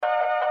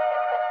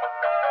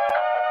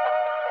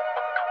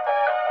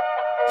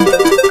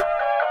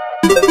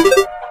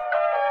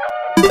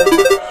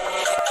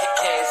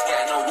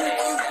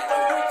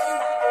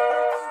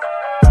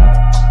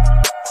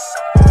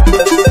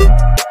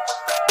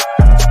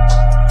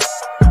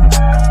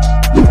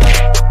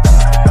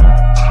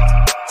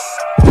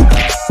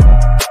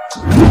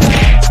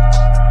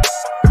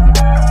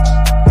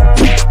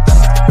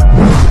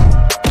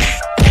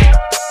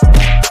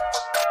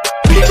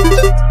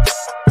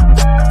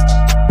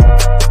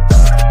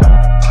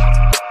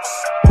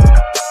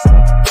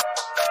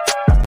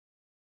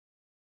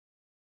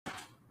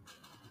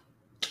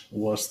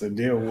What's the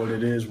deal? What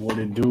it is? What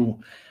it do?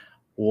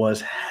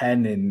 What's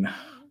happening?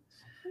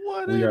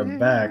 We are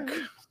back.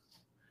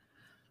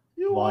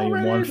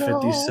 Volume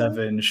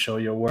 157. Know. Show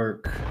your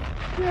work.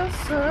 Yes,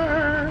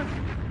 sir.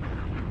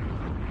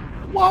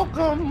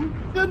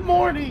 Welcome. Good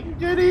morning.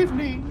 Good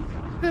evening.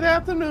 Good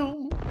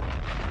afternoon.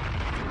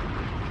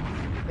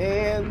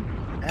 And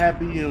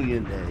happy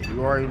Union Day.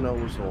 You already know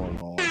what's going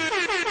on.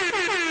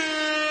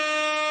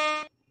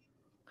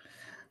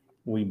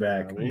 We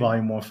back.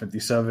 Volume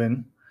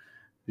 157.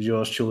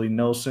 Yours truly,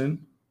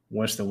 Nelson.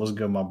 Winston, what's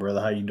good, my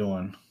brother? How you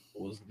doing?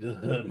 What's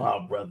good,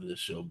 my brother?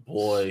 It's your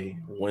boy,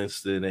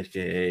 Winston,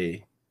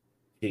 a.k.a.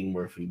 King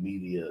Murphy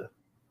Media.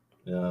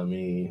 You know what I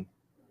mean?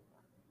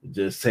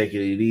 Just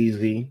taking it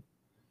easy.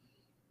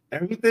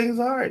 Everything's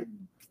all right.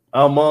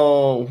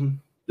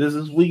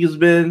 This week has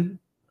been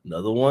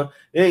another one.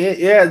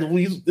 Yeah.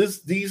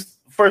 These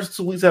first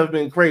 2 weeks have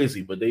been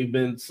crazy, but they've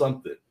been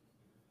something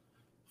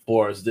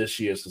for us this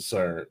year's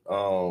concerned.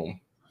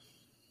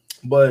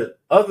 But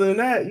other than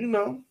that, you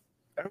know,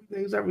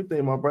 everything's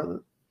everything, my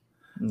brother.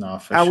 No,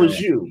 for How sure. was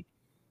you?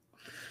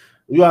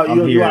 You out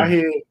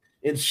here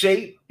in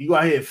shape? You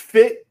out here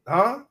fit,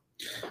 huh?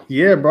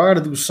 Yeah, bro. I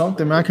gotta do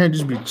something, man. I can't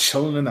just be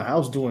chilling in the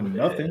house doing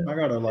nothing. I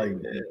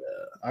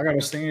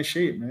gotta stay in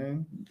shape,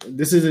 man.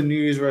 This is a New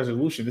Year's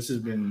resolution. This has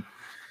been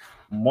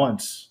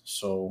months.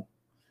 So,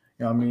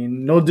 you know what I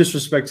mean? No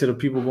disrespect to the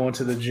people going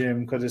to the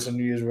gym because it's a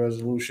New Year's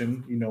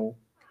resolution. You know,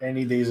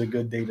 any day is a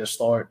good day to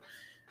start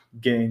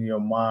getting your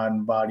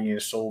mind, body,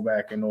 and soul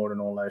back in order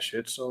and all that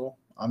shit. So,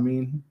 I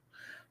mean,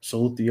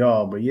 salute to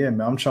y'all. But yeah,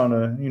 man, I'm trying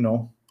to, you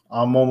know,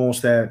 I'm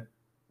almost at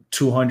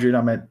 200. I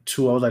was at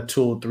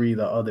 203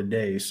 the other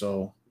day.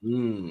 So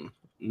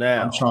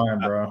now I'm trying,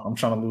 bro. I'm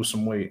trying to lose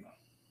some weight.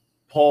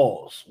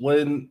 Pause.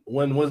 When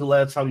was the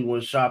last time you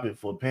went shopping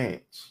for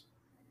pants?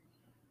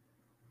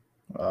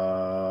 I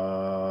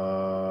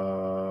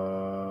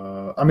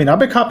mean, I've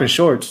been copping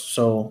shorts,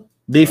 so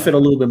they fit a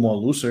little bit more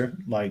looser,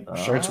 like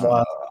shirts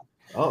wise.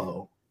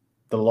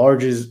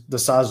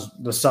 The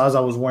size I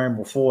was wearing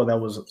before that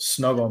was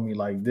snug on me,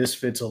 like this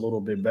fits a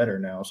little bit better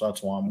now, so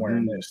that's why I'm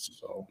wearing this.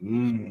 So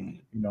you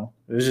know,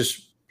 it's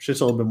just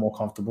shit's a little bit more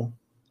comfortable.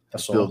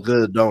 That's all. Feel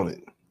good, don't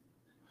it?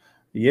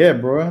 Yeah,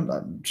 bro.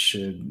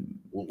 Shit.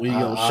 When you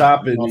go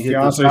shopping, my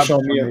fiance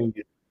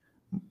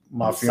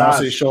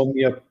showed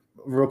me a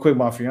real quick.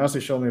 My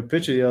fiance showed me a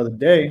picture the other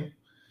day.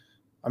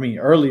 I mean,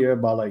 earlier,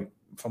 about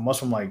from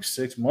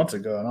 6 months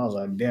ago, and I was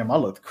like, "Damn, I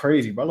looked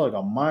crazy, bro. I look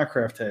like a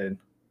Minecraft head.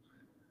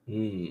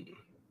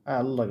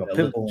 I look like a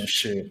pit bull and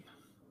shit.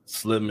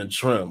 Slim and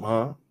trim,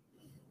 huh?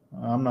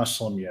 I'm not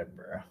slim yet,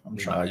 bro. I'm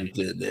trying. Nah, you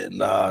getting there?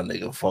 Nah,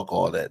 nigga, fuck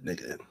all that,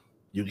 nigga.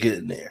 You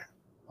getting there?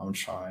 I'm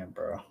trying,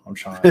 bro. I'm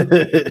trying.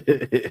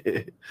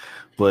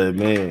 But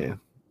man,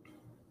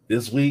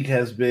 this week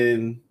has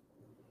been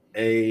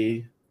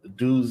a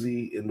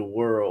doozy in the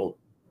world,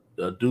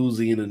 a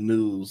doozy in the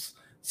news.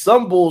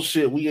 Some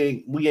bullshit we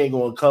ain't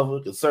gonna cover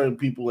because certain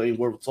people ain't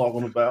worth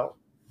talking about.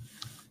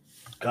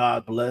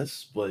 God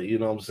bless, but you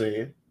know what I'm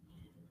saying?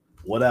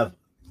 Whatever.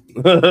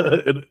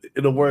 in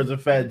the words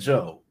of Fat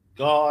Joe,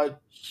 God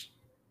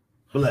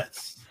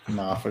bless.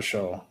 Nah, for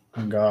sure.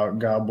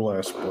 God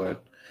bless.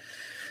 But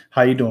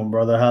how you doing,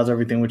 brother? How's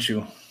everything with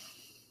you?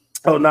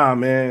 Oh nah,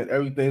 man,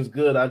 everything's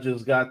good. I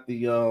just got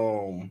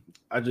the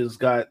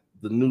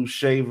new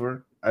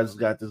shaver. I just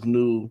got this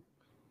new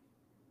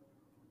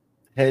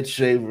head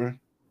shaver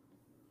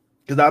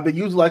because I've been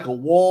using like a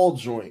wall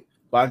joint,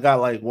 but I got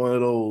like one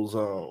of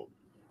those.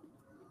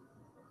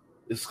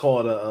 It's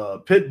called a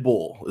pit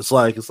bull. It's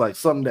like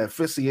something that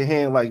fits in your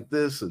hand like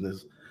this, and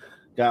it's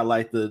got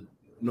like the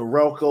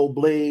Norelco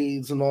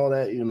blades and all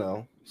that, you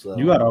know. So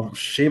you got a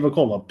shaver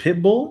called a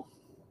pit bull?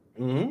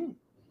 Mm-hmm.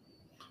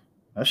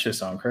 That shit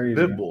sound crazy.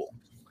 Pit bull.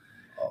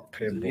 Oh,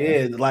 pit bull.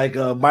 Yeah, like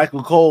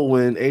Michael Cole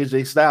when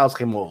AJ Styles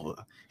came over.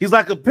 He's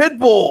like a pit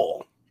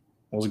bull.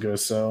 What's good,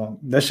 so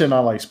that shit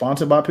not like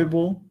sponsored by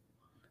Pitbull?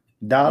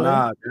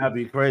 Nah, that'd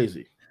be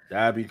crazy.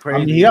 That'd be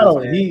crazy. I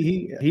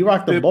mean, he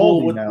rocked the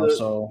baldy now,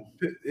 so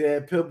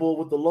Pitbull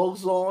with the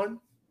locs on,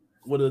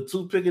 with a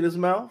toothpick in his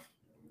mouth,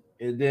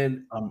 and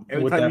then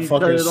every with time that you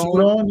fucking cut it suit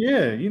on,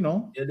 yeah, you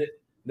know. And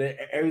then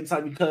every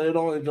time you cut it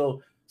on and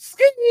go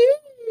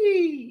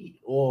skinny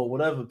or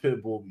whatever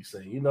Pitbull be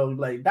saying, you know,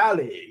 like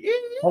Dolly.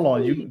 Hold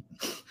on,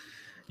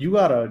 you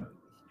gotta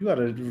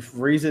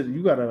raise it.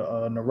 You got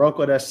a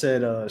Norelco that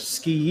said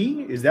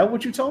ski. Is that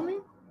what you told me?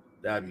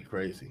 That'd be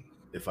crazy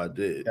if I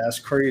did. That's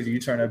crazy. You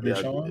turn that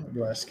bitch on.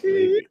 You like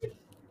ski.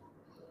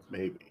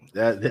 Maybe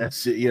that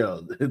shit,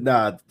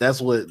 nah, that's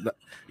what,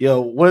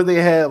 where they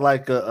had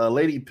like a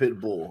lady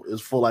pit bull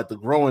is for like the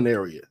growing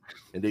area,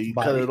 and then you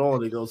cut it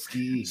on, they go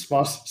ski.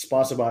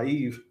 Sponsored by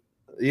Eve.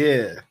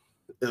 Yeah,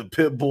 the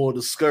pit bull,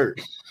 the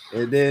skirt,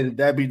 and then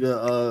that'd be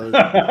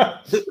the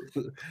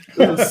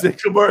sick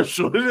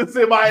commercial. It's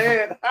in my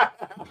head.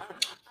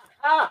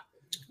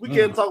 We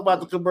can't talk about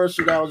the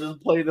commercial that was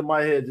just playing in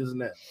my head just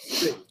now.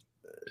 Sick.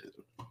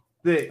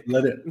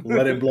 Let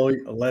it blow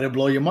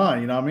your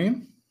mind. You know what I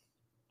mean?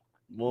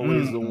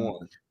 Always the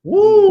one.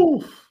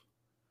 Woo!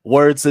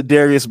 Word to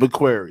Darius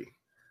McQuarrie.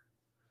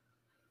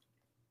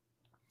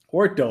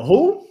 Word to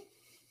who?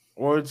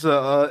 Word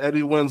to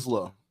Eddie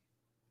Winslow.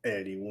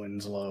 Eddie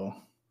Winslow.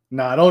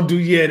 Nah, don't do.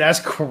 Yeah,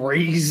 that's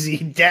crazy.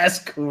 That's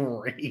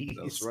crazy.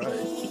 That's right.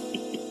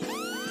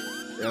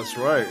 That's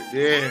right.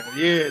 Yeah.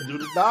 Do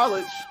the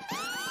knowledge.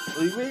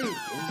 What do you mean?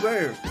 I'm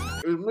saying.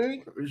 It's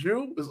me. It's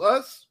you. It's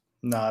us.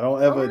 Nah,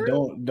 don't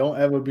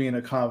ever be in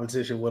a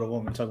competition with a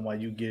woman talking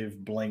about you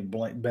give blank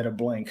better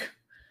blank.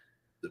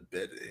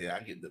 I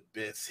get the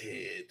best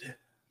head.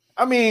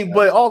 I mean,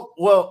 but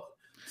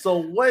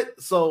so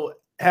what? So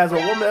has a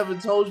woman ever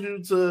told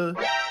you to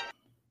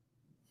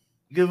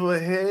give her a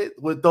head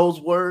with those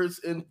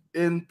words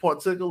in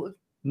particular?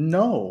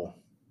 No.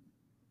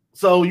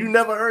 So you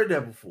never heard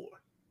that before?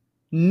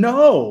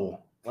 No.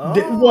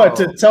 Oh. What,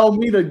 to tell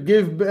me to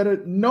give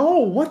better? No,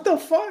 what the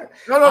fuck?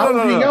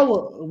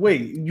 No.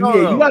 Wait, you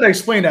gotta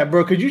explain that,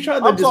 bro. Because you tried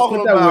to just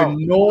put that with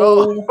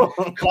no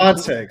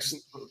context.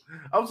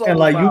 I'm talking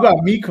about, you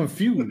got me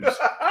confused.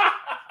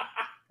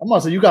 I'm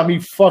gonna say you got me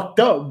fucked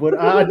up, but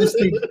I just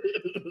think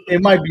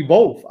it might be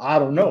both. I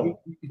don't know.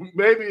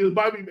 Maybe it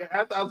might be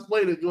after I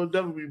explain it, it'll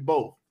definitely be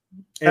both.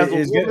 Has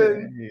a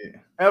woman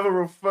ever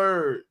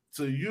referred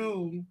to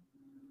you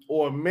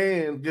or a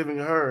man giving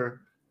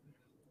her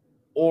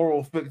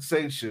oral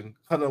fixation,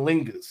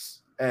 cunnilingus,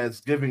 as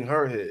giving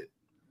her head?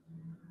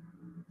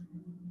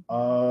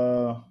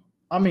 I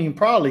mean,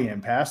 probably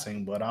in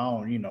passing, but I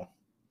don't,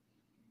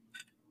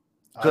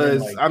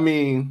 Because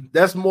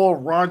that's more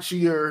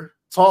raunchier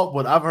talk,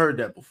 but I've heard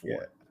that before.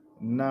 Yeah.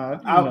 Nah,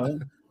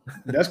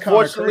 that's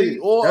kind of crazy.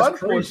 Or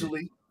that's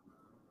unfortunately,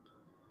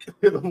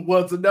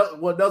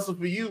 what Nelson,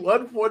 for you,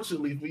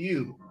 unfortunately for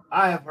you,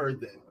 I have heard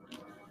that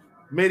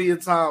many a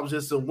times,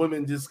 just a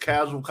women, just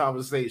casual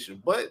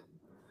conversation, but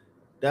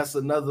that's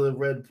another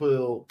red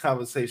pill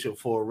conversation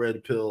for a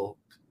red pill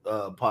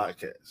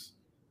podcast.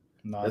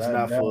 No,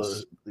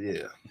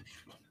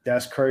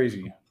 that's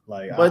crazy.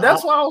 But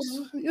that's why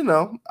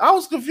I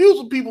was confused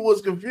when people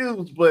was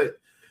confused. But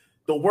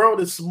the world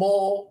is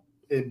small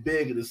and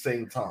big at the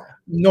same time.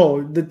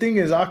 No, the thing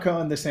is, I can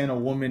understand a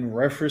woman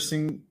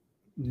referencing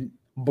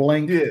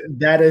blank. Yeah.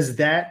 That is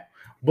that,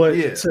 but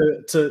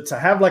to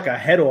have like a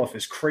head off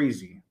is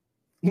crazy.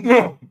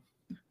 Like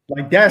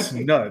that's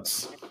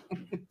nuts.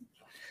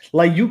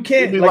 Like you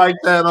can't it'd be like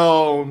that.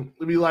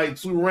 It'd be like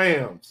two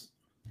Rams.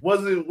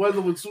 Was it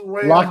with two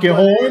Rams? Locking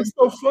horns?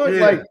 The fuck?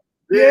 Yeah. Like,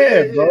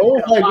 bro.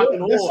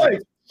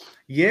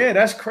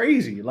 That's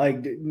crazy.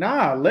 Like,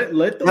 nah, let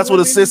the. That's what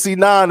a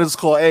 69 is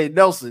called. Hey,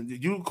 Nelson,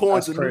 you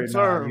coined a new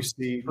term. You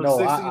see,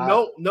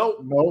 nope,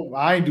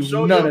 I ain't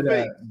do none of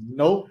that.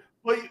 Nope.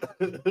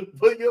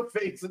 Put your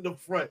face in the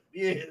front.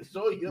 Yeah,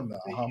 show your face.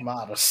 I'm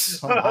out of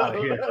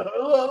here.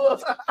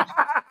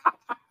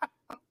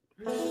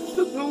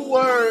 The new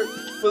word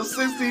for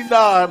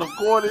 69,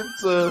 according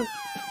to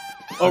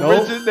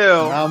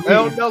Original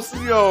El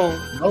Nelson. No,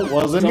 it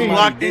wasn't me.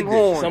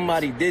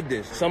 Somebody did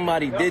this.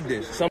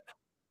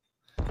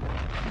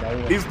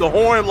 He's the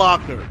horn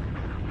locker.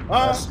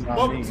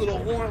 Welcome to the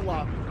horn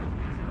locker.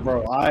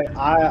 Bro,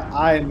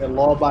 I am a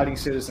law-abiding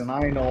citizen.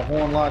 I ain't no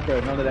horn locker.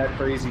 None of that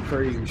crazy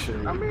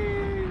shit. I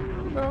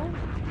mean,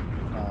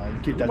 you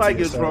keep that. You might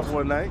get drunk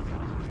one night.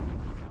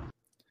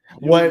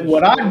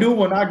 What I do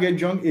when I get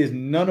drunk is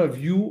none of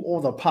you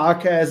or the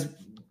podcast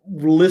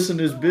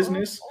listeners'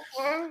 business.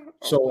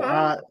 So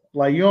I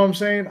you know what I'm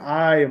saying?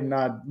 I am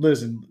not.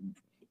 Listen,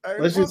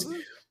 let's just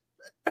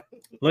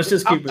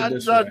keep it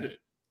this way.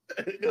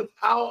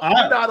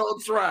 I'm not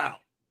on trial.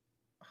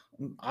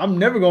 I'm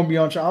never gonna be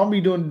on trial. I'll be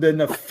doing the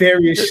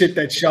nefarious shit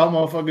that y'all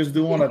motherfuckers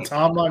do on a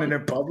timeline and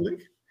in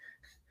public.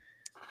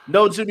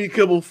 No Jimmy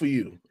Kimmel for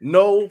you.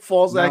 No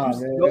false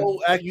accusations.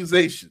 No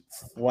accusations.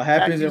 What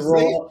happens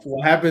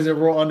in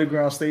Raw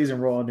Underground stays in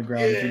Raw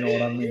Underground. If you know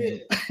what I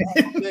mean.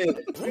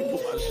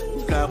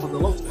 You gotta put the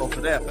logo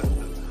for that.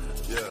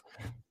 Yeah.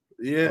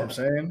 You know what I'm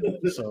saying?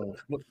 So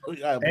for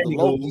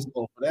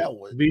that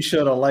one. Be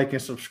sure to like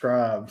and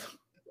subscribe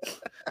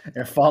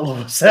and follow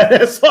us at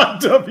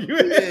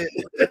SRW.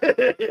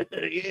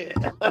 Yeah.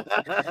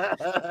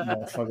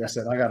 Motherfucker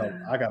said I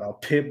got a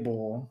pit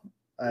bull.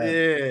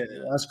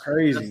 That's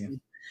crazy.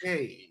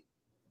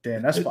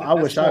 Damn, that's I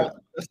wish I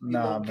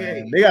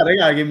man. They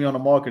gotta get me on the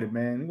market,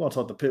 man. We're gonna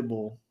talk to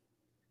Pitbull.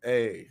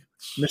 Hey,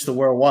 Mr.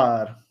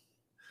 Worldwide.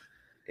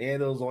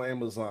 And those on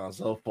Amazon.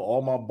 So for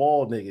all my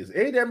bald niggas,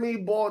 ain't that many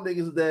bald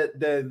niggas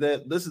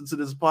that listen to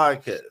this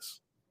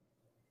podcast?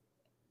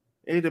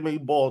 Ain't that many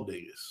bald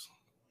niggas.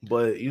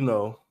 But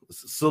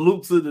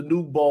salute to the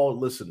new bald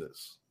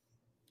listeners.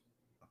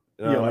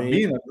 You know Yeah, what I like mean?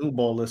 being a new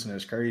ball listener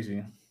is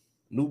crazy.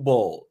 New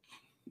bald.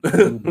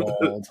 New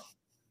bald.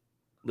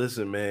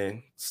 Listen,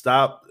 man,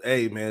 stop.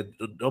 Hey, man,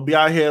 don't be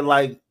out here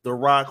like The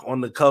Rock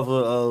on the cover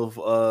of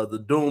the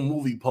Doom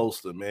movie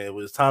poster, man.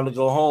 When it's time to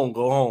go home,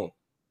 go home.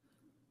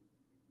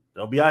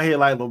 Don't be out here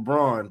like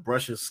LeBron,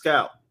 brush his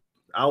scalp.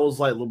 I was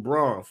like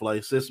LeBron for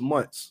like 6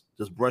 months,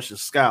 just brush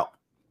his scalp.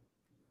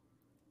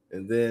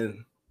 And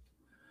then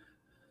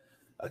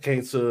I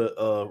came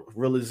to a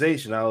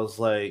realization. I was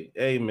like,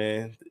 hey,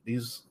 man,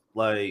 these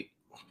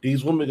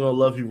women gonna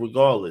love you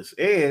regardless.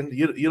 And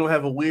you don't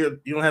have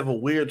a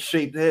weird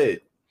shaped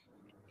head.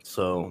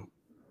 So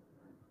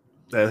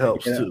that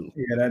helps too.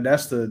 Yeah,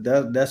 that's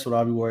what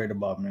I'll be worried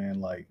about,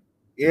 man. Like,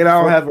 And I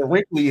don't have a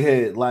wrinkly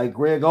head like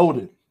Greg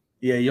Oden.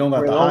 yeah, you don't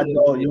got the hot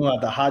dog. You don't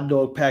got the hot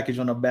dog package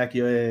on the back of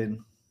your head.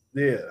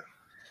 Yeah,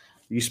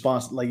 you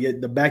sponsor like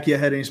the back of your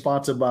head ain't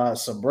sponsored by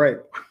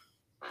Sabret.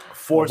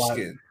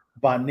 Foreskin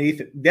by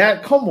Nathan.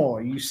 That come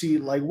on, you see,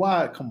 like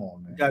why? Come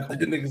on, man.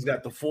 The niggas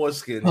got the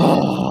foreskin. Come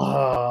on.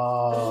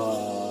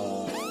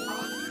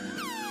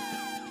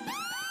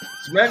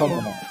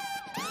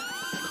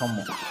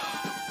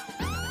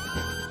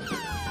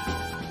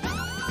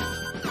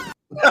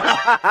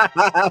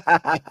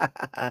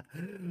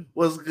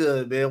 What's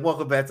good, man?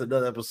 Welcome back to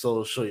another episode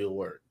of Show Your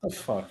Work. The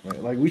fuck,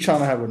 man. Like we trying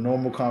to have a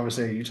normal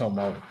conversation. You talking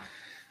about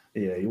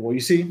well, you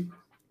see?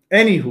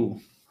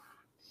 Anywho.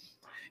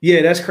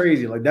 Yeah, that's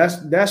crazy. Like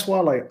that's why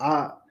like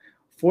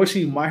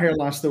fortunately my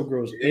hairline still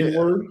grows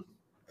inward.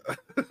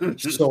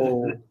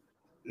 So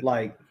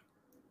like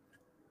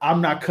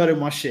I'm not cutting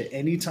my shit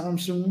anytime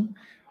soon.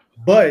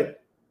 But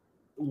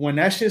when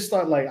that shit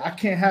start, like I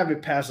can't have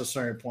it past a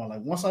certain point.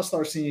 Like once I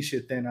start seeing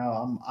shit thin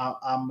out,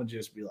 I'm gonna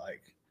just be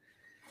like,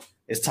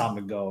 it's time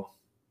to go.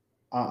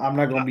 I'm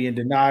not gonna be in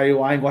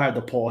denial. I ain't gonna have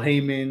the Paul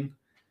Heyman.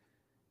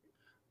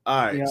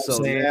 All right, you know what so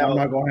I'm saying? Now,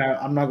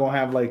 I'm not gonna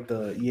have like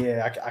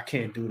I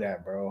can't do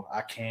that, bro.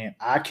 I can't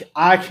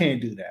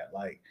do that.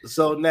 Like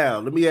so now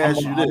let me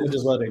ask you this. I'm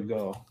just let it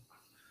go.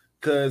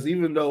 Because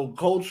even though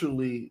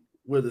culturally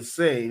we're the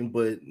same,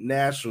 but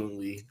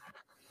nationally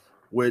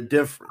we're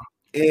different.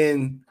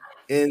 In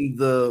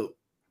the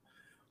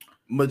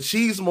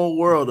machismo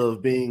world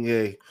of being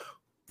a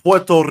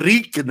Puerto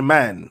Rican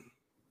man,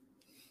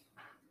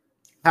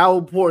 how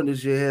important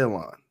is your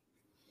hairline?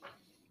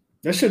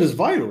 That shit is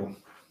vital.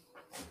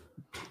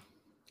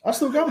 I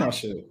still got my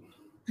shit.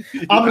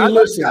 I mean,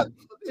 listen,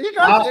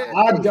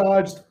 I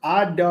dodged.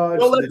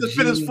 Don't let the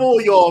finish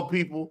fool y'all,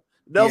 people.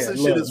 Nelson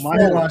shit is my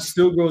hairline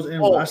still grows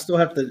in. I still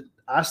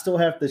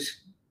have to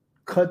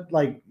cut,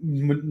 like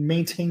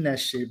maintain that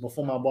shit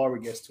before my barber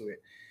gets to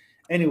it.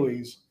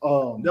 Anyways,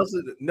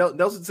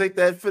 Nelson take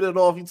that fitted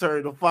off. He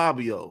turned to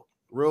Fabio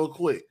real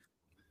quick.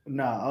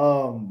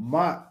 Nah,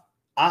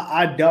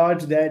 I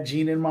dodged that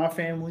gene in my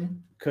family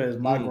because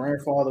my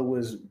grandfather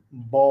was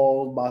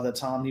bald by the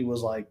time he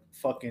was like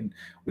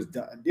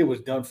it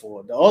was done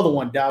for. The other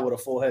one died with a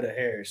full head of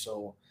hair,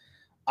 so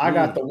I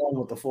got the one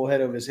with the full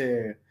head of his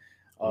hair.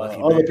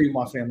 Other people in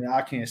my family,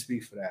 I can't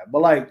speak for that.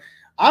 But like,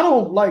 I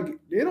don't like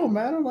it. Don't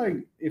matter. Like,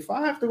 if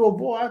I have to go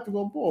bald, I have to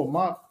go bald.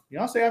 My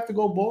fiance have to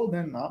go bald,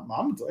 then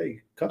I'm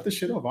like, cut the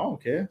shit off. I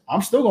don't care.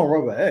 I'm still gonna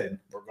rub a head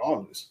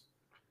regardless.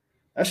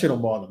 That shit don't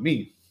bother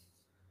me.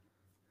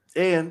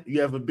 And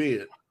you have a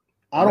beard.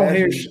 I don't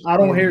hair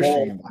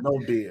shame. No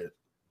beard.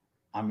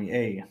 I mean,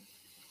 hey,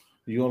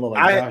 you gonna look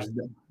like Josh.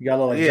 You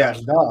gotta look like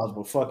Josh Dobbs,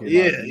 but fuck it.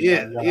 Yeah.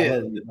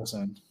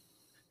 Listen.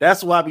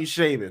 That's why I be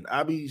shaming.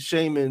 I be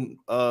shaming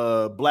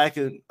black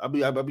and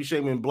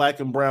black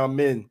and brown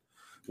men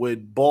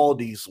with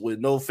baldies with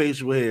no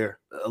facial hair,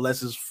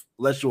 unless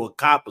you're a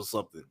cop or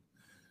something.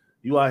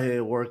 You out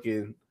here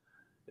working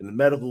in the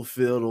medical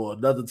field or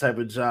another type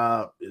of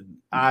job in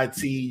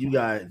IT. You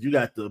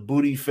got the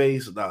booty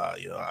face. Nah,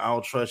 I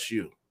don't trust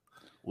you.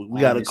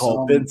 We got to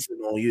call Benson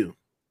on you.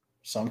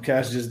 Some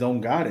cats just don't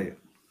got it.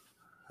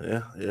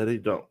 Yeah, they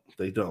don't.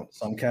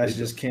 Some cats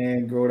just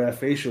can't grow that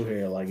facial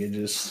hair. Like it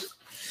just.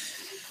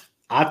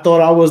 I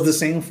thought I was the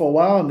same for a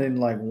while, and then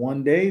like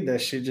one day that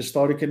shit just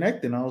started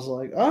connecting. I was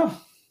like,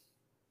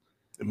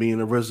 me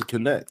and the RZA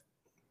connect.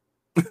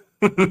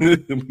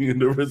 Me and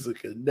the RZA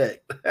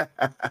connect. It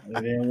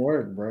didn't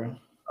work, bro.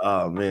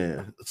 Oh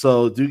man.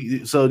 So do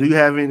you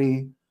have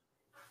any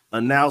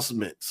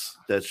announcements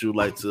that you'd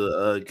like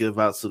to give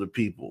out to the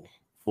people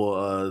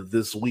for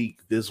this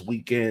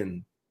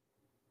weekend?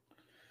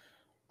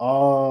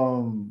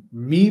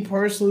 Me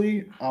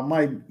personally, I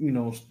might,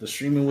 the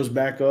streaming was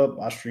back up.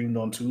 I streamed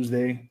on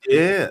Tuesday.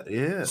 Yeah.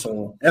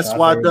 So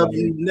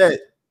SYW.net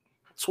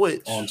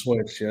Twitch. On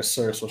Twitch, yes,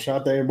 sir. So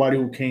shout out to everybody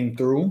who came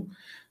through.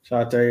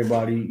 Shout out to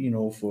everybody,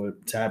 for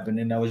tapping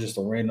in. That was just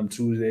a random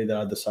Tuesday that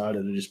I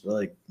decided to just be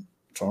like,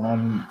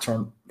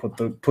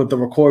 put the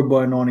record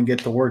button on and get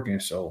to working.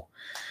 So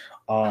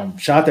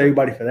shout out to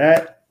everybody for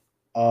that.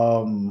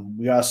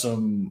 We got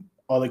some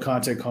other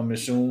content coming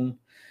soon.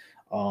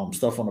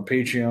 Stuff on the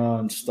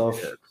Patreon, stuff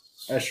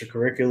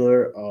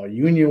extracurricular,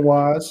 union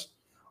wise.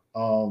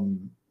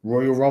 Royal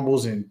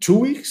Rumbles in 2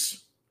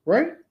 weeks,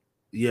 right?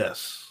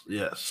 Yes.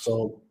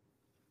 So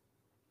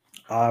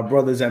our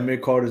brothers at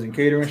Mid Carters and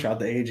Catering, shout out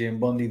to AJ and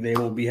Bundy, they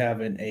will be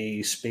having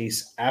a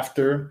space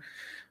after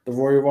the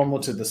Royal Rumble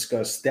to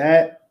discuss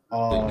that.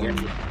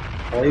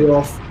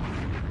 Playoffs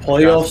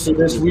are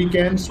this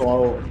weekend,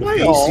 so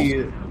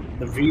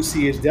the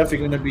VC is definitely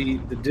going to be,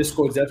 the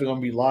Discord is definitely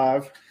going to be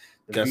live.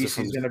 The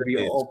VC is going to be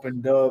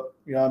opened up.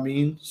 You know what I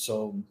mean?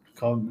 So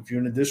come if you're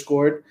in the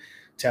Discord,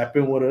 tap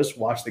in with us,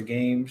 watch the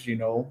games.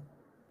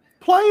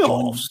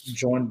 Playoffs.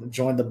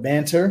 Join the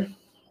banter.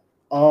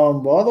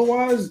 But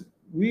otherwise,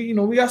 we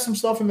got some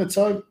stuff in the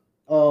tug.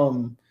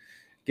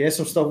 Get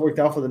some stuff worked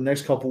out for the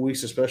next couple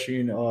weeks,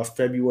 especially in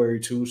February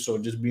too. So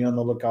just be on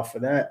the lookout for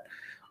that.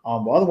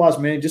 But otherwise,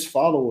 man, just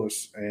follow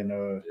us and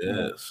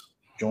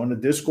join the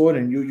Discord,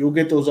 and you'll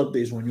get those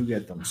updates when you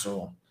get them.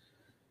 So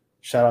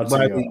shout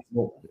out to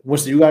you.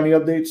 You got any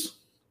updates?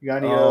 You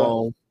got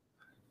any?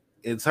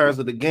 In terms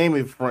of the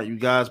gaming front, you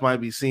guys might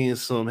be seeing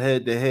some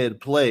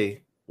head-to-head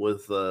play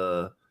with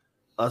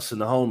us and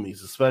the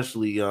homies,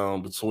 especially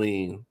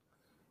between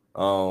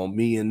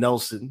me and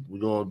Nelson.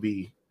 We're gonna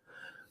be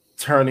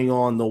turning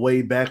on the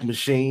Wayback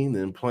Machine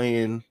and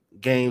playing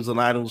games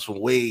and items from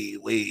way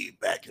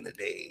back in the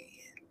day.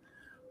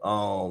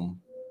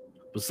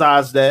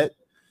 Besides that,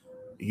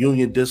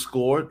 Union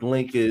Discord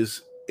link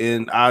is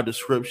in our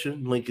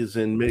description. Link is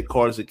in Mid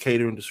Carters and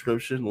Catering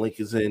description.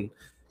 Link is in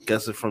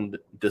Guess It From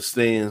the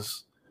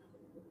Stands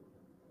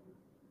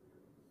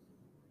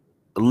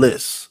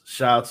list.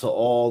 Shout out to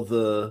all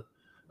the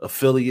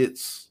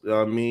affiliates. You know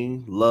what I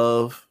mean?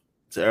 Love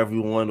to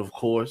everyone, of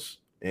course.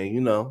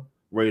 And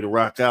ready to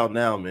rock out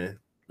now, man.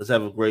 Let's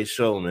have a great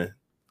show, man.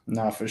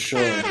 Nah, for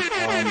sure.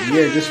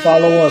 Just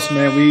follow us,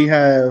 man.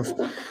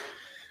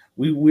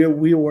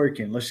 We're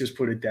working. Let's just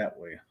put it that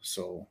way.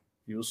 So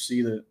you'll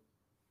see the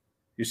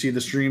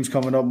streams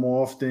coming up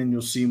more often.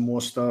 You'll see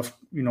more stuff,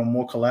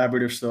 more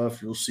collaborative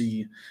stuff. You'll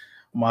see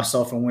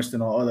myself and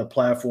Winston on other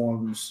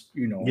platforms.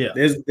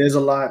 There's a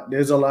lot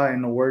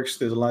in the works.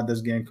 There's a lot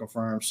that's getting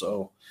confirmed.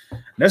 So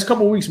next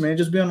couple of weeks, man,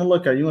 just be on the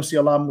lookout. You're gonna see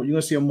a lot more. You're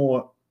gonna see a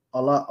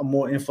lot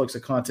more influx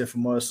of content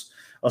from us.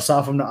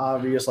 Aside from the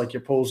obvious, like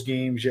your post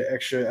games, your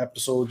extra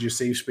episodes, your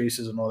safe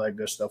spaces, and all that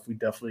good stuff. We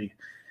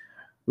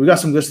got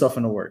some good stuff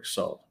in the works.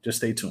 So just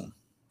stay tuned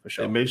for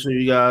sure. And make sure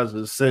you guys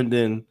are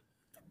sending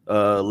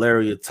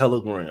Larry a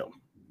telegram.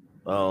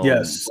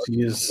 Yes,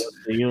 he is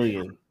the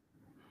Union.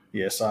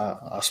 Yes,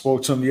 I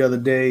spoke to him the other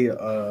day.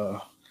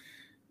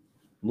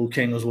 Luke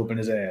King was whooping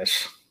his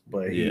ass,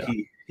 but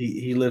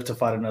he lived to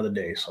fight another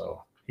day.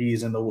 So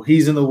he's in the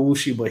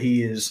whooshy, but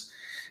he is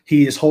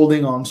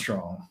holding on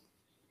strong.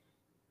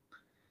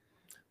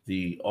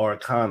 The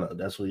Arcana,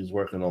 that's what he's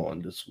working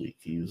on this week.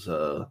 He's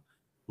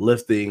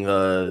lifting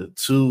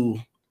 2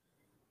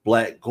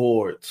 black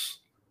gourds.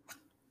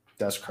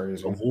 That's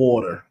crazy. Of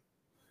water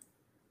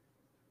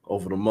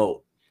over the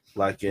moat,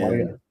 like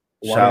in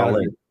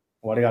Shaolin.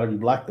 Why they gotta be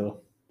black though?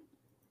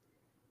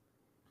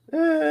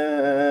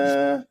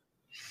 Come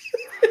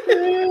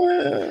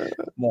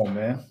on,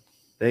 man.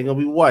 They ain't gonna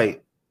be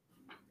white.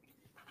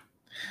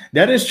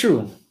 That is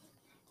true.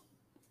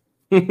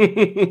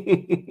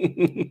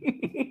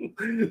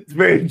 It's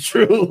very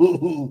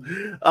true.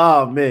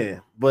 Oh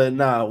man, but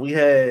nah, we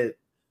had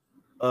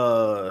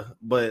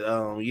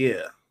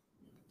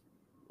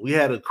we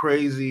had a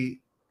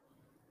crazy,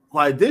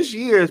 like this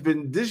year has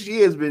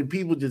been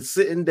people just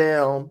sitting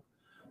down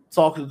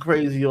talking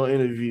crazy on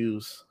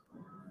interviews,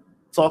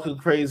 talking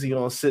crazy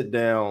on sit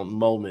down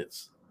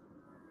moments.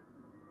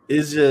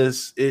 It's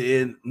just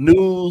in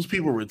news,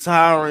 people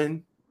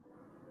retiring.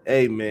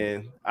 Hey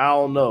man, I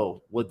don't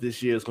know what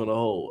this year is gonna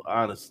hold.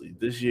 Honestly,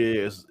 this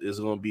year is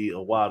gonna be a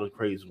wild and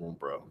crazy one,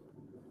 bro.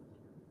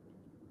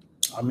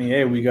 I mean,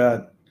 hey, we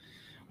got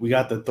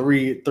the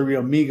three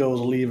amigos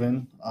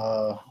leaving.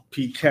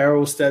 Pete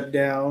Carroll stepped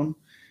down.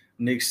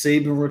 Nick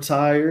Saban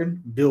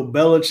retired. Bill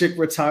Belichick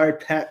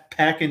retired.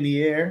 Pack in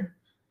the air.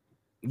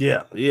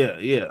 Yeah.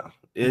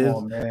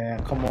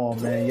 Come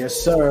on, man. Yes,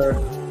 sir.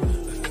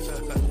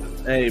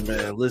 Hey,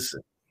 man,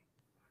 listen.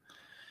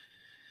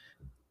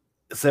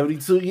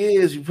 72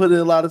 years, you put in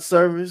a lot of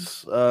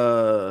service.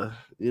 There's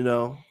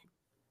no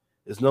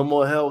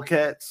more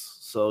Hellcats,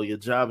 so your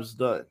job is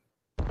done.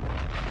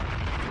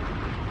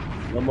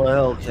 No more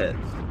Hellcats.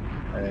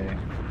 Hey,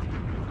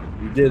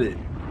 you did it.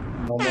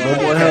 No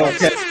more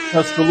Hellcats.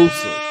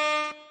 Tuscaloosa.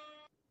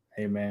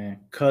 Hey,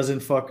 man, cousin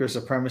fucker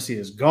supremacy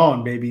is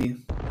gone, baby.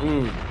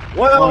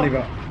 Well, I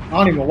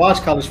don't even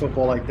watch college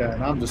football like that,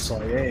 and I'm just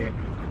like, hey.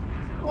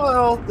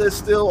 Well, there's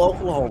still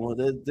Oklahoma.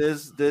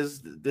 There's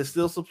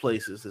still some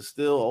places. There's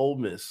still Ole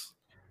Miss.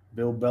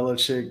 Bill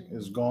Belichick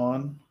is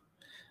gone.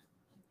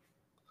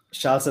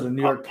 Shout out to the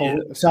New York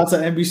Post. Yeah. Shout out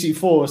to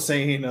NBC4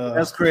 saying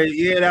that's crazy.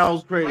 Yeah, that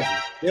was crazy.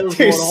 It was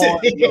going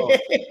hard in the yard.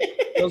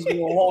 It was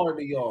going hard in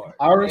the yard.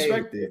 I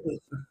respect it.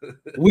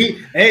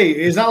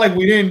 It's not like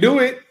we didn't do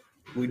it.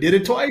 We did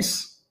it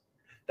twice.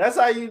 That's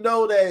how you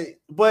know that.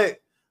 But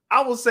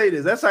I will say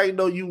this: that's how you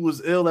know you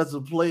was ill as a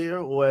player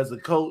or as a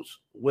coach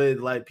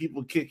when like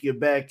people kick your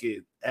back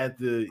in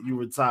after you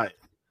retire,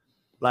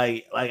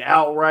 like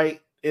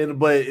outright.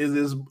 but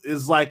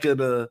it's like in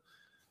a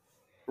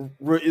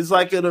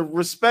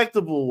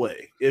respectable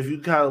way if you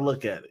kind of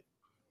look at it.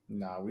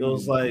 Nah, It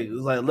was like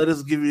let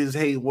us give you this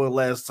hate one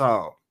last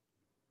time.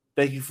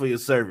 Thank you for your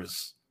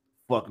service,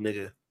 fuck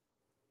nigga.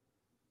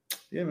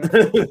 Yeah, man.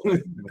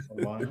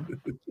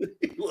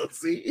 Look,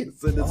 see,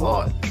 it's in his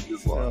heart.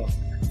 Oh,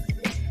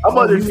 I'm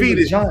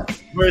undefeated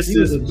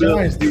versus the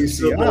Giants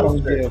DC. I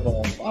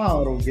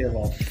don't give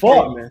a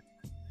fuck, man.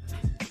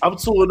 I'm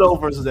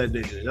 2-0 versus that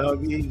nigga. You know what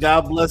I mean?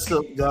 God bless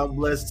him. God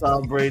bless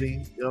Tom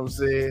Brady. You know what I'm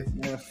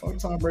saying? Yeah, fuck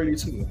Tom Brady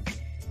too.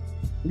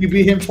 You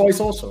beat him twice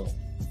also.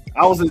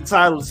 I was in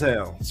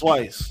Titletown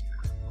twice.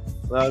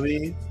 You know what I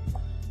mean?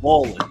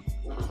 Balling.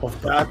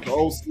 Got the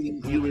OC,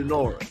 you and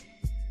Nora.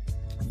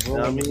 You know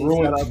what I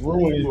mean?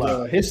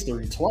 Ruined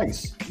history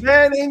twice.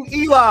 Man, and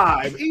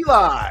Eli. You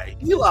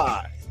know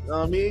what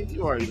I mean?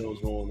 You already know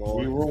what's going on.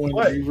 We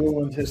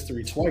ruined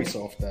history twice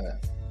off that.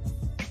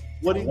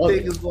 What do you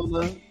think is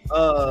gonna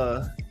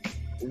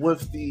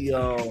with the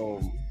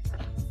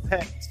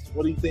Pats?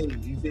 What do you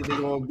think? You think they're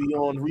gonna be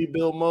on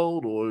rebuild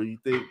mode, or you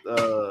think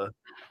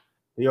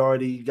they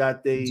already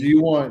got they? Do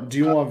you want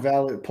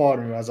valid?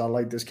 Pardon me, as I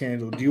light this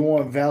candle. Do you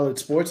want valid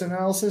sports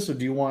analysis, or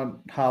do you want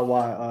how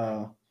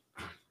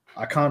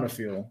I kind of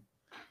feel?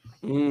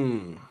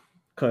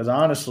 Because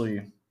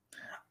honestly,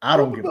 I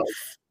don't give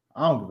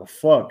a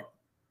fuck.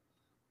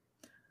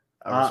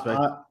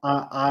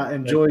 I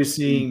enjoy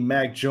seeing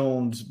Mac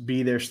Jones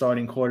be their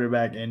starting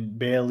quarterback and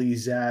Bailey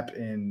Zapp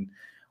and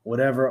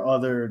whatever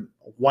other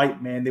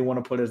white man they want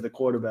to put as the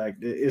quarterback.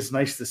 It's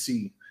nice to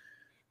see.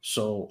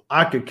 So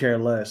I could care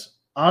less.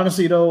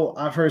 Honestly, though,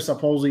 I've heard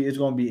supposedly it's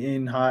going to be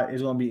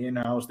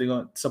in-house.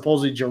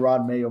 Supposedly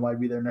Gerard Mayo might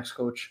be their next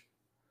coach.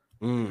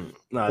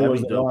 Nah, he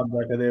was the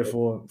linebacker there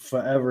for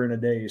forever and a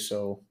day.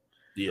 So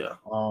yeah,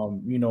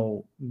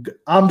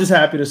 I'm just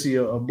happy to see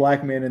a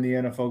black man in the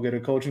NFL get a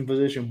coaching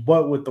position.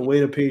 But with the way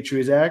the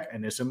Patriots act,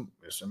 and it's in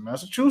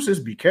Massachusetts,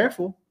 be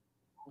careful.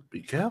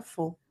 Be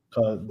careful,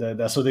 because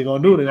that's what they're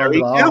gonna do. They're gonna be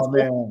like,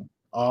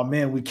 oh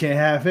man, we can't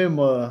have him.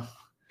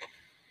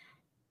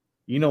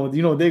 You know what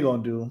they're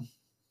gonna do.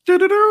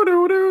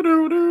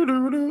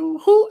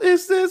 Who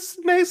is this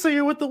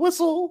naysayer with the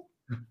whistle?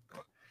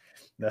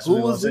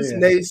 Who is this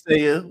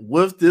naysayer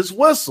with this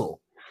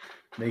whistle?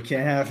 They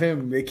can't have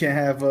him. They can't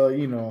have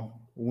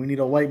we need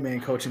a white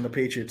man coaching the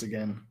Patriots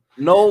again.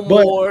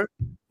 More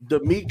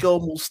D'Amico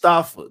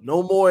Mustafa.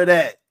 No more of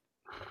that.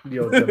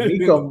 Yo,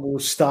 D'Amico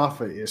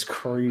Mustafa is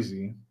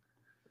crazy.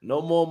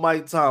 No more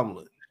Mike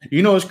Tomlin.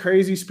 You know what's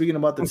crazy? Speaking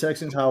about the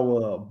Texans,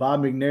 how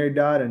Bob McNair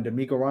died and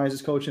D'Amico Ryans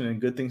is coaching and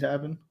good things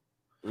happen.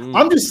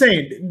 I'm just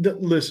saying,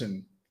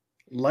 listen,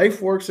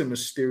 life works in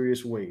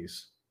mysterious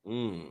ways.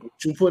 What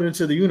you put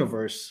into the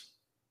universe,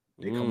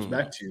 it comes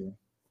back to you.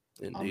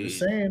 Indeed. I'm just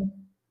saying.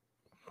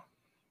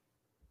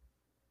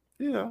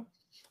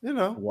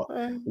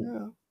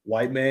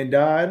 White man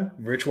died,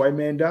 rich white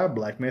man died,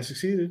 black man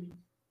succeeded.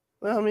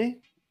 Well, I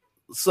mean,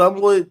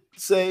 some would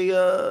say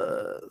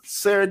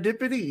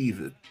serendipity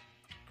even.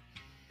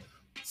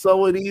 Some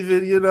would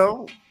even,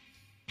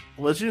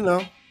 but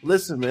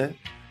listen, man.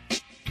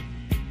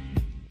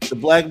 The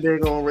black man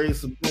gonna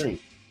raise some green.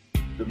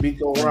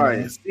 D'Amico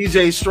Ryans,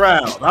 CJ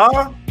Stroud,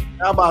 huh?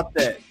 How about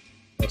that?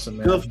 Listen,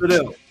 man. Good for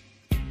them.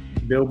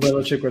 Bill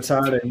Belichick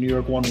retired and New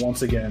York won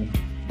once again.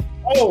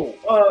 Oh,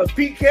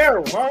 Pete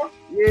Carroll, huh?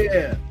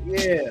 Yeah.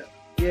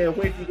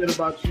 Wait, forget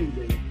about you,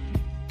 man.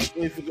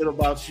 Wait, forget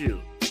about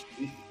you.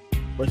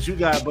 But you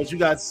got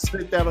to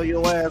sit down on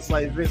your ass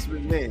like Vince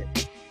McMahon.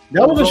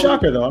 That was a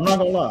shocker, though. I'm not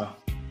gonna lie.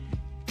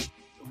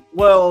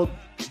 Well,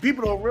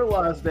 people don't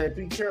realize that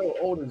Pete Carroll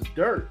owns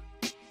dirt.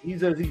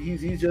 He's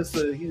just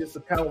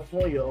a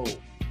California old.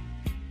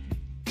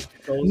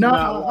 So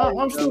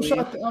I'm still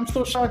shocked. I'm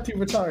still shocked he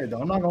retired,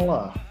 though. I'm not gonna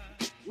lie.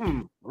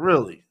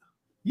 Really?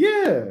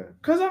 Yeah,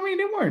 because they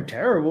weren't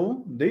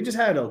terrible. They just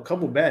had a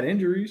couple bad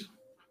injuries.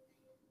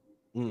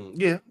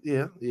 Yeah.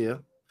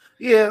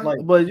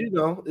 But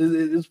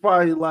it's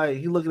probably like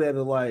he looking at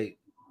it like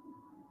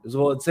it's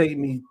going to take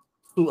me.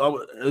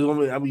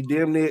 I'll be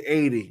damn near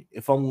 80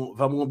 if I'm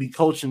going to be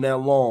coaching that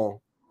long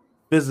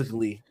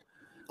physically.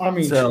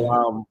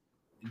 Until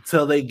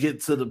they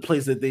get to the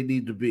place that they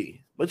need to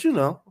be. But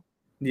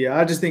Yeah,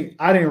 I just think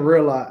I didn't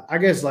realize. I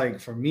guess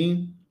for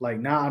me,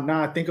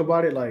 now I think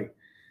about it,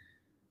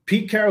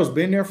 Pete Carroll's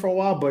been there for a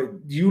while, but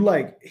he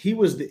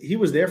was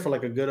there for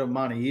a good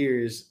amount of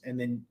years, and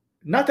then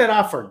not that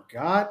I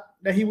forgot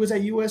that he was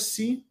at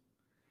USC,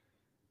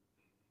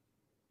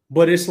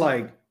 but it's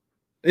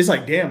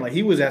damn,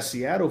 he was at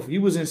Seattle. He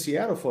was in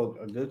Seattle for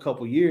a good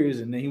couple years,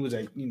 and then he was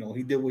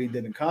he did what he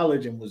did in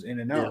college and was in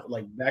and out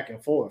back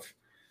and forth.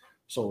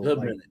 So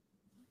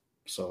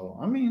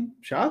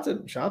shout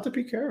out to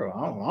Pete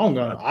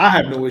Carroll. I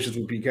have no issues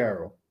with Pete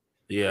Carroll.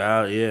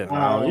 Yeah.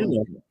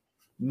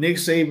 Nick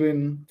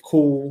Saban,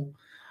 cool.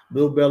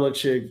 Bill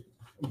Belichick,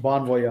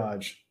 bon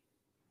voyage.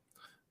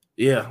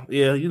 Yeah.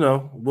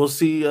 We'll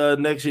see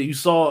next year. You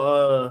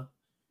saw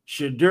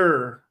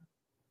Shadur.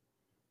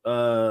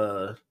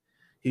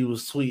 He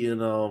was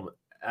tweeting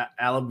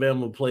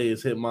Alabama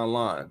players hit my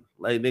line.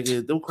 Like,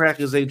 nigga, them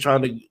crackers ain't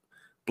trying to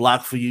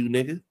block for you,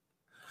 nigga.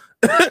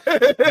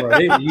 Bro,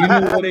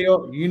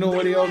 you know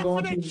where they all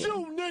going to?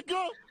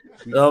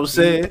 You know what I'm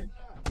saying?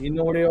 You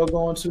know where they all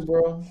going to,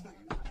 bro?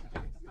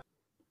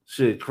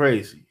 Shit,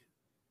 crazy.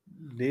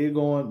 They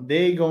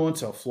going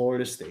to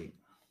Florida State.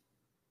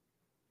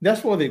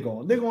 That's where they're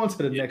going. They're going to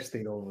the next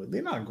state over.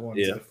 They're not going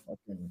to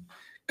fucking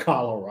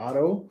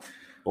Colorado.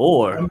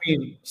 Or I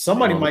mean,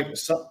 somebody might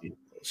shout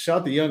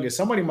the youngest.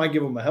 Somebody might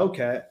give them a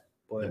Hellcat,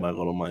 but they might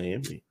go to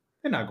Miami.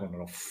 They're not going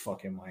to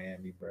fucking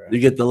Miami, bro. You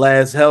get the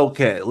last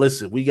Hellcat.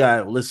 Listen, we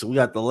got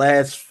the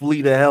last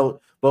fleet of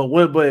Hell. But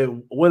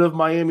what if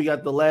Miami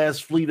got the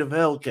last fleet of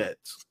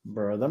Hellcats?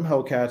 Bro, them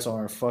Hellcats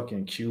are in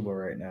fucking Cuba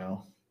right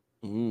now.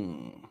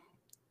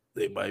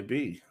 They might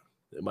be.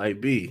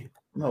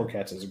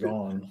 Hellcats is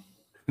gone.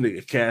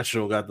 Nigga,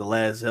 Castro got the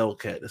last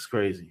Hellcat. That's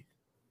crazy.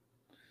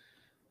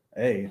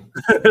 Hey,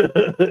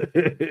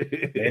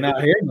 they're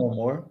not here no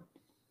more.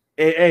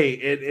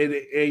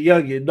 Hey,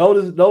 youngin,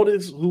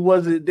 notice who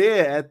wasn't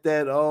there at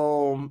that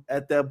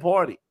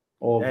party,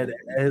 at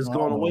his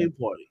going away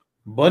party.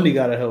 Bundy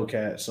got a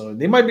Hellcat, so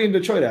they might be in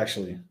Detroit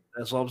actually.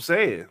 That's what I'm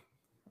saying.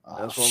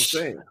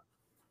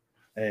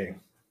 Hey,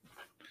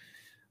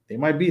 they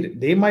might be there.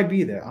 They might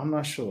be there. I'm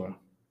not sure.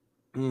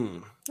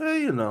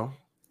 Hey, you know,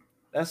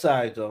 that's how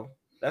I go.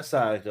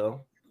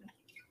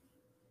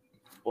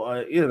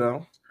 Well, you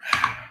know,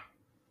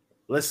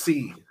 let's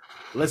see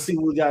what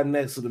we got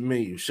next to the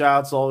menu.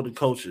 Shout out to all the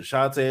coaches.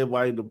 Shout out to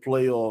everybody in the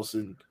playoffs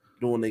and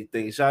doing their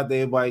thing. Shout out to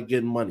everybody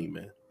getting money,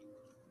 man.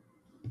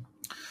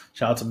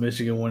 Shout out to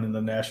Michigan winning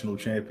the national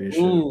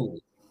championship. Know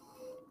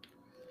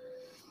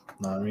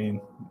what I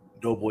mean?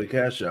 Doughboy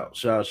cash out.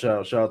 Shout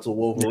out to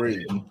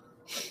Wolverine.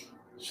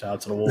 Shout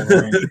out to the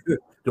Wolverine.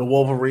 The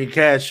Wolverine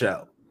cash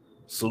out.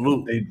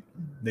 Salute.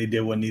 They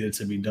did what needed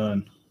to be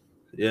done.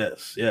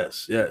 Yes.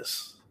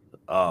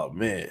 Oh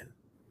man.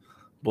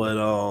 But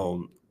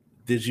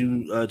did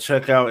you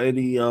check out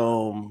any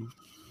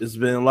there's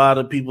been a lot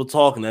of people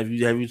talking. Have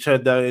you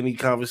checked out any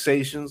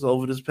conversations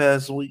over this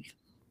past week?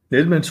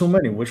 There's been too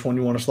many. Which one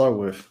you want to start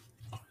with?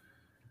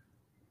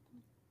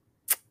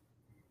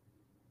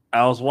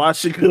 I was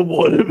watching Good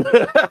Morning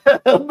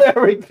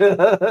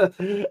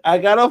America. I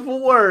got up for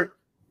work.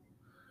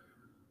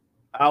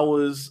 I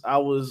was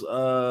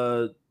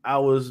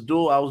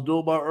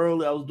doing my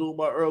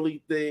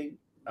early thing.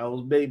 I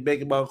was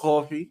making my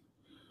coffee.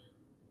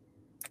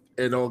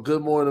 And on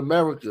Good Morning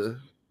America,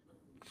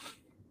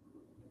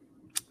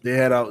 they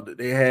had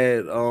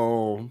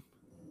the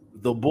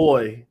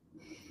boy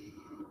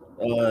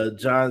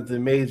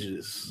Jonathan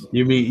Majors.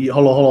 You mean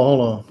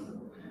hold on.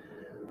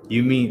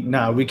 You mean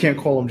we can't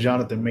call him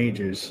Jonathan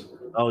Majors.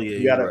 Oh yeah,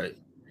 you're right.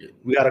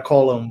 We gotta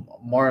call him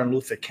Martin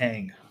Luther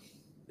Kang.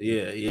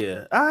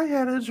 Yeah. I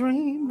had a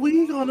dream.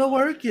 We gonna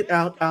work it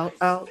out.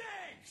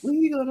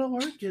 We gonna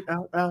work it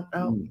out.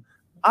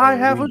 I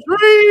have a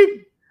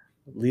dream.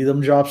 Leave them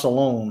drops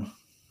alone.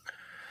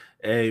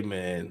 Hey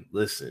man,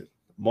 listen,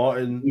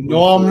 Martin. You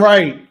know I'm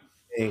right.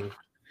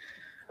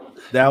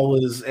 That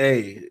was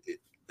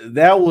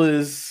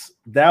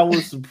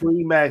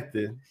supreme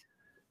acting.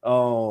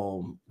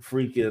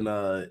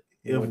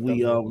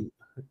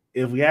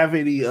 If we have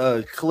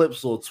any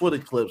clips or Twitter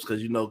clips,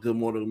 because you know Good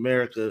Morning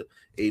America,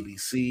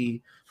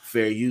 ABC,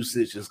 fair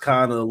usage is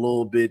kind of a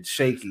little bit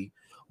shaky.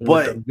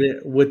 But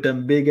with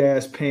them big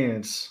ass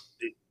pants.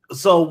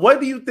 So what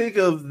do you think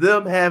of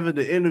them having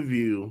the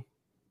interview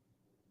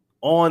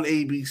on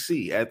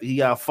ABC after he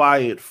got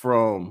fired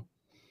from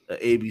the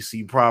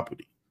ABC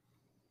property?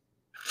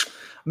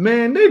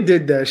 Man, they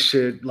did that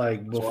shit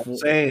like before.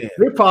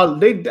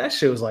 That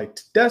shit was like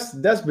that's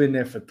been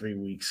there for 3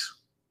 weeks.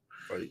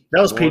 Right.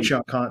 That was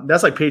Patreon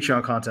that's like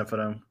Patreon content for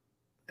them.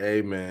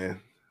 Hey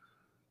man,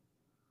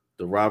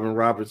 the Robin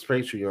Roberts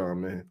Patreon,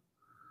 man.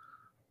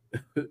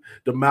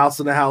 The Mouse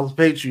in the House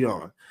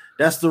Patreon.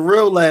 That's the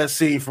real last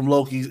scene from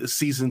Loki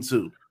season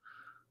 2.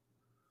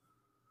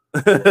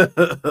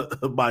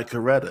 By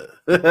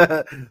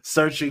Coretta.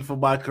 Searching for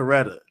my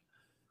Coretta.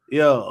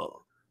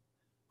 Yo,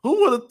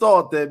 who would have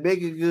thought that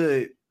Making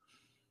Good?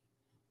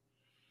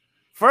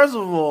 First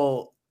of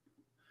all,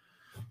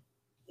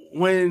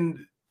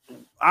 when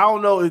I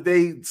don't know if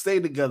they stay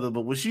together,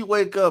 but when she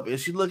wake up and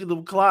she look in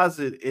the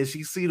closet and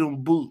she see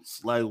them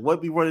boots, like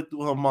what be running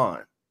through her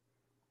mind?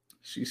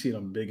 She see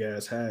them big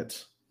ass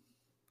hats.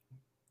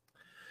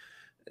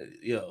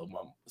 Yo,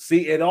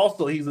 see, and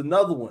also he's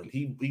another one.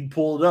 He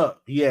pulled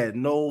up. He had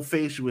no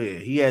facial hair.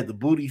 He had the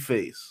booty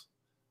face.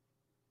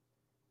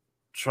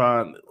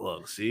 Trying to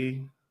look,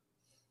 see.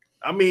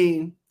 I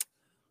mean,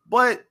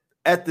 but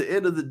at the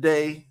end of the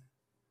day,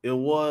 it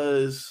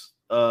was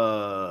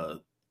a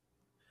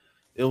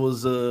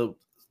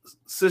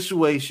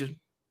situation.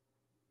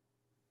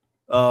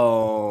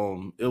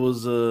 It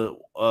was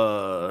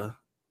a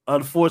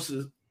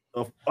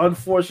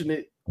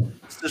unfortunate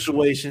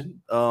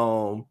situation.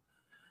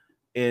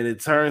 And it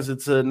turns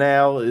into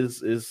now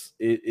is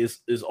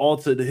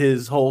altered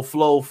his whole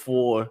flow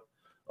for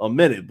a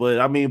minute. But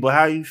I mean,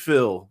 how you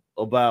feel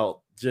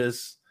about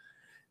just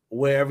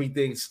where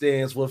everything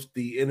stands with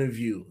the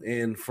interview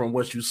and from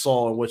what you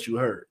saw and what you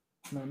heard.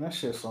 Man, that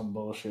shit's some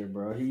bullshit,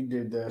 bro. He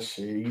did that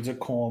shit. He's a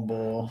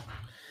cornball.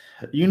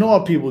 You know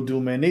what people do,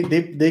 man.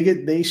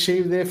 They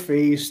shave their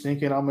face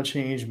thinking I'm a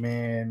changed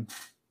man.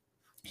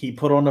 He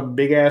put on the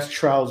big ass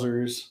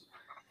trousers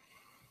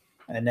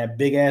and that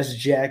big ass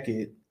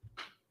jacket.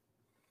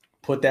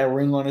 Put that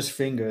ring on his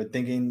finger,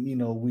 thinking,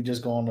 we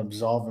just gonna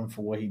absolve him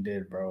for what he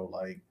did, bro.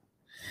 Like,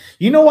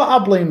 you know what?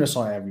 I blame this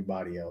on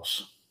everybody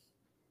else.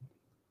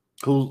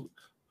 Who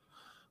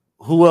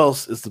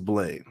else is to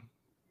blame?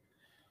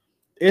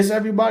 It's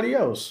everybody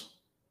else.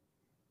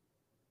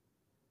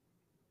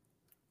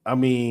 I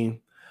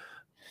mean,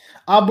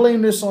 I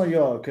blame this on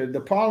y'all because the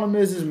problem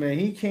is, man,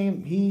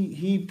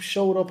 he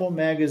showed up on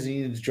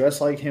magazines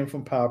dressed like him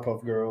from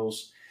Powerpuff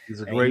Girls.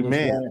 He's a great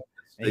man.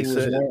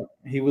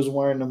 He was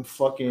wearing them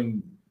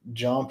fucking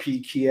John P.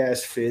 Key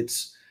ass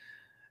fits.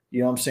 You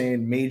know what I'm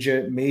saying?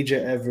 Major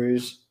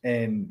Evers,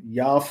 and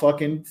y'all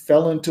fucking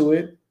fell into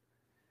it.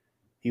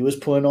 He was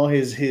putting on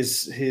his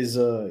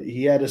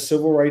he had a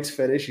civil rights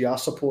fetish. Y'all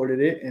supported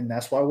it, and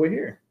that's why we're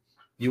here.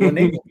 You and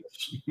Nate.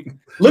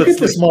 Look at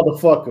this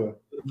motherfucker.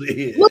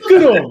 Yeah. Look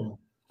at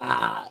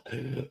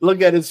him.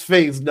 Look at his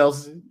face,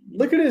 Nelson.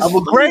 Look at his I'm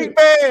a great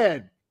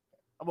man.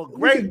 I'm a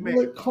great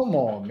man. Come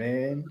on,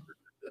 man.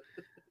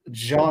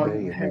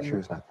 John, make sure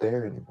it's not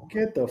there anymore.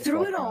 Get the Through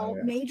fuck it all,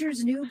 out.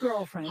 Major's new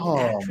girlfriend, Oh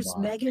actress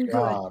my Megan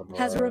God, Good,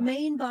 has bro.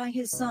 remained by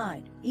his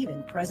side,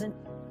 even present.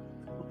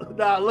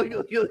 Nah, look,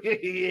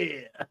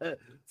 yeah.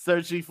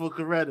 Searching for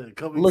Coretta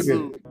coming Look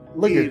soon.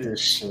 Look at this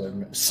shit,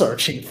 man.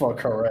 Searching for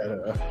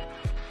Coretta.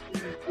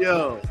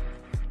 Yo,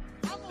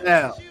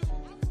 now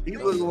he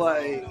looks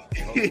like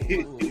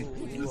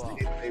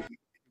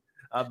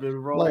I've been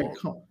wrong.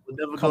 Like, we'll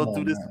never go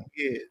through this man.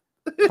 again.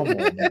 Come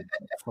on, man.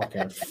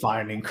 Fucking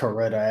finding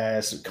Coretta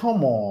ass.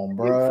 Come on,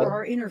 For bro.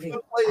 our interview,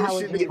 how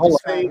would you Hold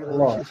describe your on.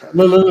 Hold on.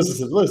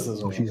 relationship? Listen.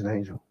 Oh, she's an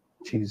angel.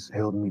 She's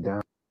held me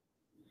down.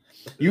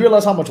 You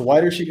realize how much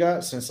whiter she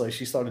got since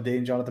she started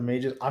dating Jonathan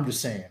Majors? I'm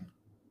just saying.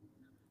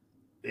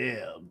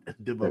 Yeah,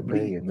 That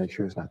bag and make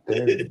sure it's not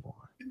there anymore.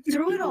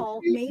 Through it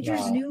all,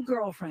 Major's Nah. new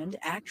girlfriend,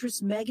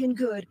 actress Megan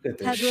Good, Look at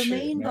this has shit,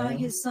 remained by man.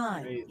 his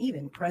side,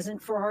 even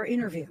present for our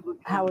interview.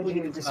 How would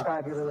you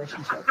describe your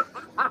relationship?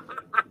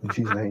 And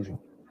she's an angel.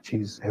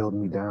 She's held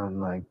me down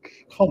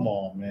like Come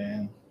on,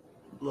 man.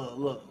 look.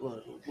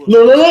 Look.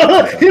 You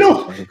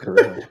know, like a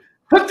Coretta.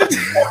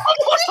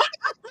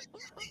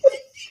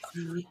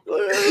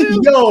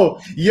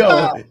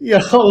 yo,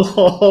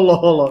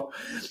 hold on.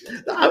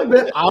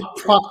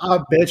 I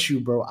bet you,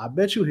 bro. I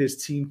bet you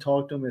his team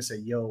talked to him and said,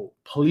 "Yo,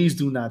 please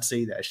do not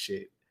say that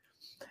shit."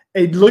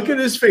 Hey, look at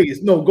his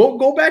face. No,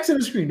 go back to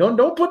the screen.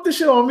 Don't put the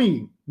shit on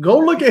me. Go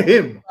look at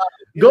him.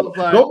 Go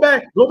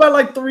back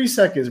like 3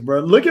 seconds, bro.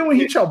 Look at when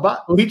he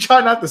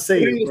tried not to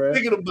say it, bro.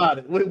 Thinking about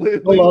it.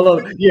 Wait.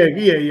 Hold on.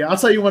 Yeah. I'll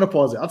tell you when to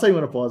pause it. Held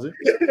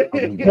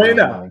me Right down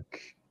now.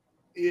 like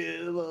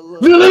Yeah,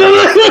 look. Look.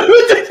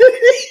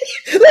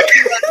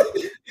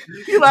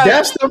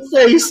 That's the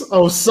face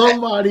of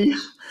somebody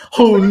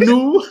who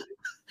knew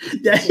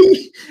that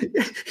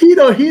he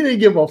didn't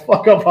give a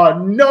fuck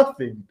about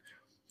nothing.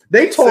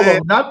 They told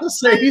him not to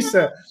say. He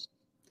said,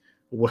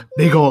 "What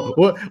they going?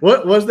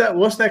 What's that?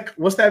 What's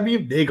that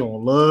meme? They gonna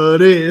love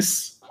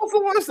this." What's the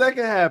worst that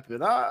can happen?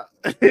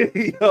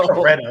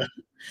 Coretta.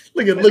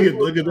 Look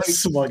at this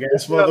smug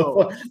ass motherfucker.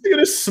 Look at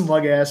this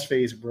smug ass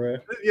face, bro.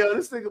 Yo,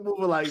 this nigga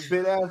moving like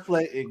Ben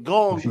Affleck and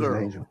Gone she's an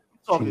Girl. angel.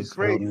 Talking She's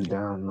crazy. held me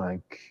down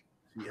like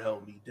She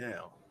held me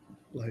down.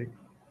 Like,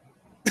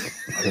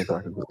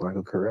 I look like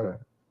a Coretta.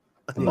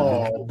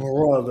 oh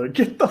brother,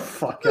 get the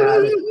fuck out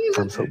of here.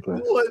 I'm so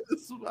blessed What the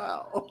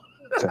smile?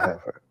 to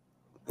have her.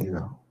 You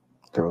know,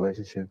 the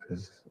relationship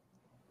is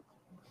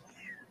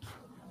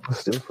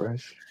still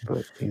fresh,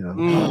 but you know,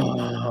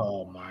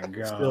 Oh my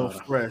god. Still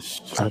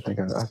fresh. I think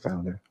I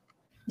found her.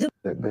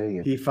 That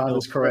bag. He found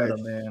his Still Coretta, fresh.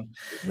 man.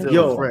 Still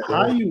Yo, fresh.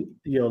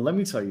 let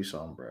me tell you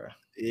something, bro.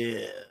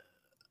 Yeah.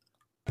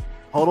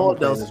 Hold on,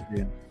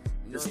 Nelson.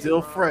 It's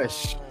still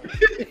fresh.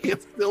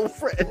 It's still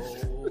fresh.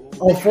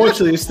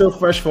 Unfortunately, it's still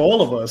fresh for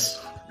all of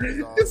us.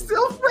 It's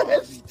still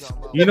fresh.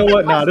 You know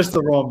what? Nah, this is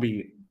the wrong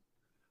beat.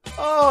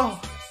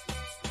 Oh,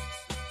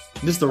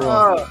 This is the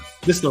wrong beat.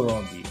 This is the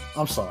wrong beat.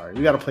 I'm sorry.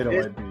 We gotta play the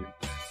right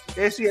beat.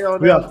 and she had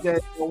on Yeah.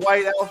 that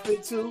white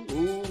outfit too.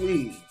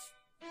 Ooh-wee.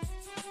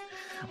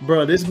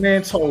 Bro, this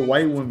man told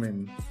white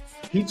women.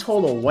 He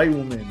told a white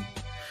woman.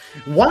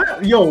 Why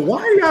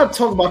y'all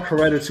talk about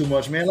Coretta too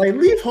much, man? Like,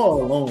 leave her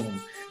alone.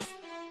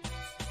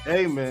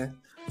 Hey man,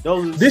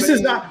 those are the This is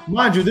same- not,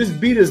 mind you, this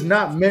beat is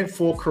not meant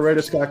for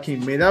Coretta Scott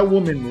King. May that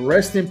woman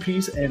rest in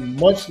peace and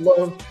much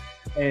love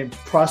and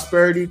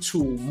prosperity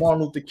to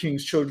Martin Luther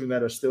King's children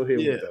that are still here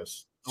with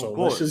us. of So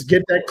course. let's just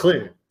get that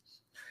clear.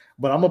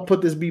 But I'm gonna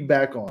put this beat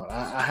back on.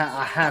 I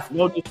have to.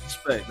 No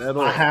disrespect at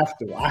all. I have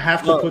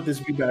to Look. put this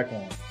beat back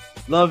on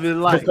Love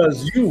and life.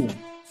 because you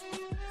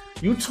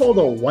told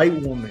a white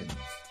woman.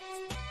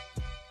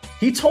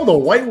 He told a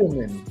white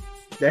woman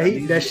that he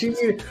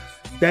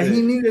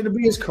needed to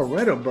be his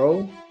Coretta,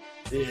 bro.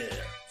 Yeah.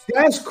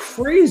 That's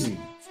crazy.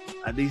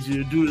 I need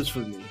you to do this for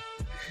me.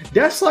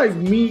 That's like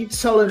me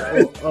telling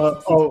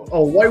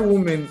a white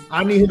woman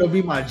I need her to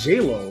be my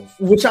J-Lo,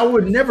 which I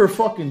would never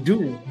fucking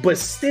do. But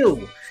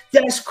still,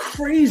 that's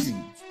crazy.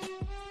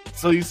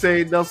 So you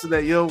say, Nelson,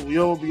 that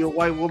you'll be a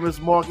white woman's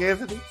Mark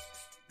Anthony?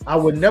 I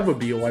would never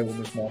be a white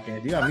woman's Mark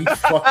Anthony. You got me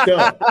fucked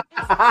up.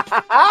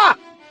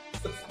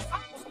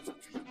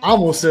 I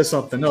almost said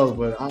something else,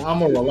 but I'm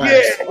gonna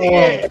relax.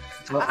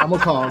 I'm gonna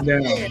calm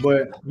down.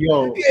 But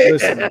yo,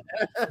 listen,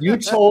 you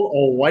told a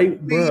white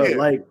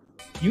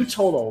you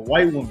told a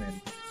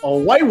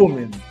white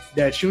woman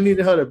that you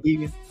needed her to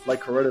be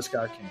like Coretta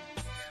Scott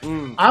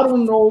King. I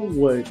don't know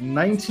what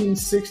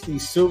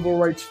 1960s civil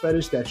rights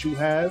fetish that you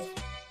have,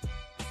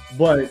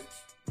 but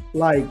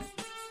like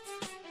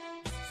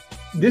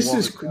this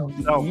is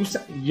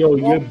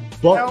you're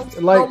buck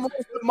like.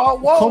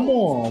 Come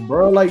on,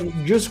 bro! Like,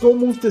 just go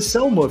move to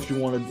Selma if you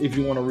want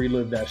to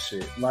relive that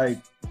shit. Like,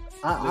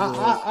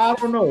 I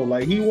don't know.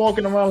 Like, he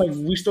walking around like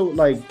we still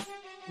like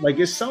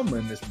it's Selma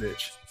in this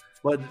bitch.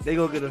 But they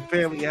gonna get a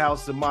family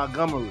house in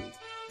Montgomery,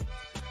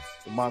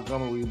 the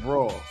Montgomery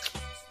Brawl.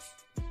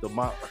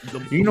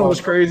 You know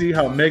what's crazy?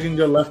 How Megan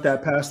Good left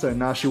that pastor and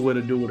now she would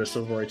have do with a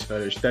civil rights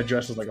fetish that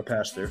dresses like a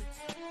pastor.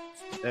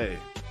 Hey,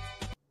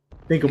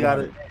 think about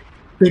it.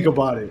 Think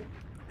about it.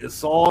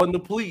 It's all in the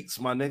pleats,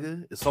 my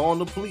nigga. It's all in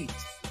the pleats.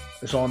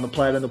 It's all in the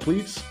plaid and the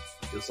pleats?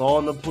 It's all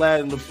in the plaid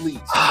and the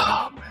pleats.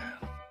 Oh, man.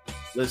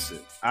 Listen,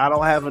 I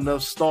don't have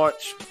enough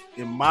starch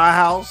in my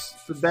house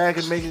to bag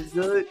and make it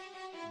good,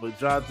 but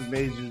Jonathan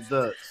Majors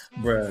does.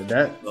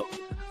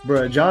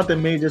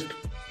 Jonathan Majors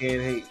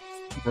can't hate.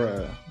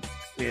 Can't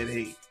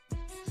hate.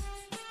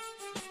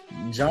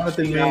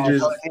 Jonathan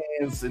Majors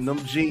hands in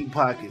them jean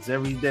pockets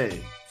every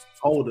day.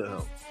 Holding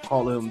him.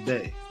 Calling him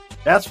day.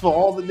 That's for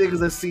all the niggas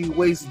that see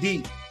waist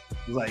deep.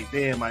 Like,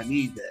 damn, I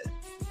need that.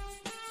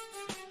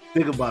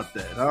 Think about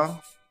that, huh?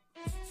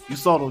 You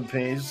saw them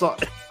pants. You saw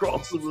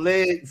cross some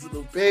legs in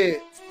the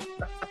pants.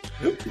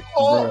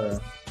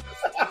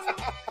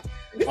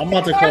 I'm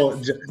about to call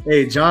it.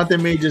 Hey,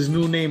 Jonathan Major's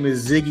new name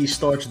is Ziggy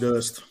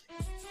Starchdust.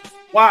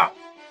 Wow.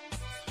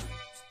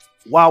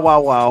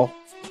 Wow.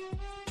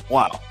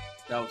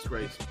 That was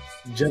crazy.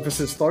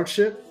 Jefferson Stark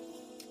shit?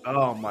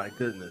 Oh, my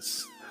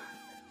goodness.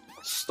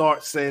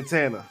 Starch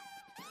Santana.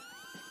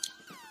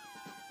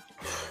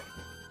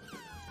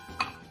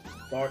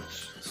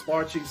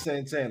 Starchy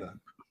Santana.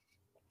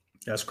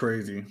 That's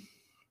crazy.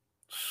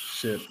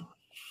 Shit.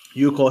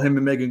 You call him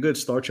and Megan Good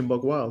Starch and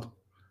Buck Wild.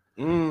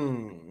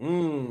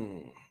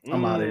 I'm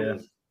out of here.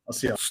 I'll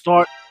see you.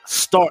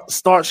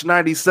 Starch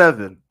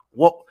 97.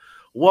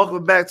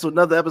 Welcome back to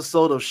another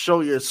episode of Show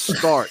Your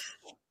Start.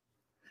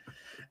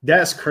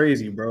 That's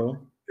crazy, bro.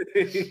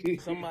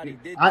 Somebody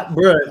did.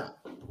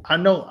 I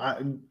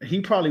know.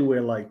 He probably wear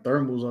like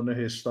thermals under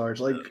his starch.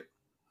 Like,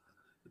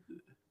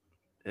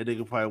 that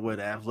nigga probably wear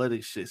the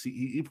athletic shit.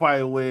 He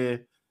probably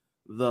wear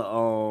the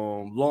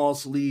long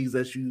sleeves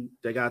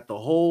that got the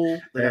hole,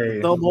 got the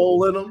thumb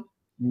hole in them.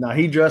 Nah,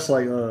 he dressed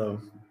like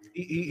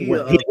you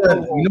know what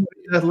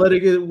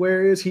athletic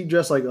wear is? He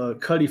dressed like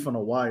Cuddy from The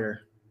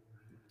Wire.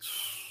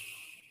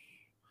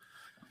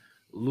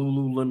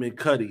 Lululemon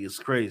Cuddy is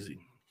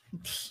crazy.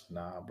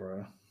 Nah,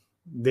 bro.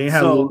 They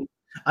have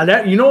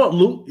you know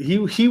what?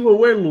 He will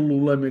wear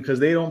Lululemon because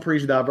they don't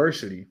preach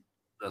diversity.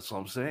 That's what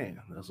I'm saying.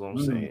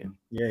 Saying.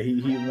 Yeah,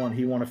 he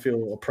want to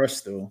feel oppressed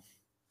still.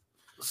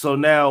 So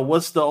now,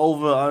 what's the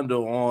over under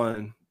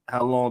on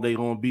how long they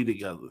gonna be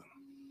together?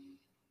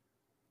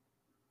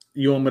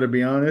 You want me to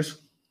be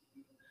honest?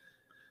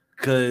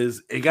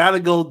 Because it gotta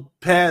go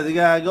past. It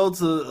gotta go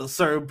to a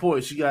certain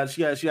point. She got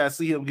to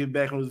see him get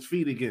back on his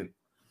feet again.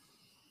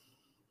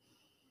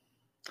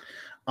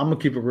 I'm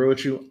gonna keep it real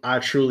with you. I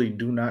truly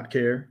do not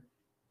care.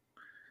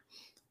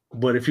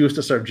 But if he was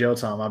to serve jail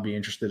time, I'd be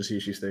interested to see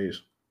if she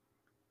stays.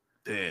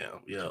 Damn,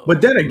 yo. But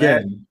then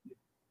again,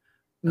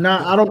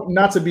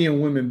 not to be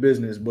in women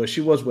business, but she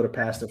was with a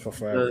pastor for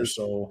forever.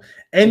 So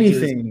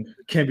anything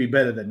can be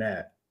better than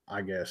that,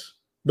 I guess.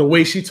 The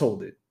way she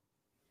told it.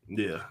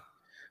 Yeah.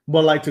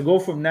 But like to go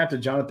from that to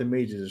Jonathan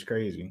Majors is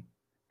crazy.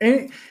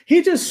 And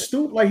he just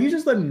stooped, like he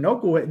just let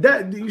knucklehead.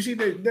 That you see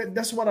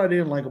that's what I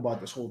didn't like about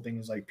this whole thing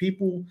is like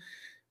people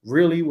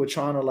really were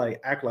trying to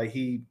like act like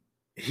he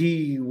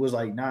was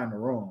like not in the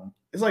wrong.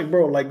 It's like,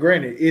 bro, like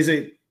granted, is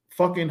it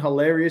fucking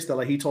hilarious that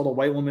like he told a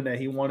white woman that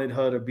he wanted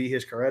her to be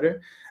his Coretta?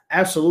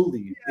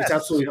 Absolutely. Yes. It's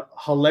absolutely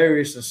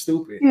hilarious and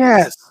stupid.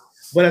 Yes.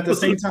 But at the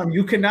same time,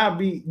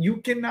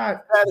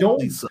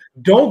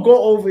 don't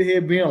go over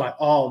here being like,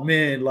 oh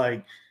man,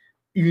 like,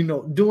 you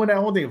know, doing that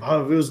whole thing of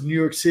how if it was New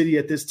York City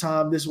at this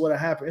time, this would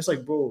have happened. It's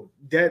like, bro,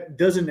 that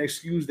doesn't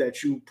excuse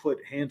that you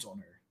put hands on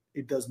her.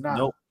 It does not.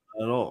 Nope,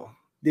 at all.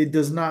 It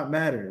does not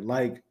matter.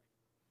 Like,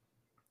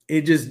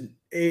 it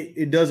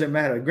doesn't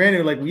matter.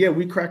 Granted, like, yeah,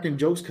 we cracking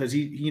jokes because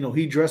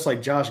he dressed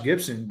like Josh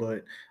Gibson,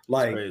 but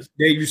like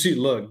there you see,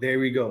 look, there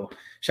we go.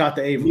 Shot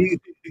the Avery.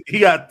 He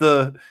got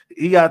the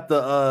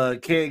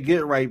can't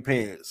get right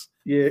pants.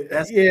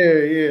 Yeah,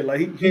 yeah.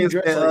 Like he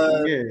dressed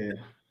like, yeah.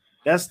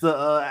 That's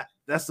the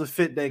That's the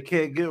fit that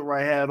Can't Get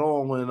Right had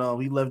on when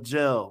he left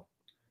jail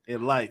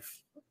in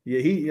Life. Yeah,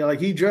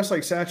 he dressed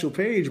like Satchel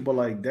Paige, but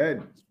like that's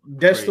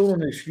Crazy. still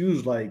an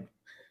excuse. Like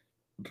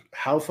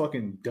how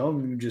fucking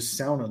dumb you just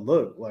sound and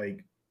look.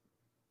 Like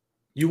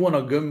you want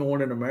a Good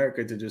Morning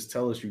America to just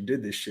tell us you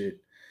did this shit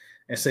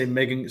and say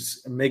Megan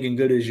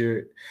Good is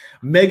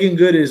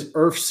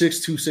Earth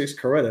 626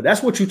 Coretta.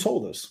 That's what you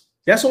told us.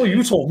 That's all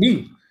you told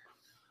me.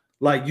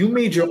 Like you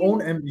made your own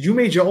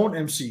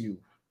MCU.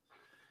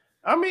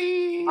 I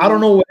mean, I don't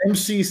know what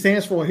MC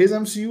stands for. His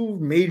MCU,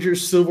 Major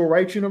Civil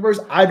Rights Universe.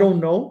 I don't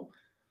know,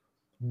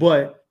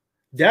 but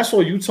that's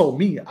all you told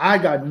me. I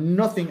got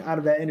nothing out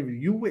of that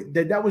interview.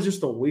 That was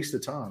just a waste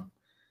of time.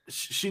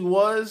 She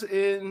was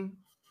in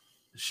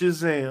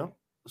Shazam,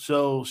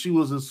 so she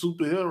was a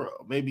superhero.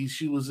 Maybe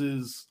she was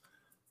his.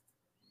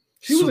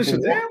 She was in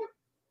Shazam.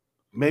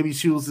 Maybe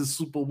she was his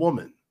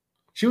Superwoman.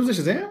 She was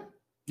in Shazam.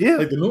 Yeah,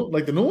 like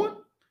the new one.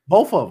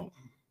 Both of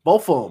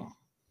them.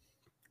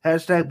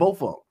 Hashtag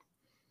both of them.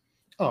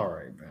 All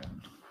right,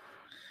 man.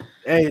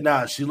 Hey,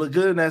 nah, she looked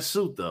good in that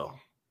suit, though.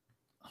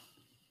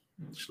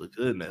 She looked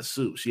good in that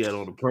suit. She had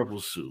on the purple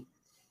suit.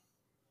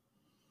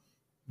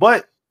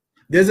 But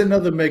there's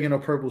another Meg in a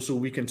purple suit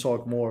we can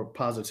talk more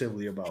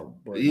positively about.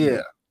 But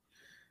yeah.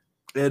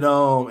 And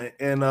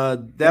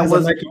that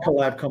was a Nike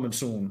collab coming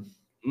soon.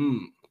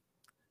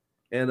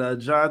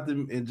 And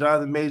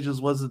Jonathan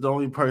Majors wasn't the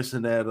only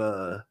person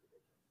that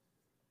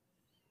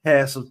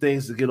had some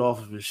things to get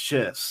off of his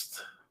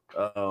chest.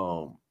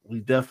 We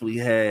definitely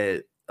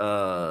had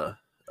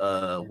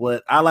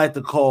what I like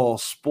to call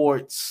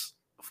sports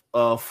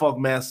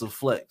Funkmaster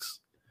Flex.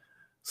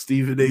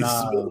 Stephen A.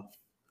 Smith.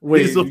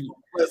 Wait,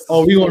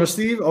 we going to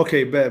Steve?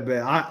 Okay,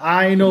 bet.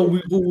 I know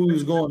who we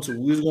was going to.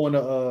 We was going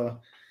to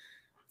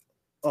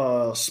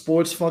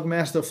sports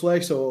Funkmaster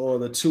Flex or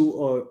the two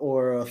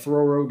or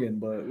Throw Rogan,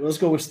 but let's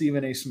go with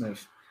Stephen A.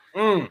 Smith.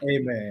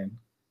 Amen.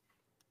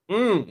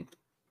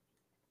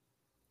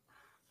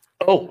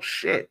 Oh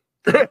shit.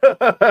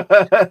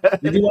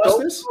 Did you watch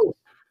this?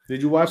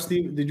 Did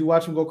you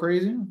watch him go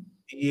crazy?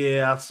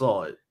 Yeah, I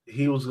saw it.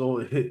 He was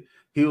going hard.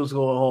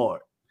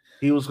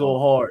 He was going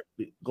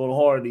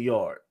hard in the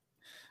yard.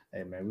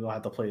 Hey man, we don't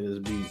have to play this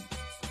beat.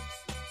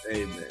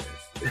 Hey man.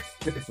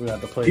 We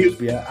have to play this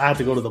beat. I have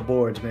to go to the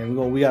boards, man.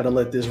 We got to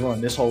let this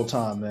run this whole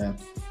time, man.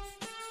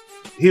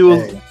 He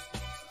was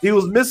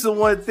missing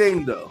one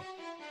thing though.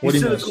 What he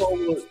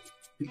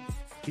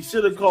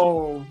should have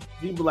called him.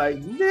 He'd be like,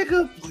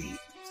 nigga, please.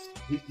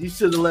 He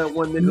should have let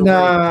one nigga.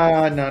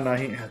 Nah.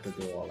 He didn't have to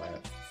do all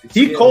that.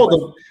 He called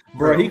him,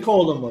 bro. He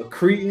called him a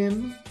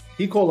cretin.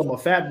 He called him a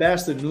fat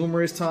bastard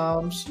numerous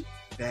times.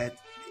 That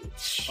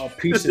bitch. A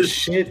piece of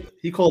shit.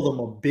 He called him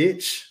a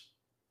bitch.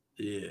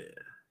 Yeah.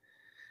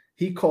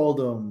 He called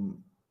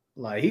him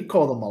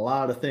a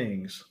lot of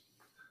things.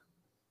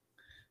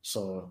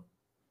 So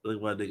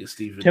look my nigga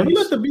Stephen. Can we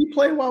let the beat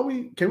play while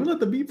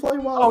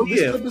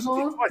this clip is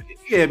on?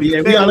 Yeah, we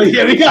gotta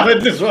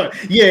let this run.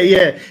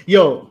 Yeah.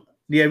 Yo,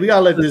 yeah, we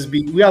gotta let this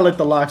beat. We gotta let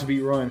the locks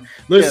beat run.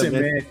 Listen,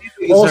 man.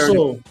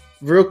 Also,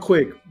 real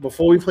quick,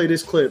 before we play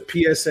this clip,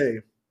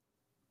 PSA.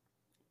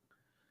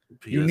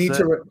 You need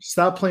to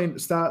stop.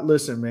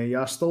 Listen, man.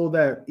 Y'all stole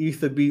that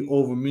Ether beat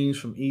over memes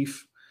from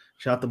ETH.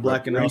 Shout out to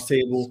Black and House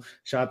Table.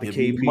 Shout out to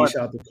KP.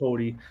 Shout out to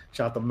Cody.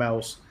 Shout out to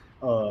Mouse.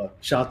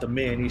 Shout out to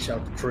Manny. Shout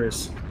out to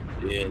Chris.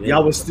 Yeah,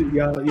 y'all stole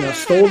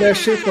that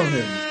shit from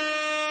him.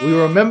 We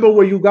remember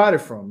where you got it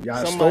from.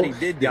 Y'all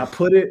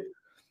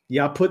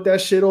put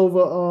that shit over.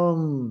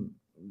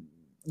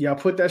 Y'all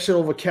put that shit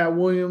over Cat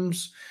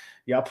Williams.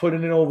 Y'all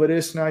putting it over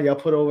this now. Y'all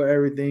put over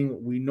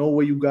everything. We know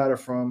where you got it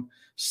from.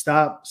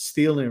 Stop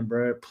stealing,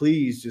 bro.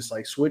 Please, just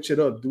like switch it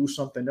up. Do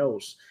something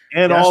else.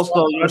 And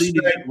also, you need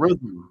to get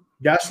rhythm.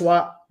 That's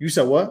why you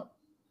said what?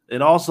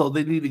 And also,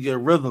 they need to get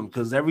rhythm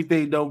because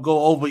everything don't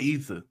go over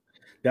Ether.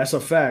 That's a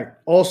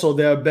fact. Also,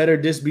 there are better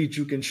disc beats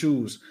you can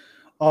choose.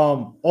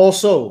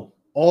 Also,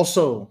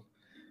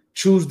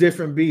 choose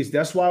different beats.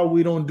 That's why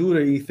we don't do the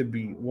Ether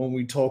beat when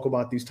we talk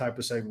about these type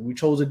of segments. We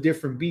chose a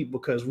different beat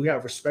because we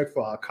have respect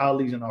for our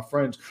colleagues and our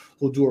friends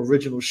who do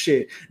original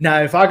shit.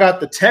 Now, if I got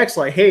the text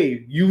like,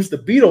 "Hey, use the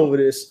beat over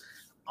this,"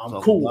 I'm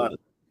cool.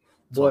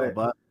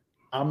 But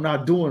I'm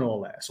not doing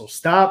all that. So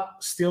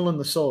stop stealing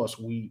the sauce.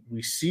 We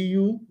see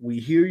you. We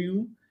hear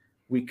you.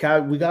 We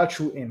got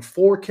you in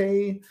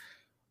 4K,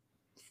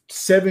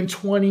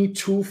 720,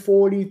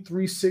 240,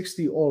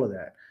 360, all of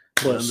that.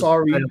 But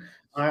sorry,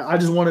 I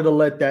just wanted to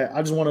let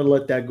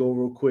that go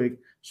real quick.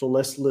 So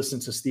let's listen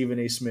to Stephen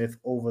A. Smith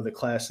over the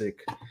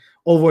classic,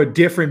 over a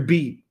different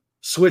beat.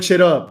 Switch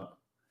it up.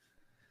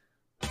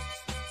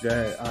 Go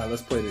ahead. All right,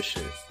 let's play this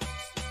shit.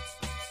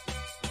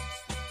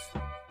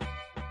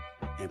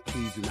 And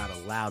please do not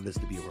allow this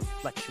to be a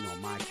reflection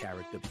on my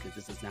character because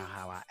this is not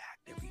how I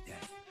act every day.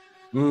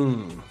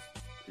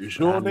 You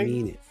sure? I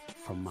mean it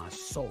from my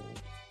soul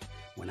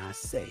when I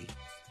say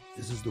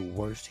this is the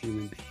worst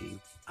human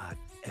being I've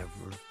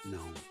ever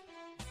known.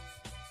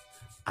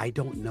 I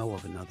don't know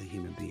of another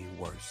human being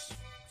worse.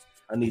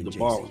 I need to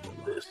borrow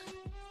this.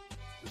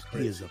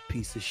 He is a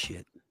piece of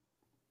shit.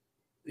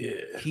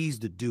 Yeah. He's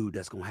the dude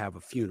that's gonna have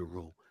a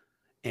funeral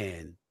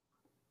and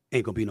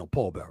ain't gonna be no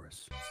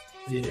pallbearers.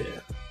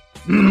 Yeah.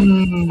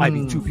 Might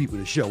be 2 people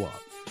to show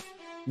up.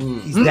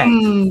 He's that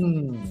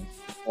dude.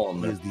 Oh, He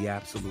man. is the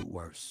absolute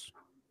worst.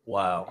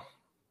 Wow.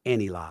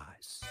 And he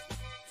lies.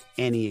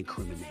 And he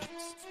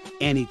incriminates.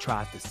 And he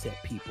tries to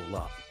set people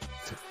up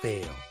to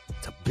fail,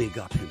 to big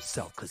up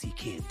himself because he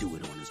can't do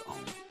it on his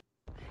own.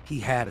 He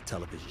had a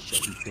television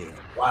show. He failed.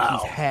 Wow.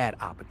 He's had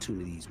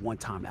opportunities one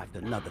time after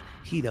another.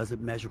 He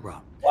doesn't measure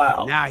up. Wow.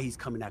 And now he's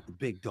coming at the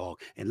big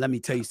dog. And let me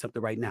tell you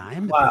something right now. I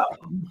am the Wow. big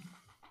dog.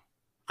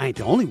 I ain't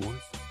the only one.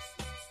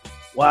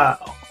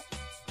 Wow.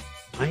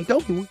 I ain't the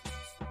only one.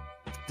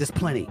 There's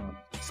plenty.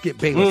 Skip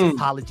Bayless,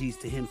 apologies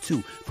to him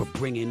too for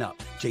bringing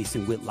up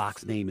Jason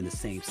Whitlock's name in the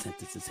same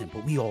sentence as him.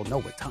 But we all know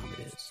what time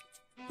it is.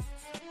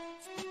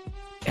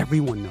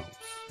 Everyone knows.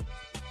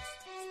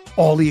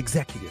 All the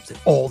executives at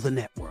all the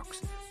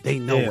networks, they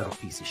know what a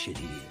piece of shit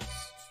he is.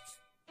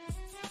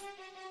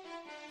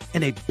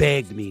 And they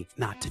begged me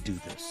not to do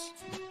this.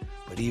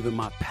 But even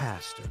my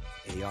pastor,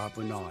 A.R.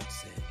 Bernard,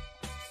 said,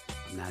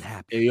 I'm not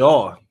happy.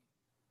 AR.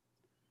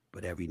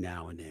 But every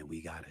now and then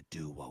we gotta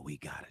do what we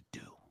gotta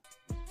do.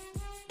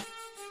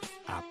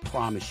 I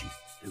promise you,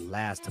 and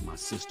last to my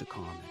sister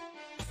Carmen,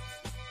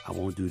 I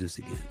won't do this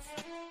again.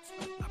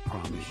 I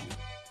promise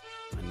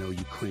you. I know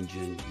you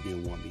cringing. You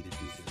didn't want me to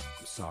do this.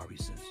 I'm sorry,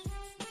 sis.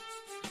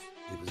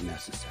 It was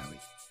necessary.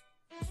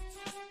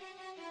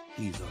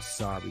 He's a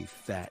sorry,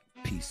 fat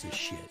piece of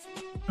shit.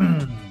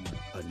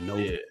 A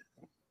note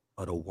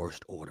of the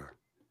worst order.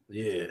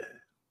 Yeah.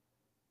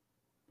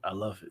 I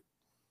love it.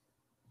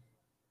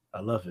 I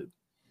love it.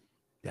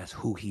 That's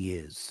who he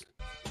is.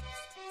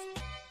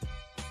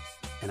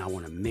 And I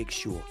want to make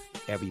sure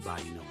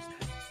everybody knows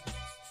that.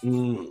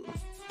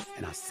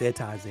 And I said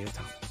to Isaiah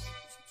Thomas,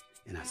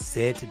 and I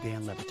said to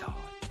Dan Levitard,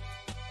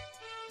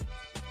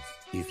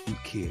 if you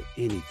care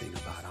anything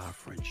about our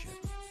friendship,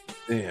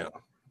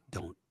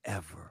 don't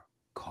ever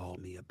call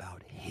me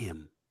about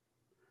him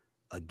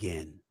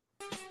again.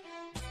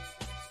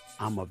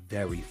 I'm a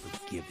very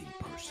forgiving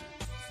person.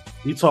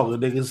 You talking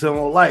niggas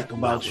don't like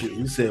about you.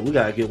 You said we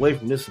gotta get away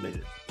from this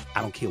nigga.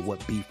 I don't care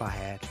what beef I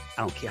had.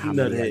 I don't care how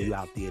many of you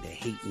out there that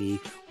hate me,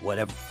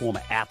 whatever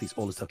former athletes,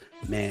 all this stuff.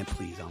 Man,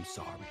 please, I'm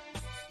sorry.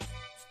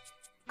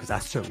 Because I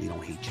certainly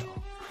don't hate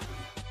y'all.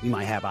 We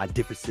might have our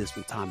differences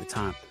from time to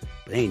time,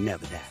 but ain't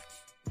never that.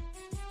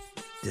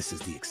 This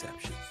is the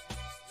exception.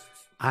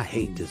 I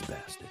hate this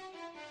bastard.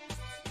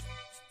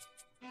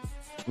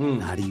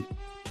 Not even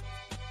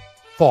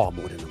far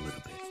more than a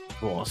little bit.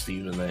 Come on,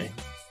 Stephen A.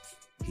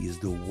 He is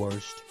the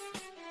worst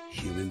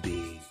human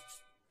being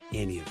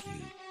any of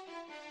you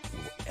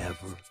will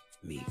ever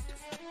meet.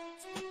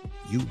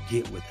 You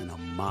get within a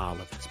mile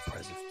of his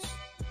presence.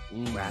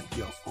 Wrap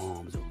your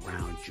arms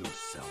around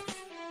yourself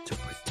to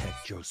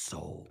protect your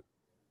soul.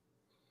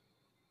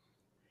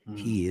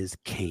 He is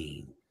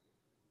Kang.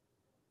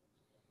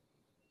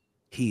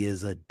 He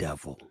is a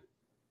devil.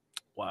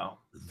 Wow.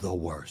 The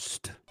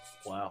worst.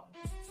 Wow.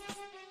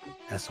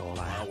 That's all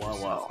I have.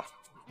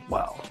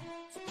 Wow.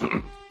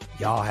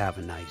 Y'all have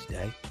a nice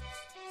day.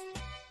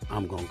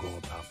 I'm going to go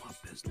about my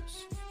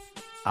business.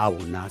 I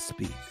will not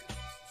speak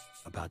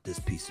about this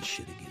piece of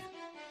shit again.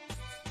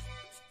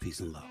 Peace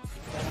and love.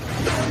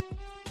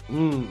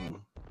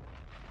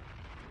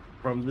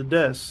 From the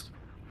desk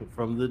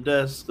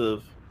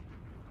of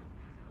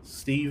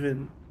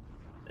Stephen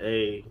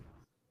A.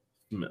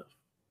 Smith.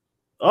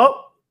 By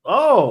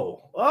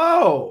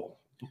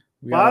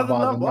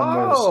the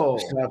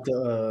numbers. Shout out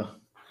to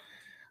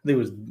I think it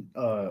was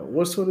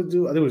what's what to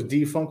do? I think it was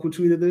D Funk who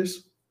tweeted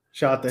this.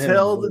 Shout out to him.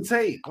 Tell the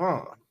tape,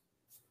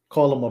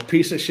 Call him a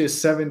piece of shit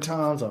 7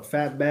 times, a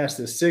fat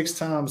bastard 6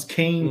 times,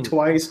 Kane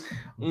twice,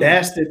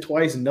 bastard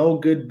twice, no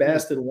good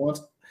bastard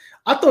once.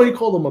 I thought he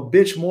called him a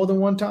bitch more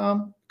than one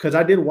time because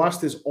I did watch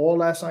this all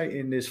last night.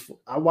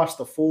 I watched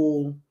the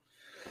full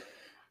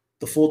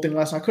thing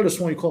last night. I could have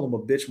sworn he called him a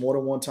bitch more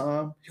than one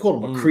time. He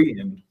called him a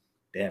cretin.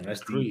 Damn,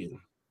 that's deep.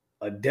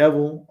 A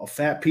devil, a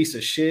fat piece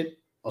of shit,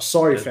 a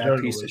sorry fat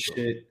piece of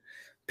shit,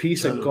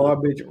 piece of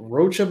garbage,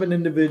 roach of an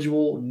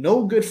individual,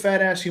 no good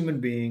fat ass human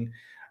being,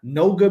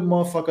 no good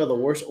motherfucker, the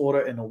worst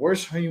order, and the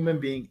worst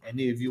human being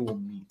any of you will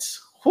meet.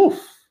 Whew.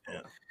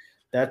 Yeah.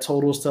 That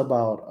totals to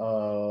about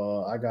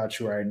I got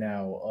you right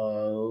now.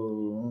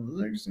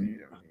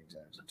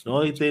 The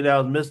only thing that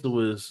was missing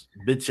was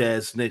bitch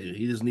ass nigga.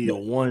 He just needed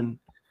one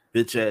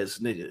bitch ass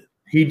nigga.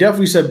 He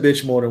definitely said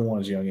bitch more than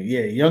once, Youngin.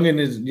 Yeah,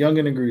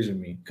 Youngin agrees with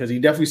me because he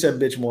definitely said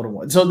bitch more than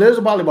once. So there's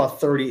probably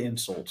about 30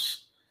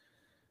 insults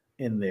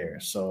in there.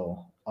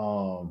 So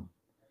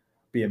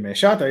yeah, man.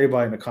 Shout out to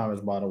everybody in the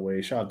comments, by the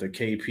way. Shout out to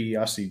KP.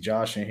 I see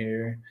Josh in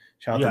here.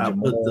 Shout out to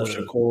Jamal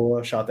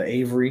Shakur. Shout out to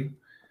Avery.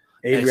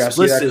 Avery,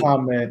 explicit. I see that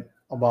comment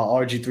about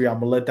RG3. I'm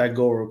gonna let that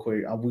go real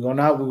quick. We're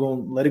gonna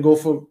let it go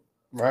for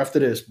right after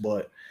this,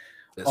 but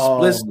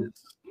explicit.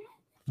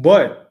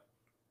 But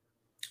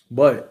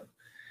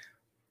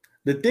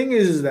the thing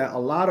is that a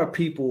lot of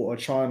people are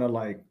trying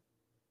to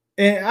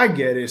and I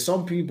get it.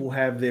 Some people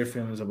have their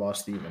feelings about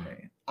Stephen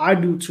A. I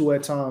do too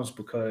at times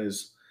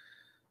because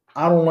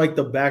I don't like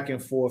the back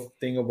and forth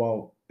thing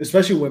about,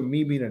 especially with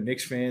me being a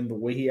Knicks fan, the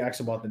way he acts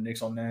about the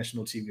Knicks on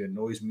national TV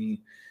annoys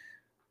me.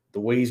 The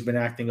way he's been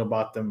acting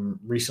about them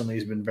recently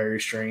has been very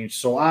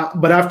strange.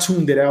 But I've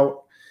tuned it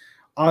out.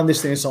 I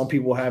understand some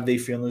people have their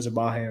feelings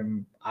about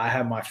him. I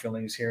have my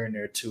feelings here and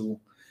there too.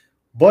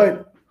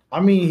 But I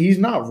mean, he's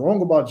not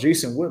wrong about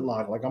Jason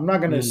Whitlock. Like, I'm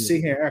not gonna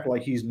sit here and act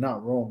like he's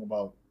not wrong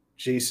about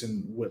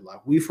Jason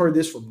Whitlock. We've heard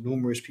this from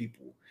numerous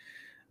people.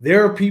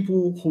 There are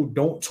people who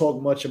don't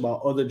talk much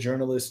about other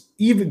journalists,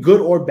 even good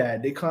or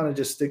bad. They kind of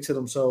just stick to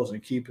themselves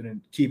and keep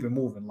it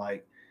moving.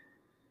 Like,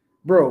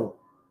 bro,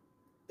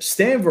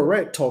 Stan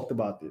Verrett talked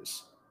about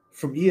this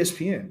from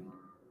ESPN.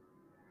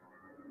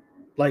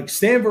 Like,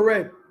 Stan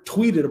Verrett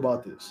tweeted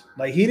about this.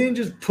 Like, he didn't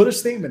just put a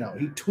statement out.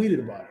 He tweeted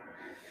about it.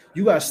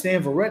 You got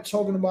Stan Verrett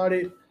talking about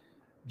it.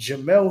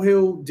 Jamel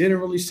Hill didn't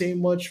really say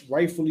much,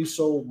 rightfully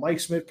so. Mike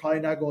Smith probably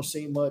not going to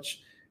say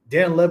much.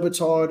 Dan Le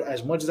Batard,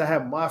 as much as I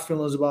have my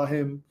feelings about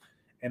him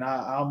and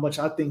how much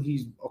I think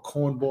he's a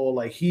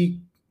cornball,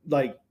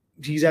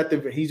 he's at the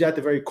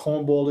very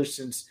cornballish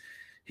since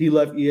he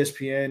left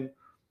ESPN.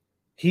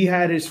 He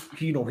had his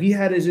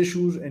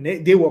issues, and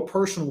they were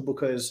personal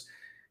because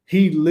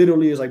he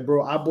literally is like,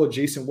 bro, I bought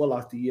Jason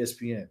Whitlock to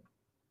ESPN.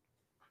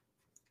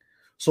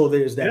 So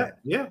there's that.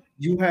 Yeah.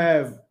 You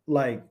have,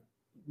 like,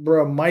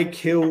 bro, Mike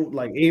Hill,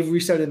 like Avery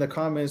said in the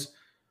comments,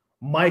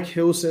 Mike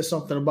Hill says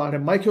something about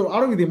him. Mike Hill, I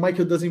don't even think Mike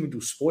Hill doesn't even do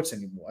sports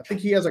anymore. I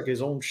think he has like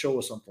his own show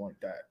or something like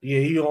that. Yeah,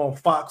 he on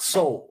Fox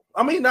Soul.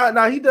 I mean,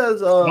 he does.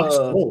 Fox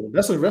Soul.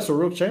 That's a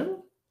real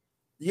channel.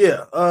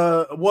 Yeah.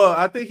 Well,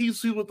 I think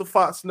he's with the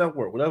Fox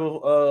Network,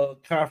 whatever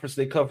conference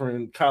they cover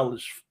in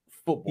college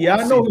football. Yeah,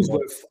 I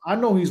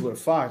know he's with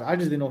Fox. I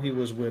just didn't know he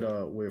was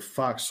with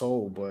Fox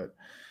Soul, but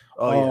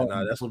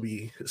that's gonna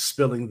be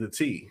spilling the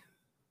tea.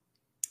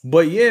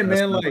 But yeah, that's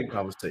man, like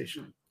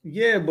conversation.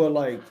 Yeah, but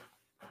like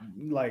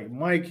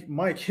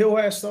Mike Hill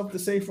has stuff to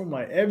say from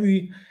like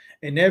every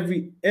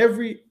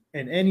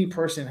any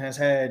person has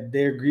had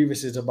their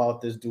grievances about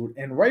this dude,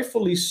 and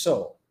rightfully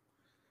so.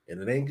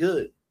 And it ain't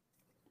good.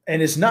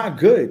 And it's not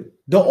good.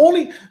 The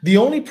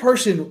only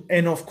person,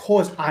 and of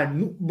course I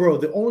knew, bro,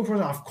 the only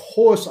person, of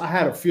course, I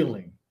had a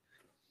feeling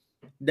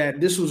that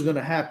this was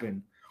gonna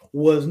happen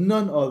was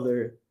none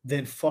other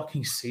than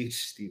fucking Sage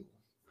Steele,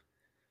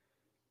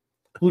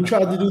 who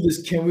tried to do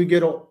this. Can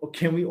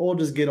we all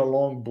just get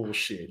along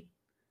bullshit?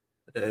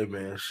 Hey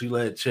man, she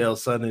let Chael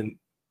Sonnen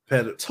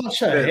touch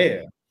her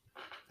hair,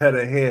 pet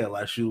her hair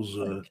like she was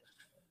a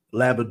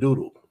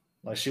labradoodle,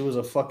 like she was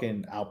a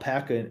fucking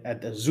alpaca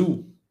at the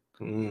zoo.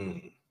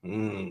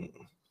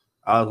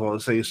 I was going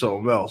to say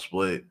something else,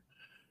 but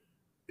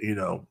we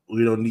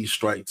don't need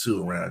strike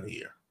two around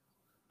here.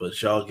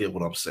 But y'all get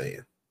what I'm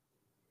saying.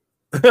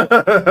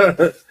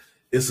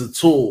 It's a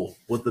tool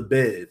with the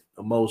bed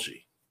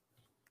emoji.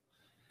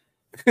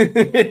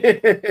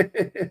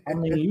 I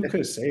mean, you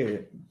could say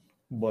it,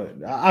 but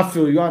I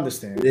feel you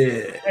understand.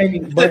 Yeah.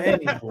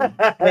 Anyway.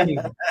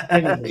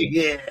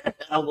 Yeah,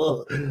 I'm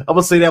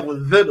gonna say that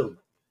with venom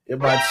in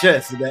my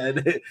chest, and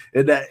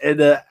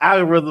the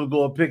algorithm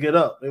gonna pick it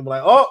up. They're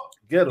like, "Oh,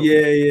 get him!"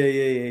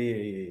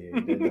 Yeah.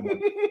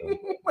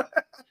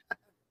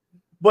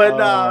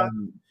 But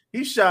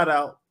he shot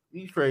out.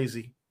 He's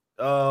crazy.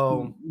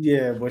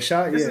 Yeah, but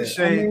shot. Yeah,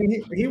 I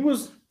mean, he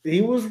was.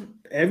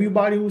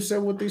 Everybody who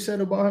said what they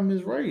said about him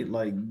is right.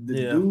 Like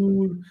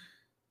dude,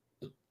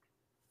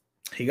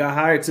 he got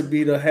hired to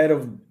be the head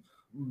of,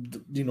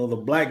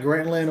 the Black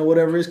Grantland or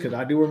whatever it is, because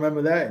I do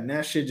remember that, and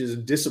that shit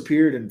just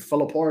disappeared and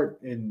fell apart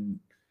and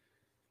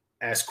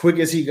as quick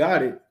as he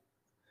got it.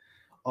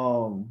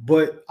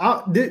 But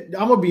I'm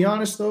gonna be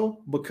honest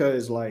though,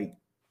 because like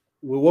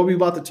with what we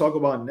about to talk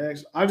about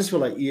next, I just feel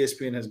like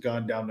ESPN has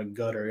gone down the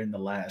gutter in the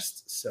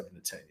last 7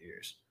 to 10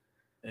 years.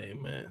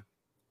 Amen.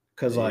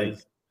 Because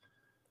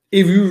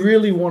if you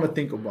really want to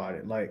think about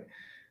it, like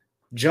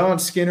John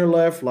Skinner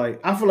left, like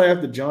I feel like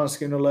after John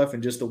Skinner left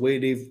and just the way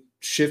they've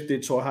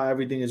shifted to how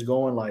everything is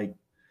going, like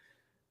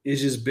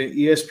it's just been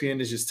ESPN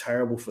is just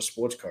terrible for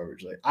sports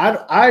coverage. Like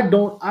I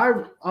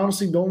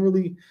honestly don't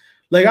really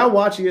like. I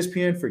watch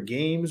ESPN for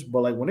games,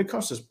 but like when it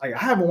comes to like I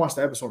haven't watched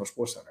the episode of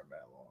SportsCenter in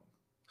that long.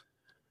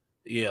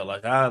 Yeah,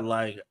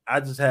 I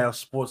just have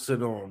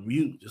SportsCenter on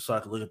mute just so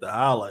I can look at the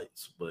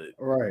highlights. But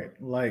right,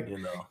 like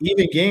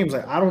even games,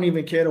 like I don't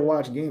even care to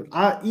watch games.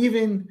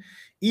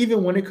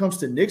 Even when it comes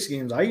to Knicks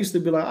games, I used to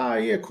be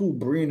like, yeah, cool,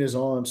 Breen is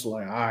on, so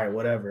like, all right,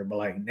 whatever. But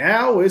like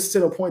now it's to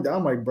the point that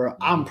I'm like, bro,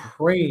 I'm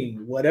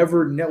praying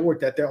whatever network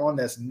that they're on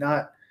that's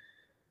not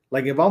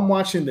like if I'm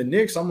watching the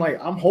Knicks, I'm like,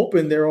 I'm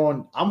hoping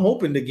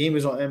the game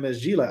is on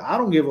MSG. Like, I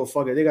don't give a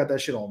fuck if they got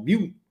that shit on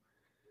mute.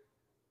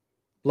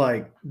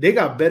 Like, they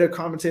got better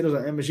commentators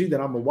on MSG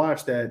that I'm gonna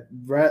watch that.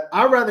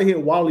 I'd rather hear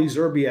Wally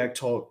Zerbiak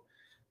talk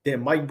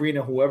than Mike Breen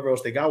and whoever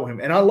else they got with him.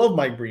 And I love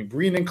Mike Breen.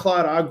 Breen and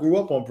Clyde, I grew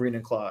up on Breen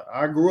and Clyde.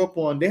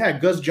 They had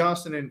Gus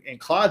Johnson and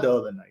Clyde the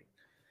other night.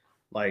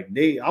 Like,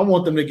 I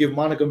want them to give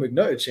Monica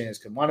McNutt a chance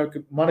because Monica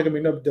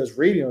McNutt does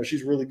radio and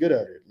she's really good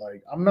at it.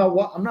 Like, I'm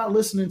not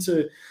listening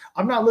to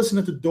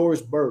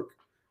Doris Burke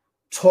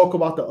talk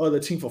about the other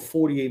team for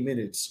 48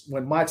 minutes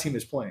when my team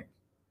is playing.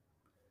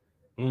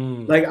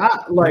 Mm.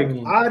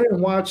 I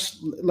didn't watch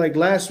like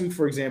last week,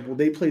 for example.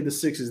 They played the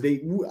Sixers.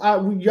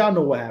 Y'all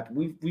know what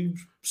happened. We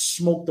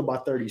smoked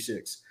about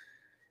 36,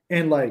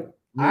 and like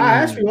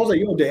I asked people, I was like,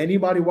 "Yo, did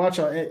anybody watch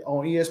on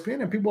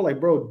ESPN?" And people were like,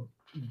 "Bro,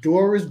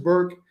 Doris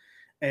Burke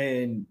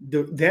and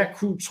that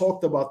crew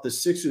talked about the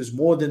Sixers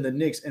more than the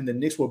Knicks, and the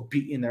Knicks were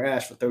beating their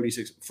ass for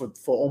 36 for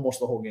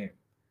almost the whole game."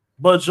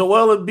 But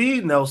Joel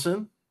Embiid,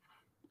 Nelson,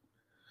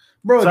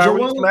 bro,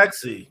 Tyrese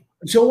Maxey.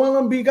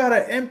 Joel Embiid got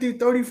an empty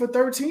 30 for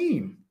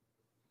 13.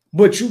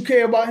 But you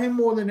care about him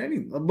more than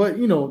anything. But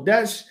you know,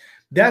 that's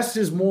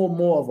just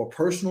more of a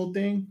personal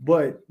thing.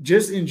 But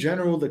just in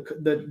general,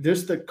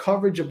 the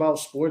coverage about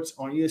sports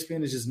on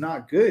ESPN is just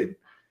not good.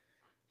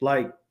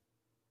 Like,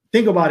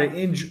 think about it.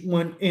 In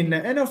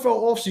the NFL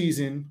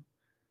offseason,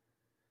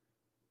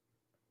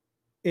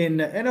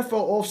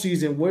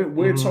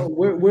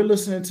 we're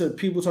listening to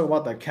people talk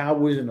about the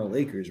Cowboys and the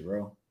Lakers,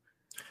 bro.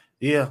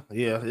 Yeah.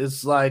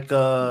 It's like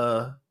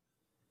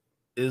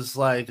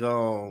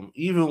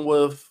even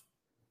with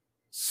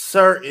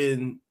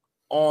certain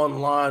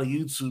online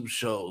YouTube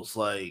shows,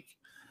 like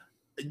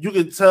you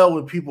can tell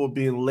when people are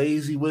being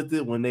lazy with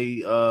it when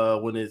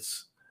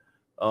it's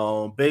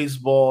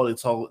baseball. They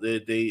talk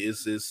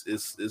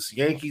it's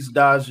Yankees,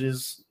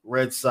 Dodgers,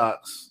 Red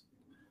Sox,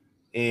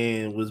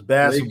 and with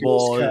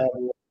basketball,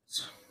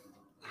 Lakers,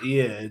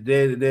 yeah.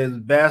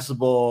 Then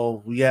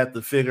basketball, we have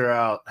to figure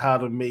out how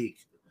to make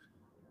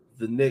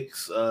the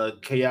Knicks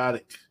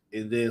chaotic,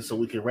 and then so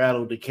we can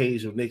rattle the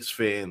cage of Knicks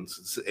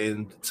fans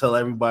and tell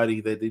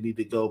everybody that they need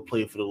to go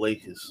play for the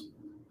Lakers.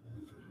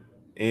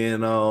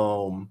 And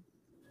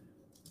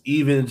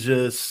even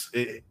just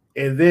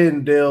and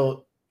then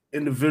they'll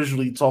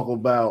individually talk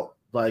about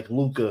like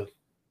Luka,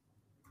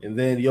 and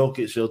then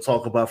Jokic they'll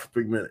talk about for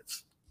 3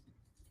 minutes.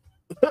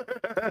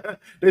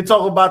 They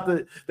talk about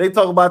the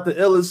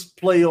illest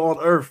player on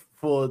earth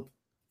for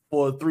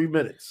 3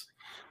 minutes.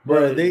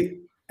 But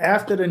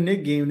after the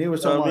Knicks game, they were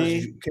talking about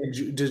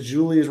does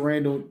Julius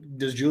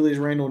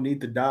Randle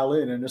need to dial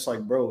in? And it's like,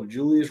 bro,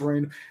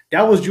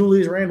 that was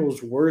Julius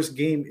Randle's worst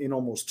game in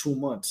almost 2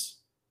 months.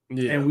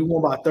 Yeah. And we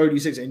won by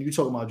 36, and you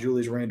talking about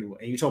Julius Randle,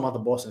 and you talking about the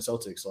Boston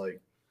Celtics,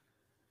 like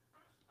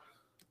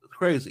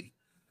craziness.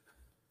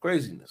 You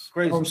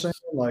know what I'm saying?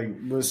 Like,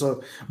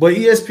 but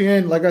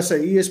ESPN, like I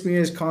said,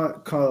 ESPN's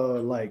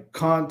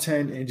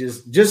content and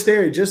just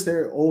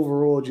their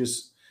overall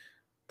just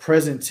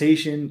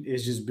presentation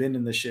is just been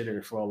in the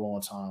shitter for a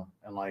long time.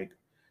 And like,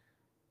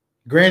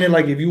 granted,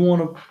 like if you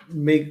want to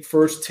make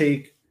First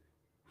Take,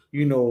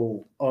 you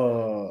know,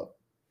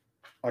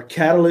 a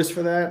catalyst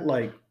for that,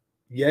 like,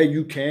 yeah,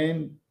 you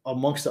can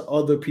amongst the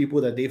other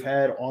people that they've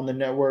had on the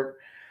network,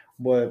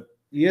 but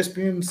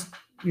ESPN's,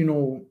 you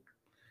know,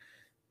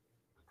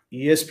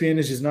 ESPN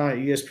is just not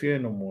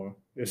ESPN no more.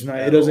 It's not.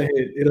 It doesn't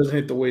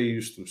hit the way it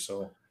used to.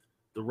 So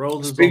the road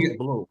is on the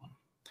blow.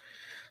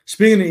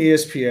 Speaking of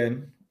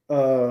ESPN,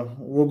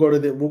 we'll go to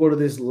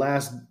this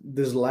last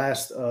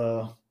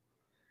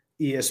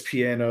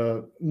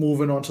ESPN.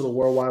 Moving on to the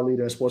worldwide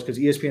leader in sports because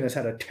ESPN has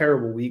had a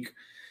terrible week.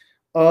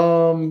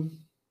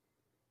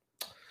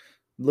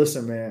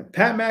 Listen, man,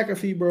 Pat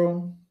McAfee,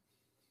 bro.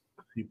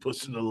 He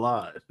pushing the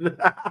line. He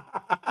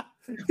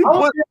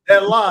put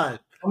that line.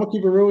 I'm gonna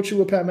keep it real with you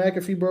with Pat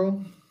McAfee,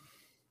 bro.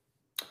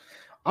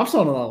 I'm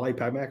starting to not like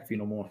Pat McAfee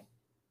no more.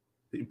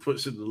 He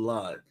pushing the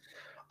line.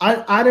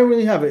 I didn't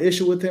really have an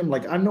issue with him.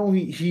 Like I know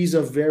he's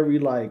a very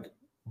like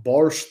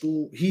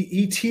barstool.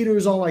 He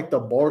teeters on like the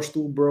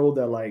barstool bro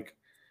that like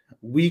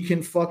we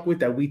can fuck with,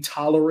 that we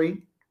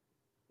tolerate.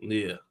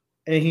 Yeah.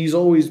 And he's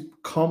always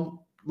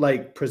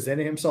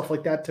presented himself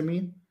like that to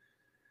me.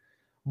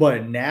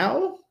 But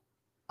now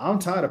I'm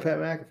tired of Pat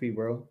McAfee,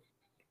 bro.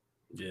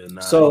 Yeah,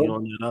 so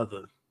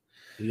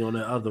He on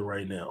that other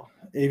right now.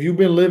 If you've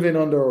been living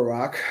under a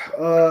rock,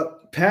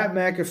 Pat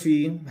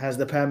McAfee has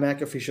the Pat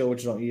McAfee Show,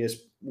 which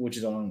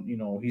is on you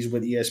know, he's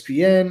with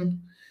ESPN.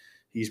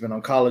 He's been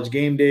on College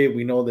Game Day.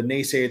 We know the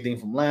naysayer thing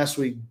from last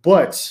week,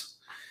 but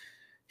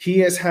he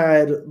has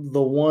had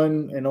the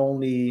one and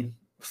only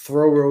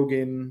Throw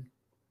Rogan,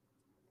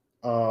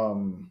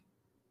 Hunt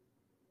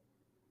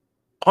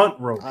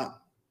Rogan.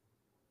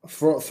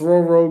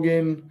 Throw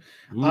Rogan.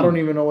 I don't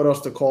even know what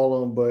else to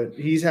call him, but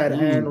he's had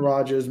Aaron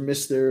Rodgers,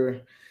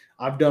 Mr.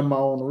 I've done my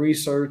own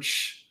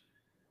research,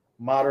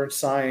 modern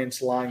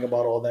science, lying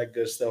about all that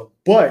good stuff.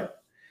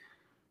 But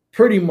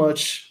pretty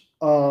much,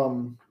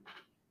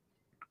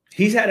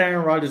 he's had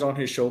Aaron Rodgers on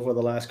his show for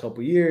the last couple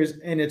of years,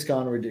 and it's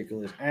gone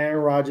ridiculous.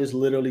 Aaron Rodgers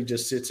literally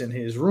just sits in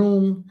his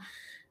room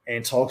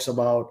and talks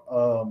about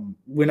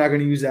we're not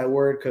going to use that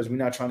word because we're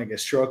not trying to get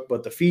struck,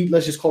 but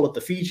let's just call it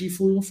the Fiji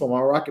flu for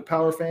my Rocket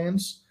Power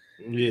fans.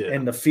 Yeah.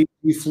 And the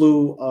Fiji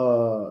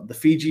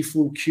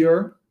flu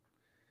cure,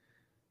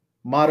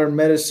 modern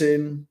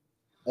medicine,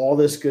 all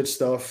this good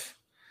stuff.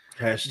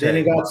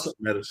 Hashtag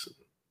medicine.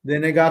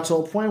 Then it got to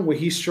a point where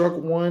he struck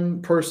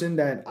one person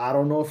that I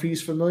don't know if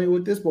he's familiar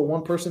with this, but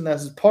one person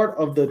that's part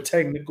of the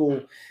technical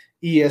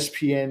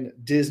ESPN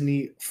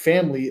Disney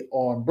family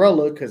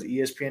umbrella, because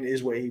ESPN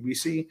is with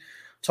ABC,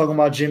 talking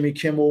about Jimmy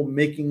Kimmel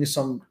making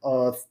some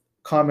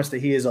comments that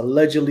he is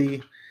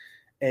allegedly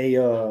He's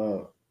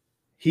on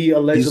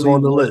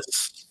the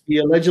list. He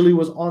allegedly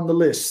was on the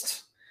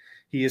list.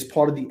 He is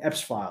part of the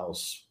Epps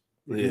files,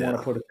 if you want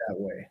to put it that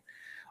way.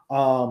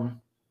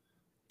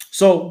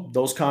 So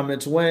those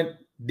comments went.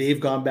 They've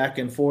gone back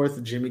and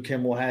forth. Jimmy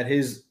Kimmel had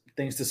his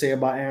things to say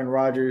about Aaron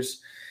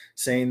Rodgers,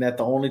 saying that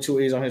the only 2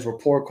 A's on his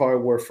report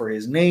card were for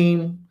his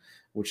name,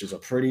 which is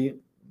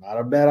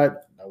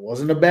that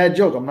wasn't a bad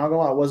joke. I'm not gonna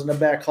lie, it wasn't a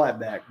bad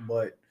clapback,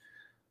 but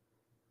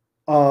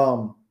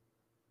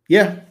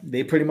yeah,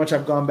 they pretty much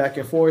have gone back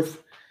and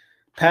forth.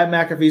 Pat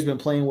McAfee's been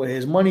playing with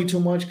his money too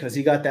much because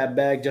he got that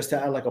bag just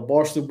to act like a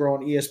barstool bro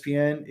on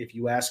ESPN, if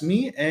you ask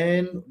me,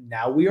 and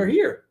now we are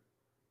here.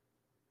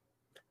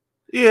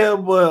 Yeah,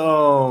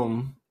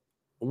 but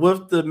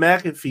with the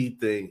McAfee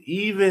thing,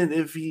 even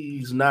if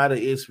he's not at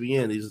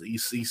ESPN,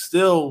 he's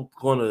still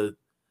gonna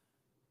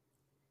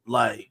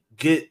like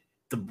get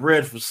the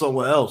bread from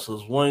somewhere else.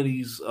 Because one of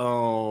these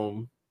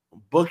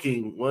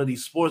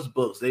sports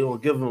books, they gonna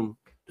give him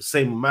the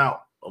same amount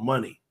of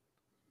money.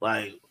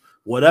 Like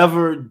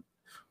whatever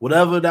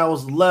that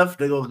was left,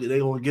 they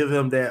gonna give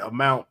him that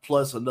amount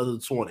plus another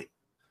 20.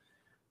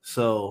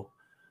 So,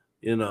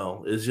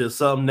 it's just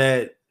something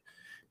that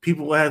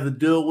people will have to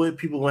deal with.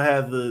 People will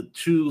have to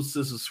choose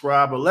to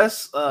subscribe.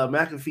 Unless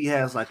McAfee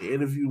has like an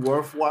interview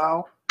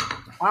worthwhile,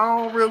 I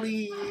don't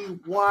really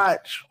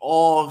watch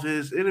all of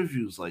his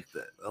interviews like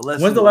that.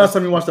 When's the last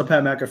time you watched a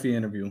Pat McAfee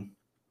interview?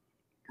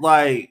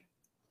 Like,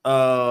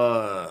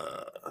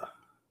 I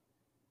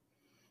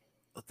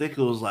think it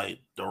was like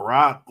The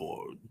Rock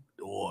or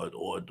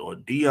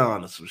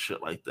Dion or some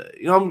shit like that.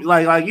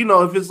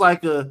 If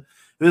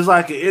it's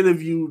like an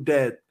interview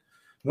that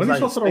when you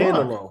talk to The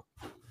Rock.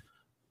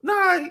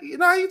 Nah,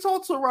 he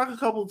talked to Rock a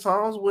couple of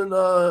times when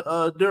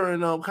during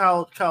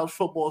college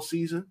football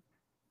season.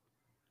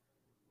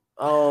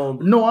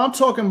 No, I'm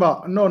talking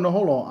about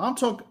hold on. I'm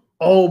talking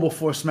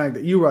before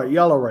SmackDown. You're right,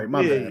 y'all are right.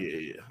 My bad.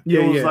 Yeah.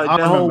 It was like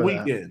that whole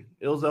weekend.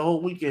 It was that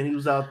whole weekend he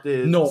was out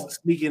there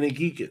sneaking and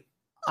geeking.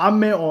 I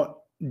meant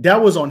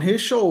that was on his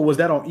show, or was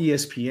that on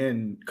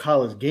ESPN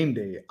College Game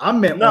Day? I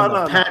meant on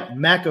the Pat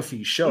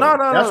McAfee show.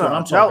 That's what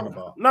I'm talking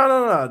about.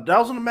 No. That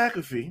was on the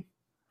McAfee.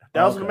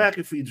 That was the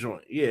McAfee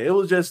joint. Yeah, it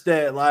was just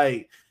that,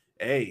 like,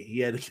 hey, he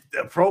had to get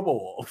that promo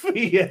off.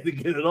 He had to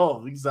get it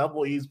off. He said, I'm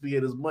on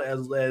ESPN as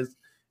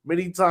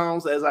many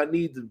times as I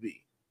need to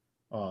be.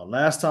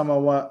 Last time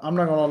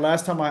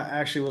last time I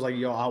actually was like,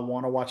 yo, I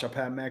want to watch a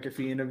Pat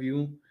McAfee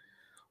interview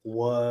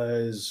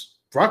was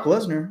Brock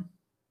Lesnar.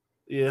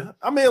 Yeah.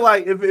 I mean,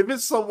 like, if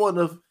it's someone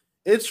of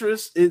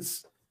interest,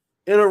 it's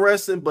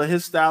interesting, but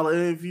his style of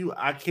interview,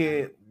 I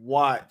can't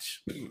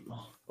watch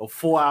a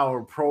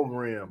 4-hour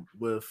program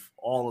with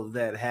all of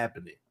that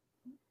happening.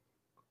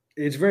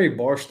 It's very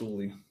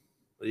barstooly.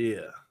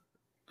 Yeah.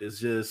 It's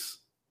just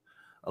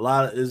a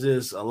lot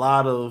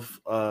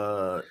of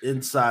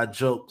inside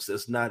jokes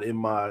that's not in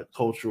my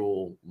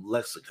cultural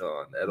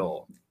lexicon at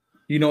all.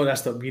 You know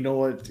what?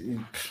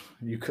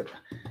 You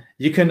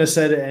couldn't have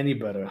said it any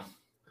better.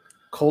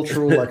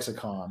 Cultural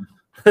lexicon.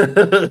 I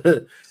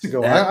gotta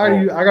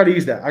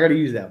use that. I gotta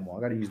use that more.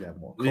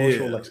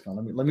 Cultural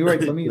lexicon. Let me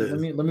write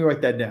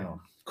that down.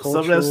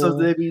 Cultural some of that stuff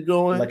they be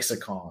doing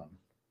lexicon.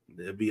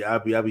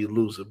 I'll be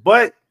losing.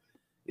 But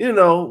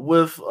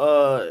with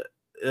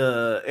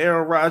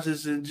Aaron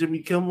Rodgers and Jimmy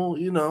Kimmel,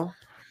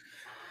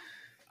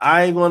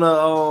 I ain't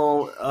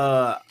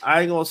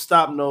gonna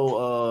stop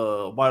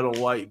no white on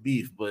white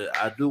beef, but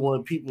I do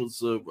want people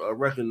to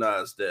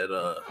recognize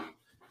that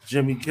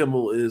Jimmy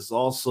Kimmel is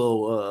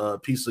also a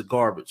piece of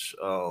garbage.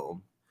 We're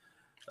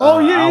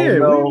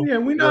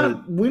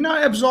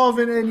not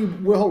absolving any.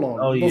 Well, hold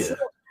on.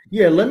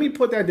 Let me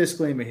put that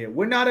disclaimer here.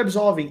 We're not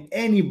absolving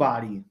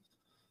anybody.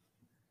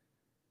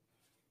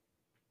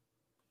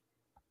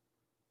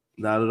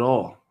 Not at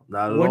all.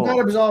 We're not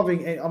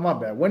absolving. Oh, my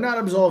bad. We're not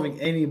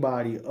absolving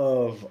anybody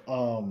of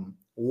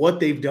what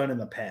they've done in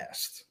the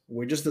past.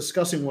 We're just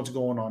discussing what's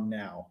going on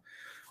now.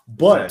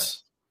 But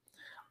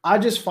I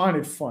just find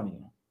it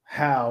funny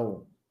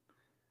how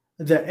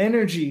the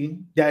energy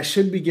that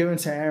should be given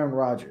to Aaron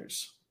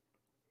Rodgers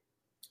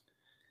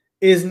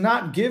is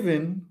not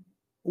given.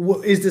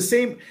 Is the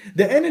same.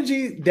 The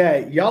energy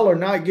that y'all are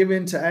not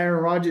giving to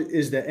Aaron Rodgers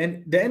is the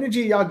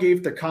energy y'all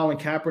gave to Colin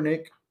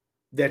Kaepernick,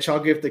 that y'all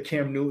give to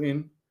Cam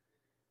Newton,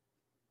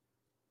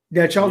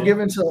 that y'all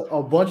giving to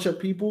a bunch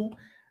of people.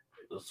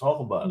 Let's talk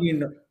about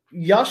it.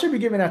 Y'all should be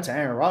giving that to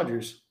Aaron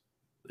Rodgers.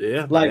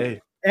 Yeah,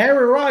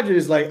 Aaron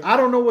Rodgers, I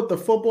don't know what the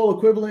football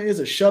equivalent is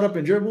of shut up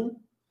and dribble,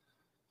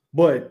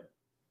 but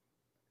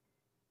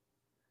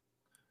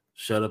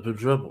shut up and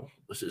dribble,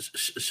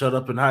 shut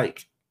up and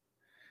hike.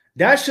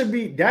 That should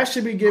be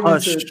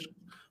given to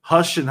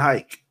hush and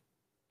hike.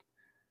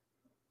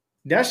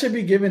 That should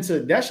be given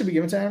to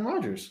Aaron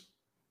Rodgers.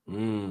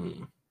 I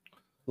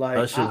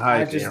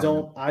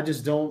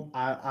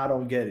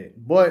don't get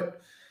it.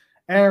 But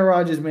Aaron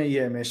Rodgers,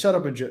 man, shut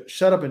up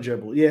and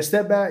dribble. Yeah,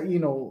 step back.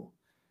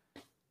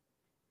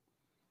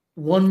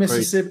 one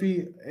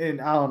Mississippi,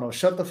 and I don't know,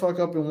 shut the fuck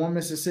up in one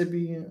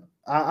Mississippi.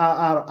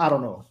 I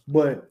don't know,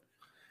 but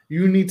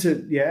you need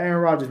to,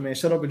 Aaron Rodgers, man,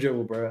 shut up and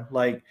dribble, bro.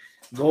 Like,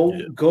 go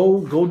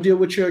deal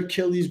with your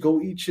Achilles. Go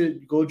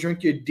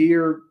drink your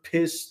deer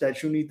piss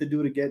that you need to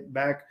do to get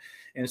back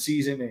in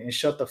season, and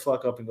shut the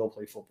fuck up and go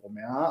play football,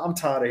 man. I'm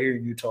tired of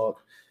hearing you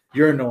talk.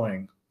 You're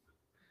annoying.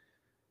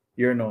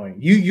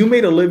 You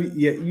made Olivia.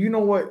 Yeah, you know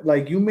what?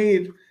 Like, you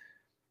made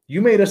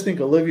us think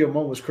Olivia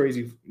Munn was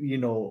crazy. You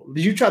know,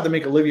 you tried to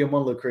make Olivia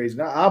Munn look crazy.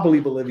 Now I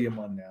believe Olivia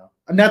Munn now.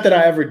 Not that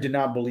I ever did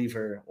not believe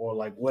her or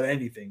like what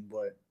anything,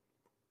 but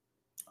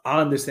I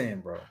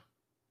understand, bro.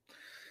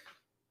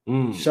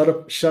 Shut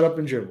up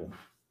and dribble.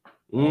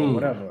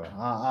 Whatever.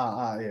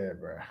 Yeah,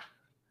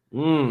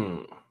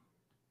 bro.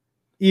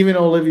 Even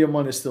Olivia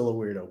Munn is still a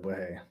weirdo, but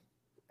hey,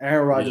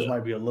 Aaron Rodgers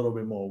might be a little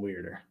bit more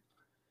weirder.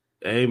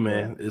 Hey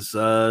man, it's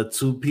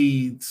two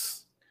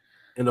peas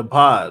in a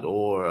pod,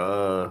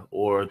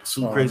 or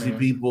two crazy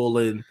people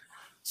and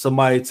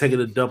somebody taking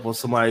a dump on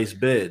somebody's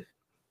bed.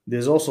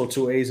 There's also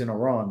 2 A's in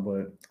Iran,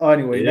 but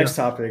anyway, next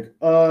topic.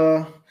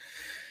 All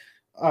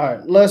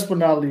right, last but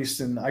not least,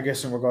 and I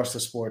guess in regards to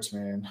sports,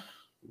 man.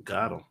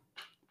 Got him.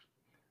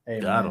 Hey,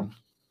 got him.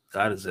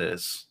 Got his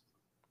ass.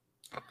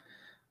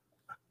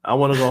 I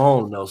want to go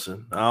home,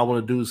 Nelson. I don't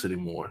want to do this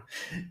anymore.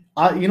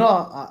 I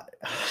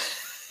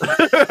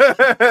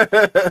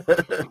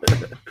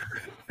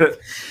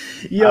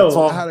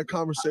had a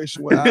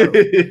conversation with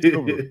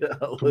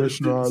Adam,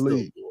 Commissioner our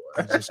league.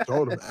 I just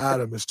told him,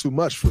 Adam, it's too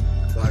much for me.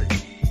 Like,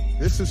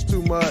 this is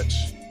too much.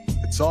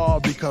 It's all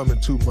becoming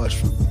too much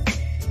for me.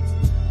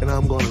 And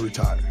I'm going to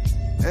retire.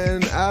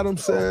 And Adam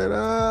said,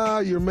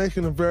 you're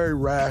making a very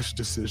rash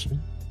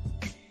decision.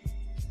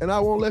 And I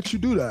won't let you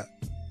do that.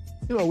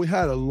 You know, we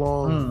had a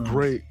long,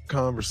 great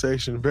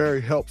conversation,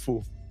 very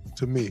helpful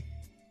to me.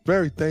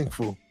 Very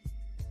thankful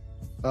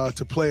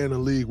to play in a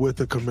league with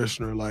a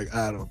commissioner like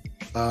Adam,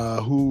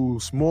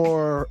 who's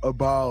more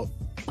about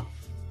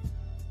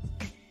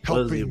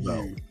helping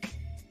you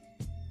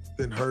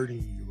than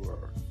hurting you,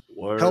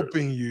 or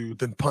helping you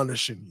than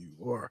punishing you,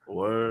 or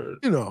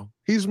you know,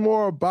 he's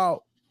more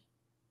about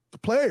the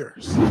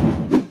players.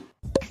 Oh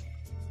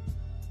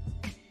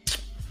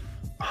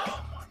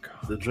my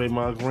God! The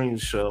Draymond Green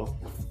show,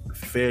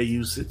 fair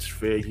usage.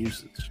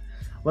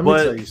 Let me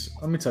tell you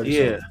something.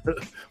 Yeah.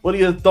 What are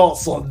your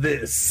thoughts on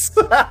this?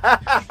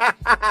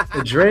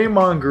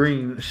 Draymond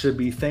Green should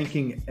be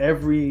thanking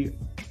every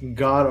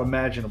God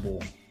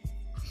imaginable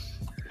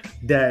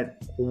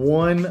that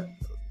one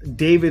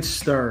David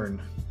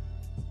Stern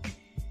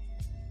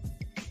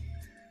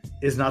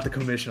is not the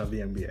commissioner of the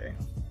NBA.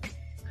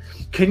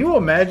 Can you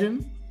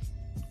imagine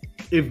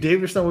if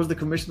David Stern was the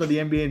commissioner of the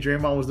NBA and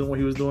Draymond was doing what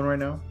he was doing right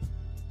now?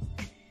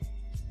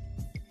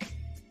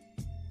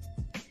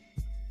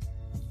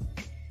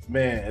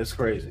 Man, it's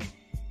crazy.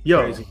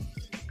 Yo, crazy.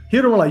 He'd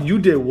have been like, you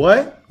did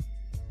what?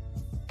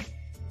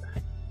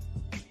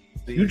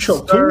 You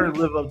choked. Stern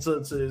lived up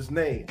to his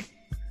name.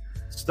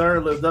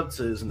 Stern lived up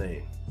to his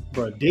name.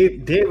 Bro,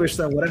 David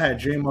Stern would have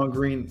had Draymond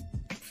Green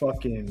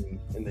fucking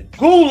in the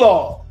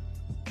gulag.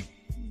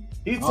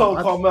 He told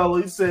Carmelo,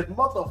 he said,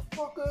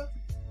 motherfucker.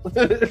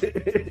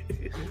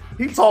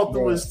 He talked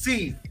through his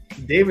teeth.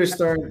 David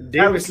Stern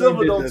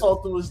don't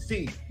talk through his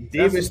teeth.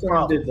 David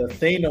Stern did the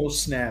Thanos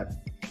snap,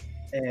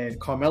 and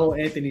Carmelo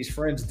Anthony's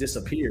friends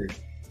disappeared.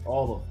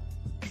 All of them.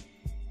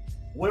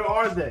 Where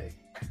are they?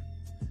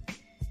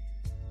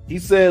 He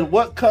said,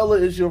 what color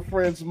is your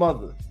friend's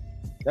mother?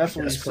 That's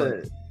what he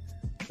said.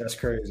 That's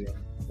crazy.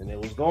 And it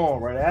was gone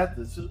right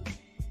after, too.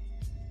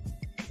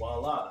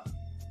 Voila.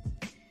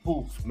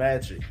 Poof,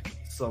 magic,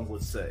 some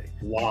would say.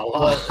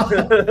 Voila.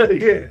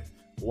 Yeah.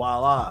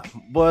 Voila.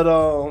 But,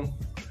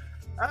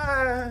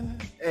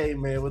 hey,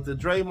 man, with the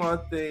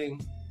Draymond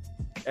thing,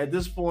 at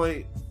this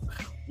point,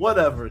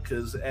 whatever,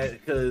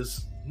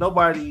 because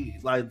nobody,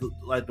 like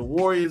the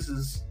Warriors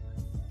is,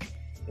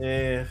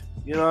 you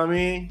know what I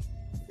mean?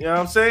 You know what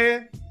I'm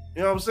saying?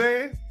 You know what I'm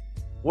saying?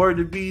 Word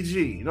to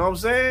BG. You know what I'm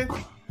saying?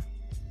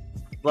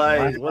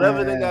 Like,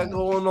 whatever they got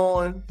going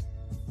on,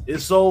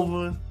 it's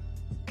over.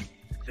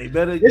 They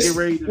better get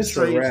ready to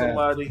trade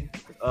somebody.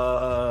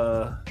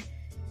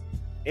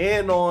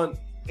 And on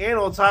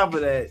top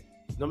of that,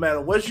 no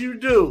matter what you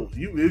do,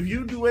 if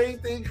you do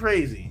anything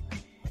crazy,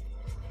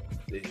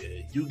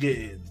 you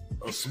get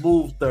a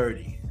smooth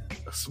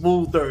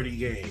 30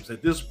 games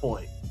at this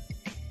point.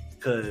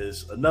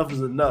 Because enough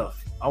is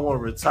enough. I want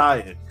to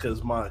retire because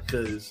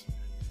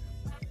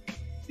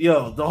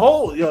the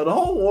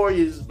whole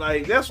Warriors,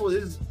 like, that's what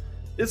is.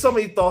 There's so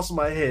many thoughts in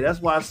my head. That's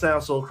why I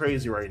sound so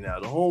crazy right now.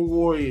 The whole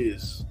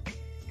Warriors,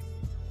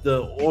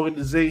 the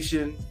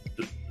organization,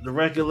 the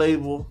record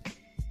label,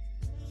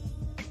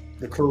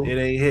 the crew, it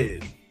ain't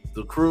hitting.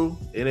 The crew,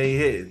 it ain't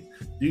hitting.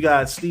 You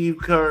got Steve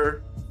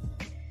Kerr,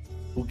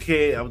 who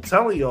can't. I'm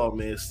telling y'all,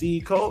 man.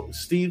 Steve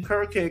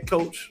Kerr can't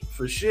coach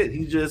for shit.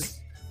 He just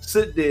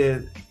sit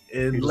there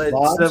and let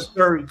Steph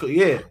Curry.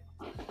 Yeah.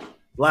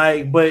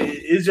 Like, but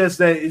it's just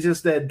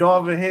that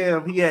Darvin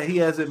Ham, he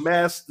hasn't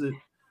mastered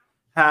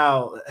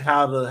how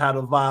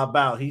to vibe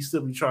out. He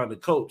still be trying to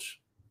coach.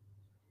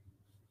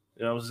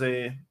 You know what I'm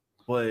saying?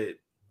 But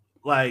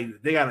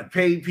like they gotta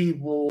pay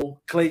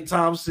people. Klay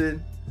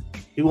Thompson,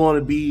 he want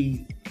to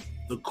be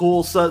the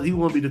cool. He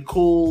want to be the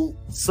cool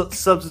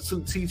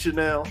substitute teacher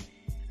now.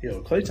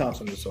 Yo, Klay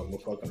Thompson is so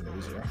fucking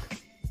loser.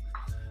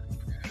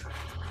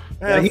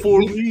 Man.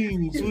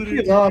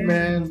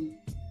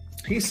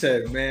 He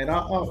said, "Man,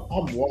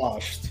 I'm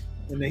washed,"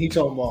 and then he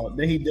talking about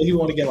then he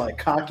want to get like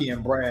cocky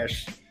and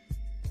brash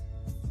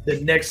the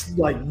next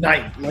like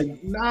night.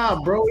 Like, nah,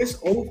 bro, it's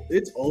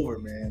over,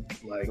 man.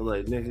 Like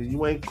nigga,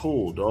 you ain't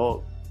cool,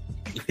 dog.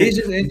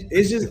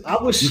 It's just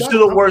I was. You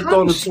should have worked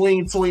on the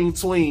tween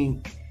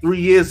 3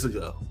 years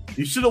ago.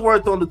 You should have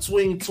worked on the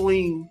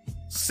tween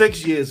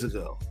 6 years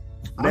ago.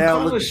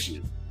 Now look at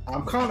you.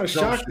 I'm kind of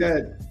shocked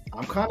that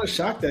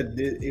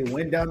it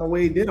went down the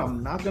way it did.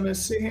 I'm not gonna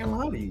sit here and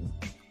lie to you.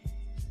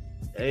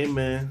 Hey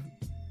man,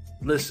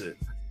 listen,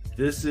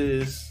 this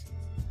is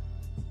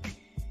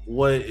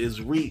what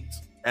is reaped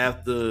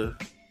after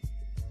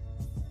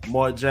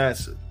Mark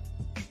Jackson.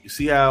 You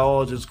see how it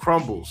all just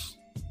crumbles.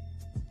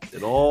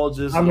 It all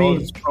just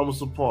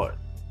crumbles apart.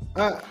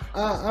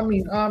 I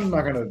mean, I'm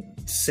not gonna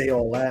say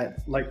all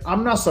that. Like,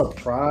 I'm not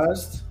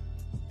surprised.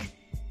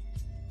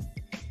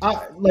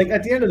 Like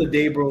at the end of the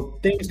day, bro,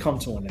 things come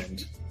to an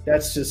end.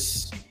 That's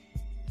just.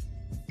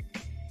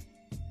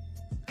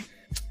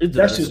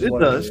 That's just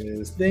what it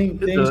is. Things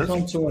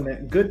come to an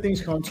end. Good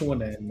things come to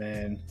an end,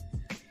 man.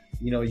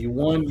 You know, you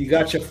won. You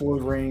got your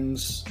 4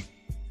 rings.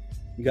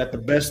 You got the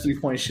best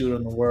 3-point shooter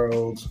in the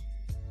world.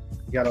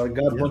 You got a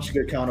bunch of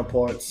good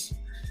counterparts.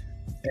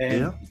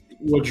 And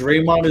what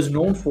Draymond is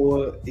known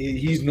for,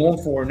 he's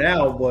known for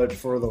now, but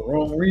for the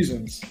wrong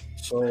reasons.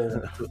 So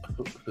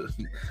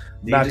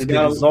knocking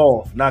niggas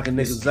off, knocking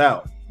niggas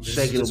out,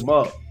 shaking them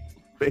up.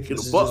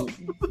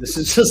 This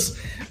is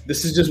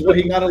just what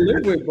he gotta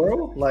live with,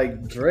 bro.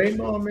 Like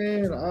Draymond,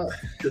 man.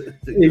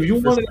 If you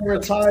wanted to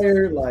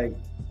retire, like,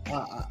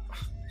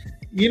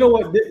 you know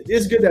what?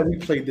 It's good that we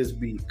played this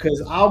beat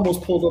because I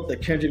almost pulled up the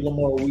Kendrick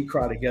Lamar "We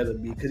Cry Together"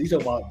 beat because he's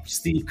talking about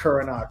Steve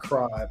Kerr and I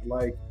cried.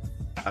 Like,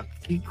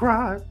 he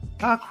cried,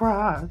 I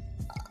cried.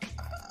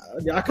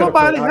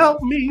 Nobody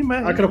help me,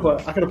 man. I could have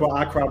put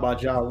 "I Cried" by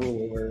Ja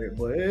Rule over it,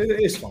 but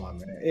it's fine,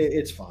 man.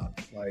 It's fine.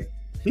 Like.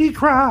 He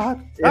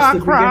cried. I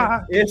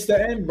cried. It's the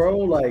end, bro.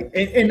 Like,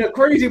 and the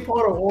crazy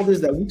part of all this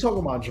that we talking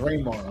about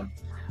Draymond.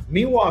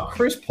 Meanwhile,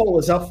 Chris Paul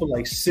is out for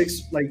like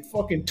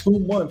 2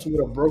 months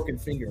with a broken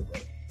finger, bro.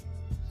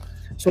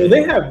 So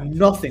they have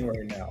nothing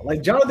right now.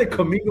 Like Jonathan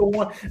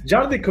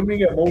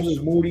Kuminga and Moses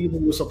Moody, who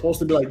was supposed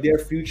to be like their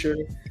future,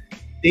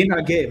 they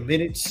not getting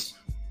minutes.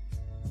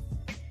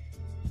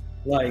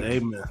 Like,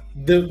 amen.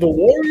 The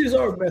Warriors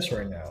are a mess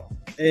right now.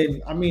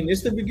 And I mean,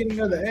 it's the beginning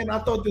of the end. I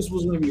thought this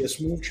was going to be a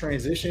smooth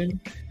transition,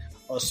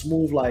 a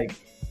smooth like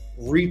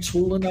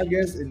retooling, I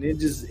guess, and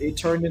it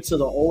turned into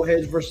the old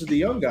heads versus the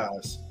young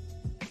guys.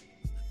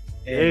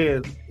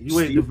 And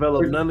you ain't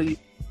developed none of you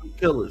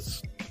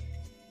killers.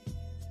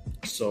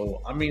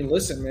 So I mean,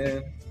 listen,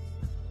 man,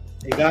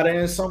 it got to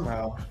end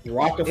somehow.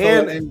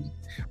 Rockefeller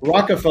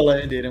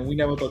ended, and we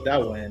never thought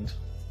that would end.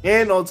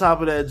 And on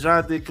top of that,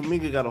 Jonathan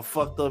Kuminga got a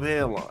fucked up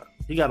hairline.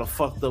 He got a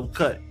fucked up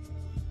cut.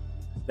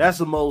 That's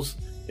the most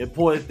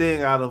important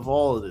thing out of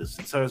all of this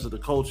in terms of the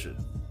culture.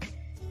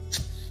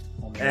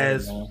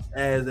 As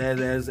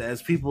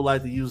people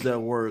like to use that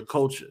word,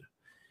 culture.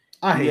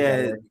 I hate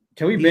that word.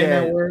 Can we ban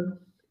that word?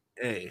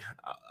 Hey,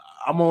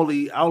 I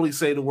only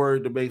say the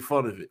word to make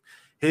fun of it.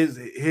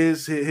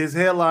 His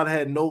hairline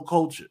had no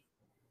culture.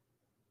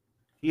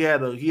 He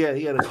had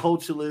a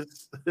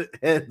cultureless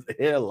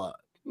hairline.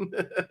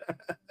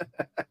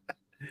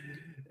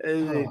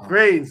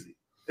 Crazy.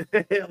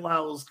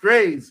 Hairline was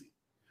crazy.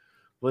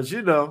 But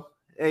you know,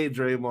 hey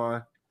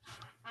Draymond,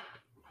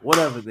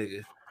 whatever,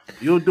 nigga,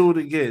 you'll do it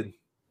again.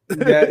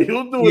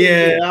 You'll do it.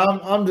 Yeah, again.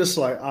 I'm just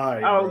like, all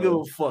right. I don't give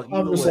a fuck.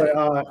 I'm just like,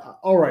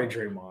 all right,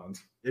 Draymond.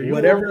 If you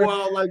whatever go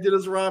out like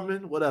Dennis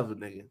Rodman, whatever,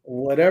 nigga.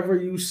 Whatever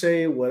you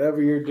say,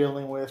 whatever you're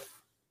dealing with.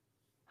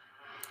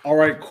 All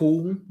right,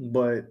 cool,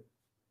 but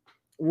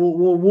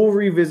we'll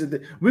revisit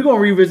it. We're gonna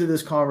revisit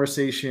this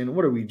conversation.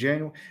 What are we,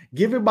 January?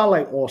 Give it by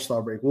like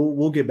All-Star break.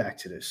 We'll get back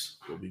to this.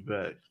 We'll be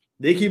back.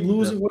 They keep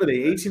losing. What are they,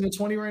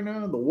 18-20 right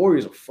now? The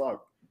Warriors are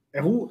fucked.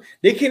 And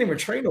they can't even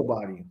trade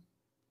nobody.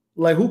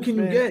 Like, who can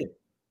you get?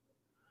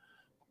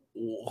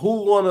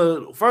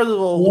 Who first of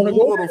all,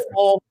 who gonna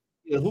fall?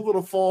 Yeah, who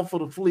gonna fall for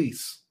the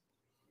fleece?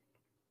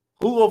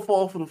 Who gonna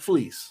fall for the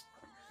fleece?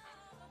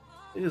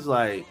 It's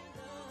like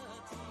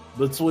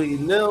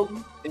between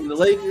them and the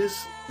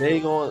Lakers, they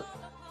ain't gonna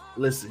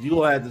listen. You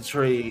gonna have to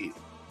trade.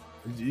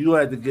 You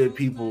have to give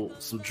people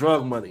some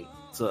drug money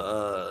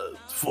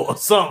for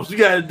something. You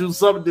got to do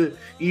something to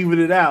even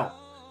it out.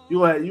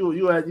 You had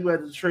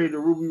to trade the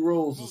Ruby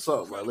Rose or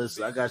something. Like,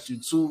 listen, I got you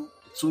two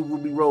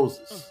Ruby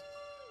Roses.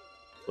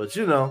 But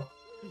you know,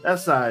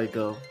 that's how it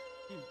go.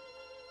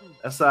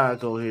 That's how I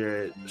go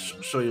here at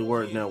Show Your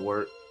Work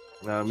Network.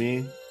 You know what I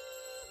mean?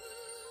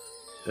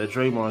 That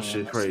Draymond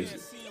shit crazy.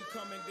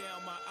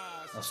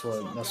 That's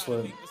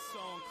what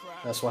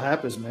That's what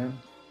happens, man.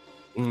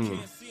 Mm.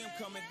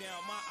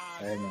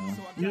 Hey, man.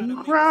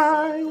 You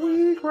cry,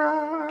 we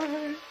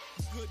cry.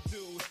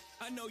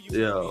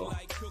 Yo,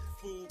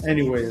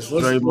 Anyways,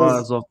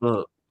 Draymond's off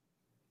the.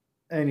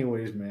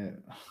 Anyways,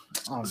 man.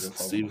 I don't give a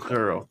fuck. Steve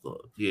Kerr off the.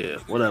 Yeah,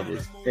 whatever.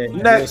 Yeah,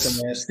 Next.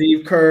 listen, man.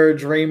 Steve Kerr,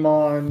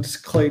 Draymond,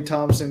 Klay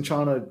Thompson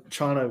trying to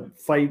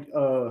fight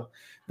the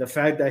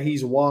fact that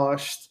he's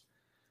washed.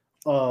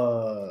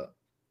 I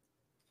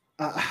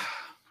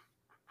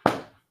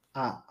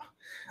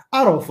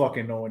don't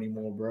fucking know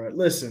anymore, bro.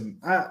 Listen,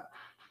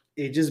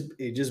 it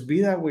just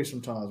be that way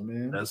sometimes,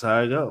 man. That's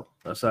how I go.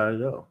 That's how I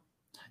go.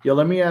 Yo,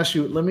 let me ask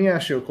you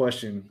a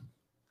question.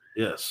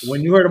 Yes.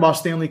 When you heard about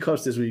Stanley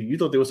Cups this week, you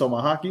thought they were talking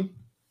about hockey?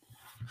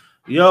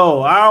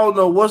 Yo, I don't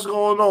know what's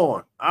going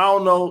on. I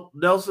don't know,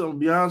 Nelson. To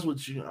be honest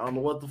with you, I don't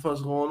know what the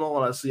fuck's going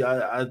on. I see.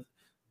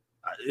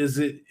 Is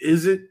it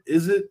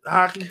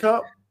hockey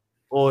cup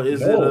or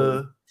is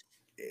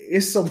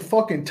It's some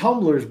fucking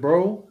tumblers,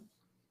 bro.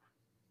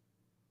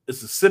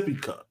 It's a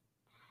sippy cup.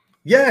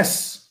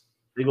 Yes.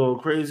 They going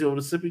crazy over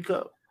the sippy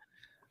cup.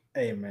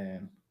 Hey,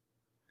 man.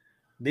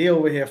 They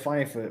over here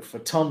fighting for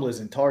tumblers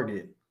in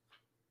Target.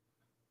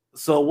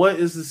 So, what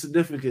is the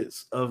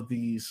significance of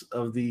these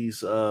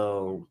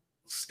steamer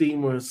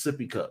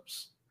sippy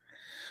cups?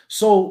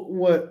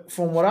 So,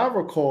 from what I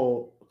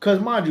recall, because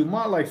mind you,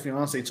 my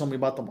fiance told me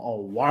about them a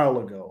while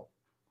ago,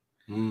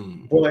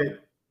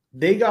 but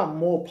they got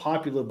more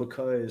popular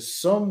because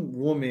some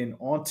woman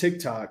on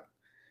TikTok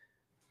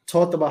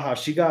talked about how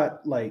she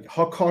got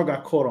her car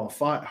got caught on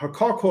fire. Her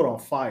car caught on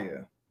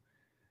fire.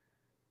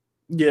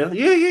 Yeah.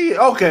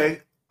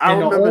 Okay, I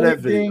remember that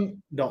video.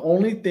 The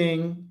only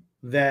thing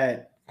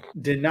that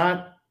did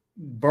not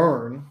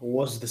burn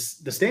was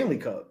the Stanley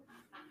Cup.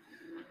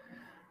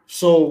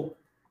 So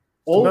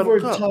over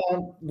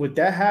time, with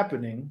that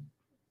happening,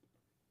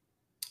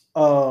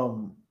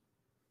 with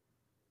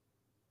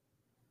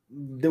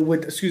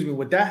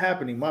that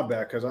happening, my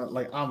bad, because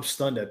I'm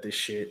stunned at this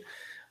shit.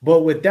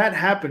 But with that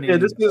happening, yeah,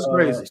 this is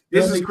crazy.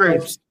 This is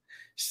crazy.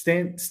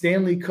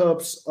 Stanley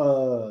Cups,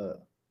 the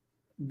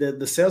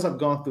sales have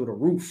gone through the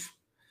roof.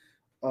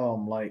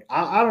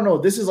 I don't know.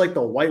 This is like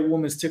the white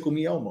woman's Tickle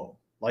Me Elmo.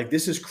 Like,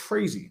 this is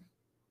crazy.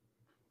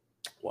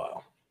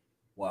 Wow.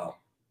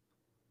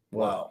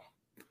 All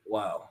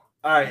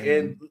right,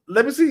 and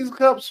let me see these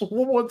cups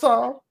one more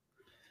time.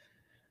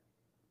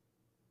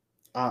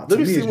 Let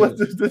me see what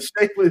the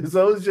shape is.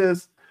 So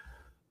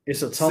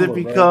it's a tumbler,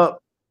 sippy bro. cup.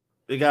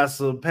 They got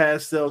some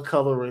pastel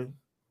coloring.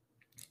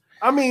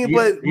 I mean,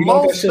 but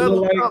most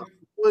metal cups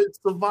would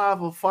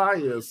survive a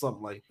fire or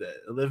something like that.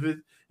 And if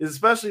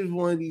especially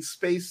one of these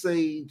space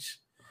age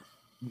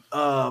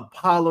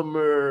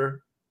polymer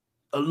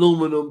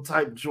aluminum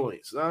type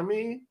joints. You know what I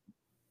mean?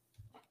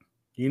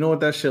 You know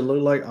what that shit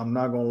look like? I'm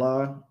not gonna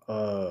lie.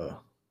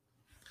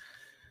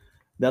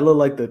 That look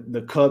like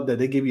the cup that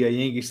they give you at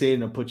Yankee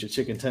Stadium and put your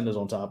chicken tenders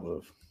on top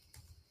of.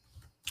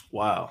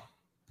 Wow.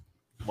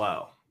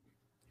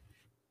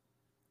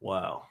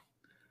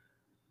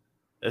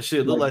 That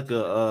shit look like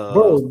a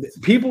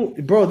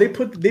they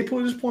put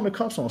this point of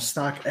cups on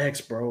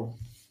StockX, bro.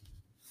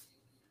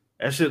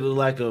 That shit look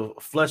like a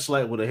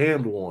fleshlight with a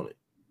handle on it.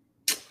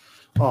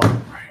 Oh, right,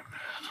 man.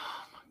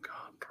 Oh my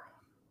god, bro.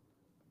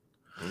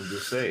 I'm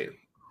just saying.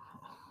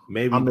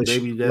 Maybe that's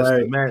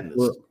Larry, the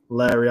madness.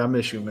 Larry, I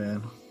miss you,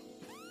 man.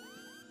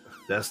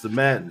 That's the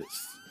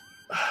madness.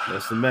 The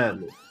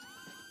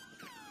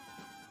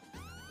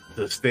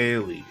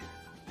Stanley.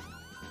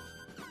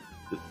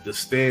 The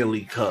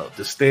Stanley Cup.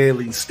 The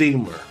Stanley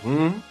Steamer.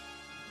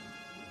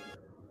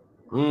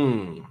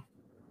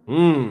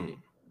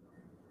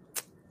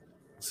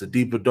 It's a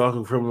deeper,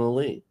 darker criminal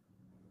link.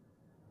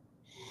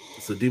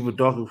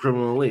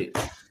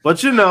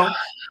 But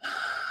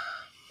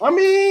I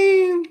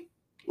mean,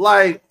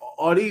 like,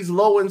 are these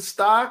low in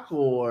stock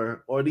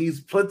or are these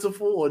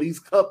plentiful? Are these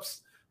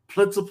cups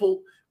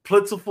plentiful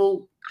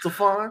to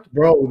find?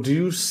 Bro, do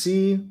you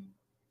see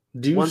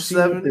what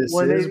this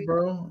is,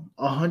 bro?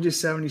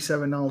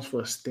 $177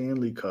 for a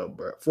Stanley Cup,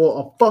 bro. For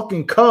a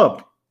fucking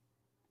cup.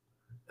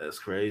 That's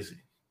crazy.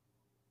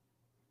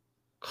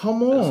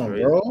 Come on,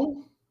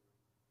 bro.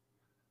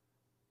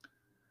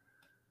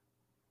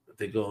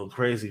 They're going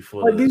crazy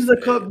for like this is the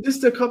cup. This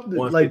is the cup.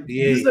 Like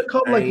this is the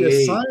cup. Like your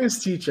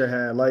science teacher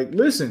had. Like,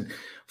 listen.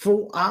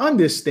 I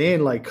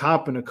understand like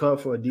copping a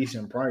cup for a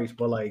decent price,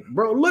 but like,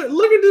 bro,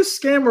 look at this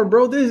scammer,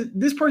 bro.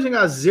 This person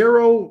got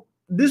zero.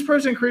 This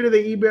person created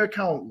an eBay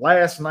account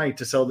last night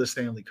to sell this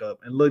Stanley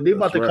Cup, and look, they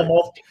about to come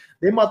off.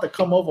 They about to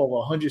come off of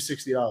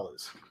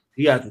 $160.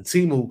 He got the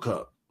Temu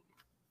Cup.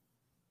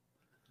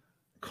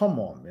 Come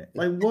on, man.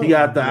 Like, what? He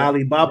got the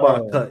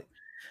Alibaba cut.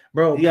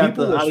 Bro, he got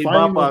the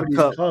Alibaba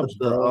cup. Cups,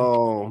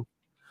 bro.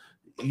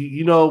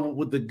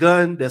 With the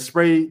gun that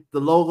sprayed the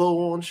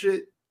logo on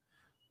shit.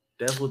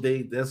 That's what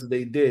they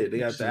did. They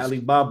got the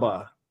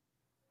Alibaba.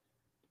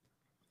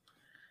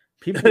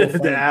 People are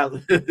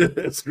fighting.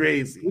 It's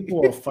crazy.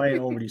 People are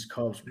fighting over these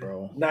cups,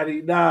 bro.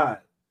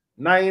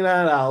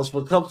 $99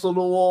 for cups on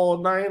the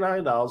wall.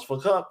 $99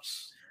 for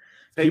cups.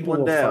 Take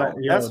one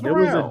down.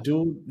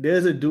 Yo,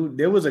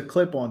 there was a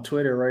clip on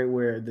Twitter, right,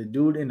 where the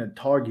dude in the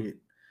Target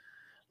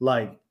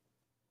like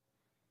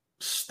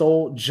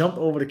jumped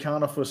over the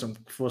counter for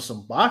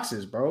some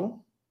boxes,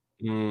 bro.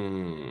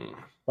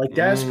 Like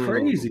that's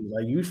crazy.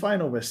 Like you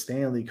fight over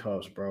Stanley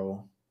Cups,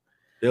 bro.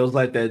 It was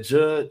like that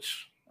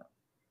judge.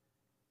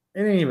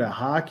 It ain't even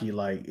hockey.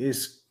 Like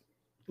it's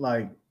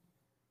like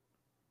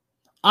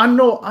I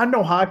know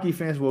hockey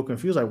fans will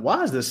confuse. Like,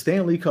 why is the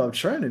Stanley Cup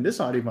trending? This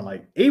not even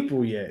like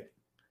April yet.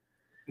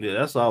 Yeah,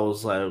 that's why I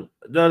was like,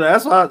 no,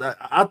 that's why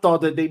I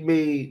thought that they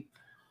made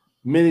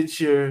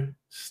miniature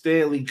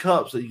Stanley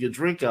Cups that you could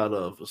drink out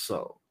of or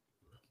something.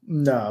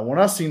 Nah, when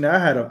I seen that,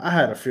 I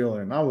had a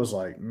feeling. I was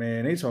like,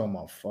 man, they talking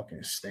about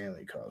fucking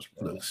Stanley Cups,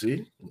 bro. Look,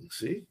 see,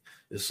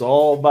 it's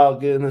all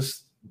about getting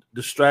us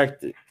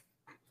distracted.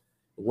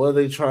 What are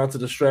they trying to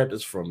distract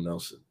us from,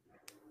 Nelson?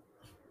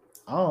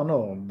 I don't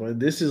know, but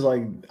this is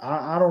like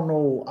I don't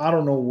know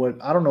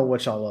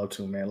what y'all up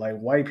to, man. Like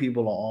white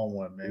people are on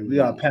one, man. We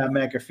got Pat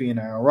McAfee and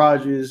Aaron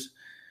Rodgers,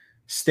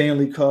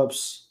 Stanley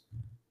Cups,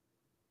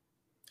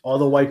 all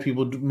the white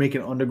people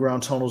making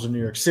underground tunnels in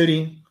New York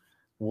City.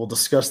 We'll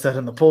discuss that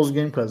in the post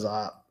game because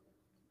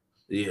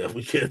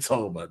we can't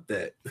talk about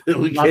that.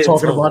 I'm not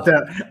talking about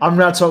that. I'm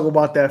not talking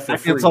about that for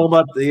free.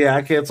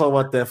 I can't talk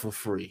about that for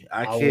free.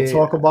 I can't will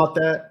talk about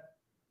that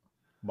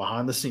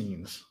behind the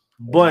scenes.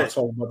 But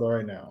talk about that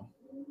right now.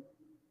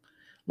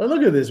 But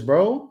look at this,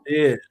 bro.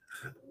 Yeah.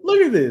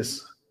 Look at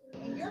this.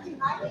 Look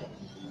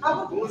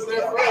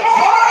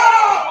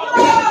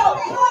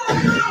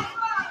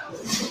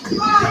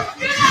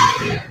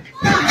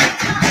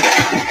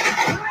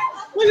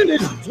at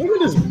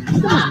this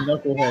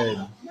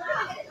knucklehead.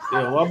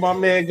 Yeah, why my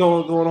man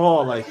going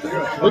hard like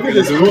that? Look at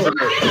this. Get up!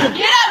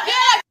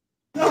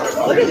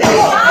 Look at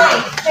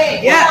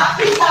this. Yeah.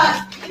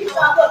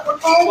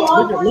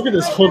 Look at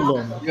this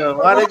hoodlum. Yeah,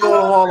 why they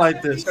going hard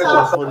like this?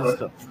 No. It's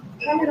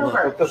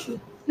okay.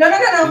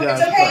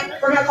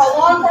 We're gonna call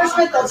law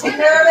enforcement. They'll take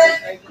care of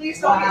it. Please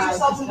don't get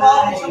yourselves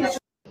involved.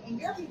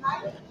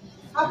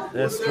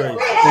 That's crazy.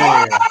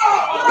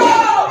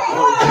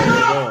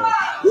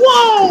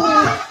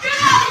 Whoa!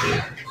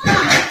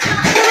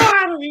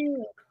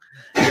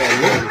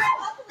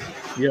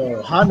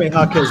 Yo, Jaime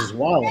Jaquez is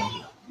wild.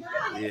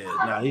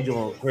 Yeah, he's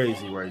going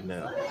crazy right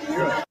now.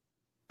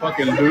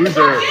 Fucking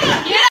loser.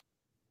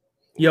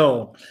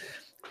 Yo,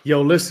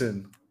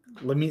 listen.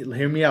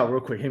 Hear me out real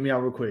quick.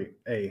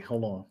 Hey,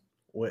 hold on.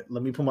 Wait,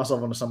 let me put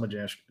myself on the Summer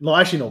Jam. No,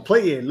 actually, no.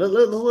 Play it.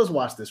 Let's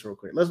watch this real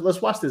quick.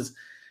 Let's watch this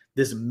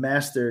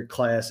master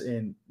class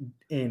in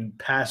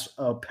pass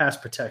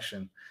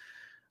protection.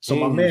 So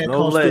my man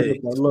comes through.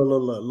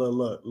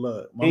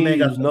 Look. My man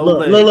got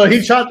look.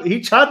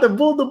 He tried to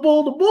bull the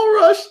bull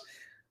rush.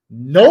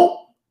 Nope.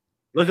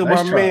 Look at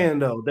my man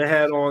though. They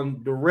had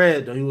on the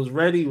red. He was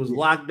ready. He was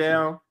locked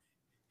down.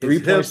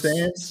 3-point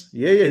stance.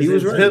 Yeah. He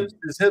was ready.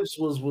 His hips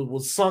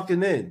was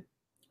sunken in.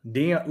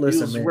 Deion, listen,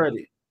 he was man.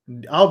 Ready.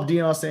 I hope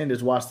Deion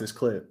Sanders watch this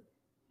clip.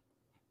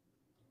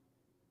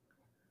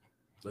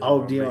 I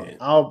hope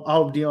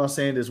Deion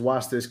Sanders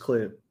watch this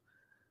clip.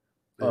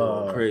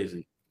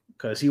 Crazy.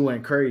 Because he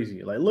went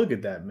crazy. Like, look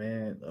at that,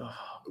 man. Oh,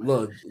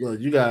 look,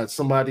 you got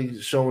somebody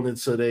showing it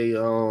to their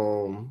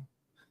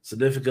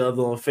significant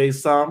other on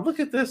FaceTime.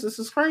 Look at this. This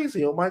is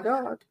crazy. Oh my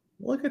God.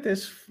 Look at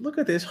this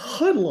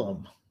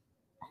hoodlum.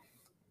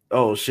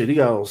 Oh shit, he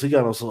got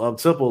on some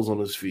up-tempos on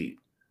his feet.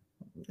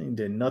 He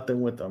did nothing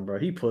with them, bro.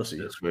 He pussy.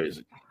 That's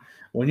crazy.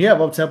 When you have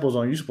up-tempos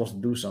on, you're supposed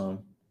to do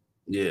something.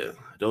 Yeah.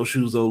 Those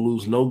shoes don't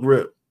lose no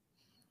grip.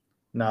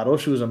 Nah,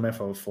 those shoes are meant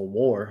for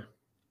war.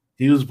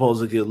 He was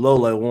supposed to get low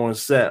like Warren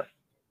Sapp.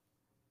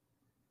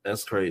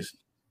 That's crazy.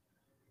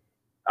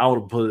 I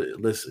would have put it.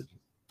 Listen,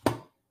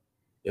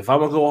 if I'm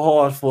gonna go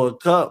hard for a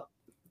cup,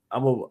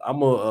 I'm gonna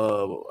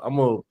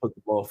put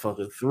the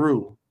motherfucker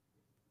through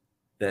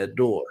that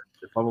door.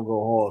 If I'm gonna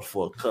go hard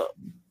for a cup,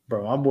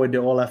 bro, my boy did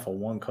all that for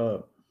one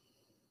cup.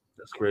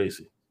 That's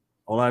crazy.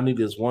 All I need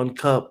is one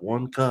cup.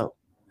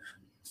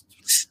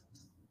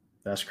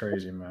 That's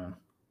crazy, man.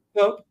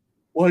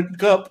 One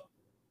cup.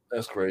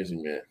 That's crazy,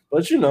 man.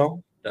 But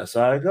that's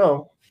how I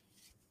go.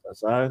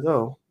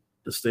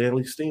 The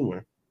Stanley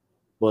Steamer.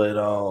 But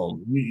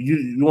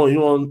you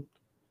want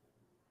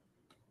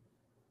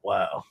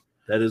wow,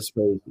 that is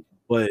crazy.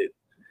 But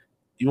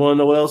you want to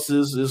know what else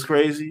is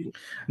crazy?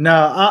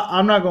 Nah,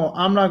 I'm not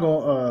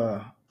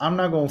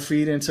gonna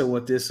feed into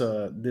what this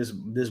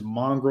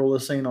mongrel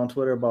is saying on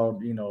Twitter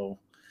about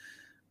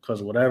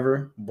because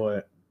whatever.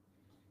 But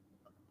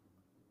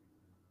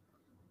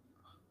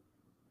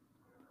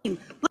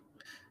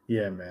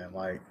yeah, man,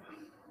 like.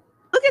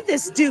 Look at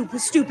this dude,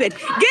 stupid.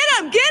 Get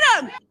him!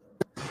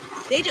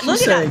 They just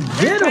look at him.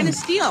 They're trying to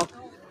steal.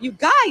 You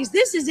guys,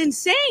 this is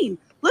insane.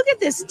 Look at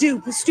this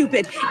dude,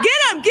 stupid.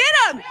 Get him!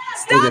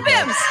 Stop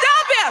him!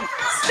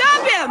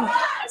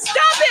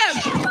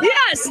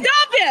 Yeah,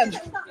 stop him!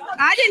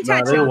 I didn't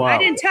touch him. I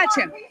didn't touch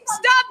him.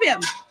 Stop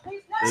him!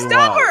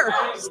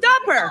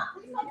 Stop her!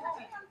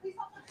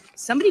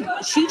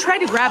 She tried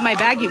to grab my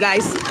bag, you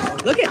guys.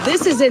 Look at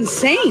this is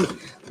insane.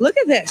 Look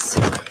at this.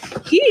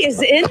 He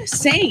is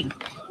insane.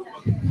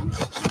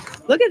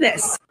 Look at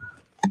this.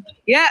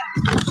 Yeah.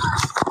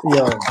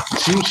 Yo,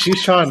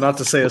 she's trying not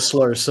to say a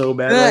slur so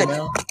bad Good. right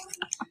now.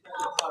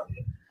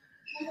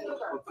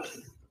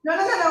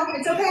 No,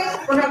 it's okay.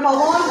 We're gonna call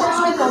law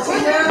enforcement. They'll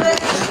take care of it.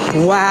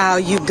 Wow,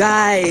 you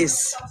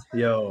guys.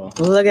 Yo,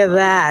 look at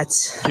that.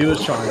 He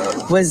was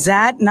trying. Was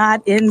that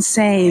not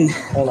insane?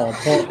 Hold on.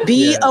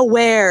 Be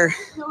aware.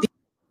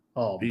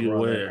 Be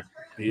aware.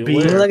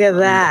 Look at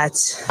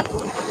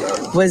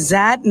that. Was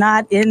that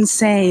not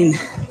insane?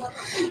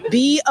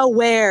 Be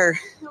aware.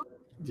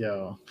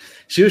 Yo,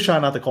 she was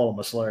trying not to call him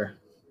a slur.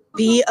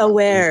 Be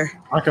aware.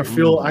 I can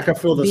feel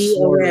the Be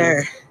slur.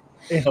 aware.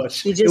 You know,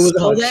 You just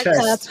hold that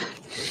chest. up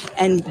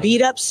and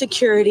beat up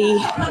security.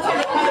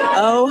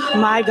 Oh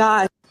my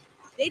God.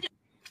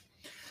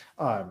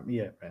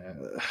 Yeah,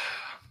 man.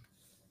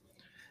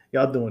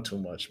 Y'all doing too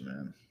much,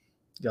 man.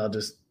 Y'all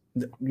just,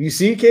 you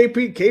see,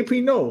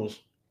 KP knows.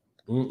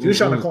 She was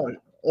trying to call it,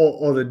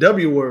 or the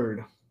W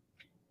word.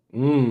 She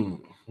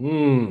wanted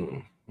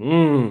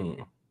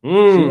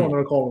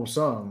to call him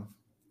son.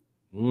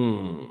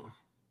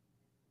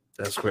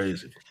 That's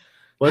crazy.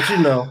 But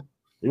you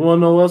want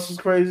to know what else is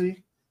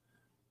crazy?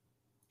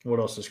 What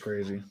else is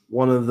crazy?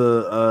 One of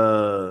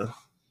the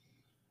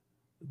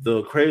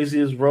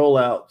craziest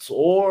rollouts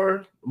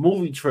or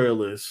movie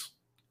trailers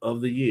of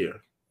the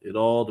year. It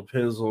all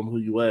depends on who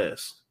you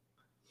ask.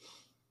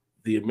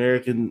 The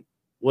American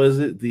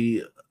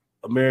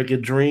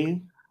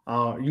Dream?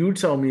 You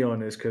tell me on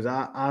this, because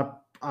I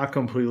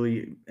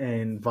completely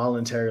and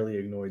voluntarily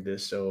ignored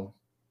this. So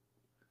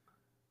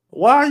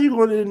why are you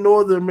going to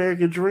ignore the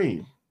American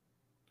Dream?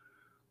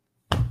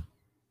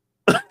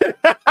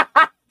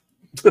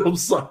 I'm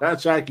sorry, I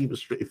try to keep a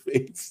straight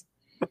face.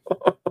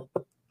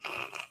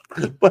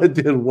 But it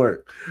didn't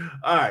work.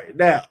 All right,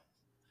 now,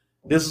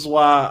 this is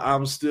why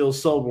I'm still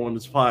sober on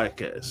this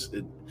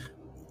podcast.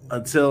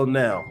 Until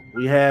now,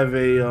 we have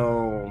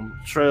a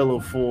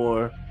trailer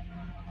for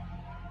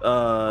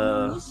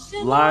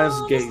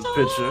Lionsgate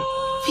picture.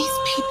 These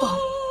people,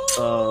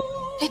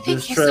 they think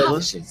this trailer.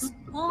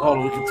 Hold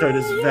on, we can turn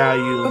this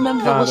value all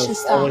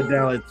the way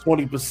down like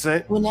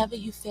 20%. Whenever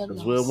you feel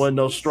because there wasn't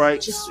no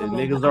strikes and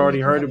niggas already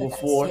heard it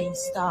before. If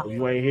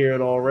you ain't hear it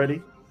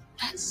already.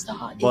 That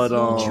star is but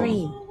your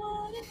dream.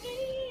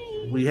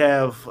 We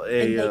have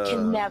And they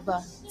can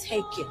never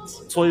take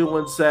it.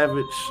 21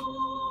 Savage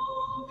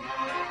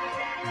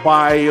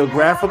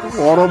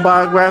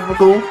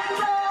autobiographical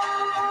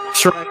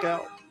track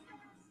out.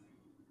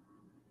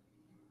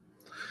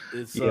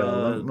 It's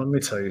let me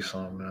tell you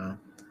something, man.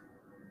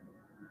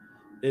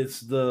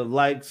 It's the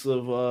likes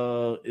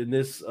of in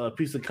this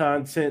piece of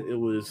content. It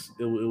was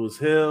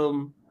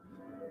him.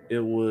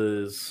 It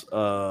was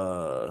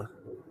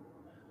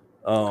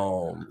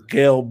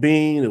Gail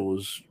Bean. It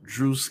was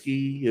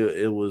Drewski.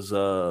 It was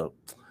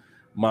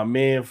my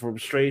man from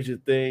Stranger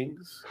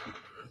Things.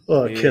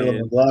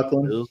 Killer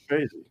McLaughlin. It was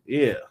crazy.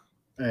 Yeah.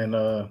 And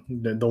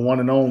the one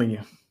and only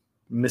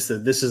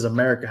Mr. This Is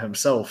America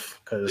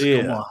himself. Because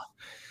come on,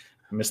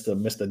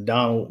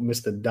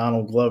 Mr.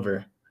 Donald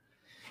Glover.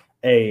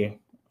 Hey,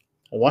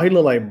 why he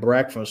look like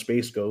Brack from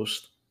Space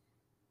Ghost?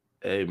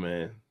 Hey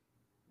man.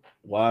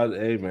 Why?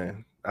 Hey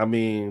man. I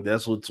mean,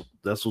 that's what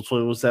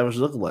 21 Savage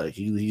looked like.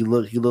 He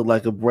looked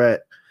like a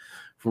brat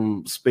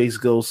from Space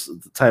Ghost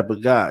type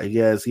of guy. He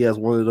has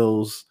one of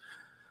those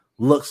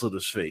looks on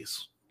his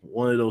face,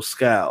 one of those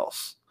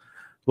scowls.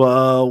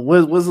 But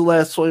when's the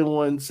last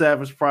 21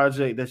 Savage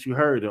project that you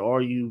heard? Or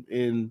are you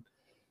in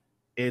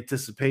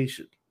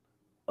anticipation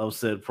of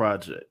said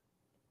project?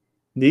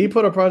 Did he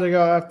put a project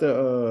out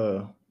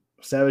after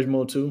Savage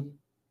Mode 2?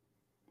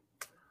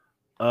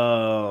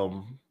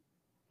 I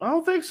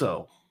don't think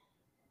so.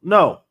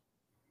 No.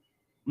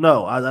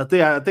 I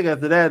think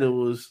after that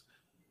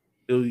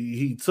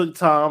he took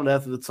time, and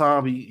after the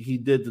time he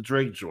did the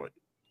Drake joint.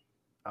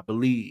 I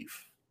believe.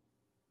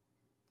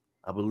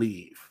 What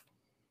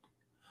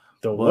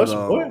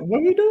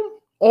you doing?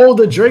 Oh,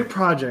 the Drake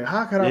project.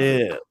 How could I?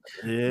 Yeah.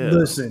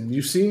 Listen,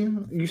 you see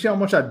how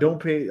much I don't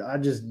pay. I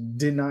just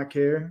did not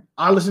care.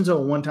 I listened to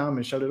it one time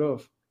and shut it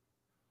off.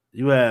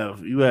 You have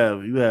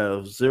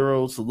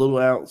zero to little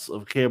ounce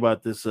of care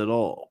about this at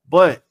all.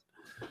 But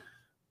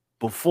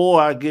before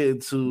I get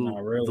into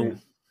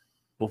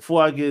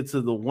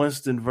the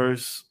Winston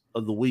verse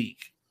of the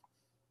week,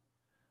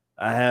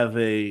 I have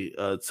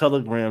a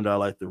telegram that I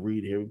like to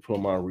read here. We put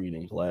on my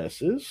reading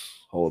glasses.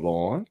 Hold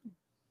on.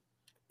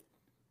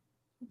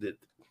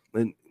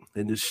 And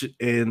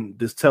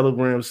this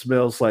telegram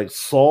smells like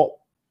salt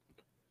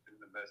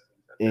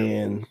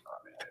and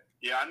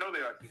I know they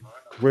are.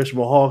 rich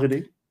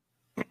mahogany.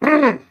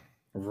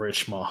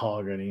 Rich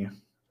mahogany.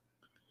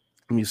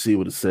 Let me see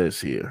what it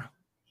says here.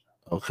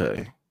 Okay.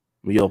 Let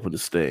me open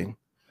this thing.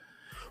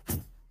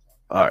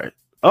 All right.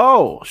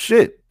 Oh,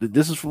 shit.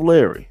 This is from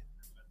Larry.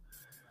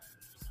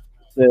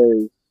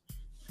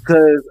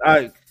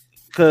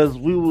 Because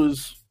we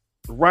was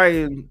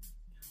writing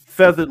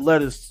feathered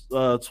letters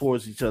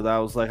towards each other. I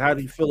was like, how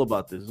do you feel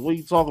about this? What are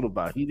you talking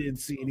about? He didn't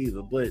see it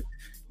either, but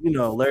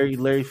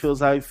Larry feels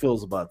how he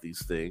feels about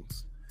these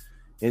things.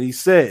 And he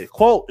said,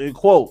 quote,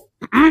 unquote,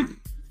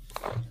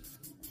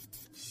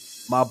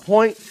 my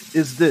point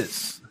is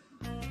this.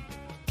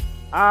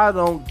 I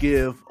don't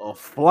give a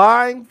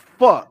flying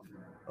fuck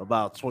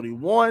about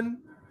 21,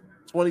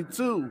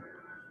 22,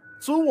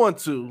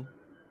 212,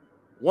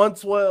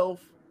 112,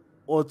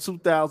 or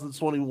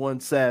 2021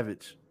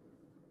 Savage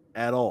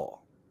at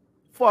all.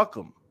 Fuck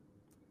him.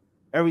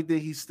 Everything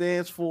he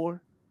stands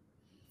for.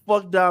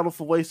 Fuck Donald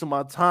for wasting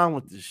my time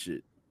with this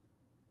shit.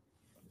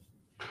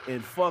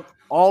 And fuck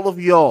all of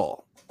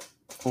y'all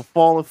for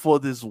falling for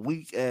this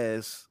weak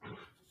ass,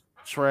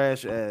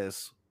 trash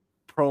ass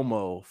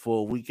promo for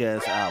a weak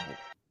ass album.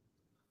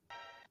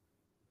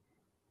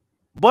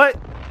 But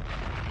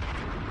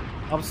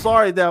I'm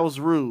sorry that was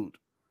rude.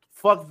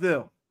 Fuck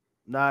them.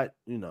 Not,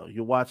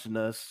 you're watching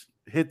us.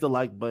 Hit the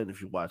like button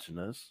if you're watching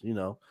us.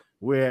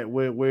 We're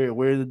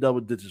in the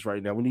double digits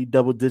right now. We need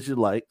double digit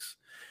likes.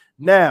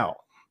 Now,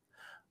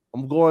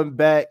 I'm going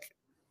back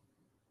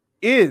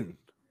into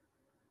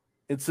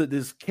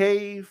this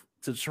cave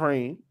to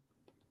train.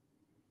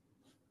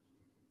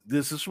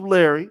 This is from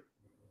Larry.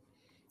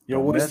 Yo,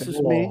 Winston,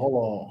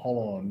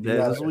 hold on.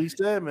 That's what he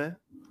said, man.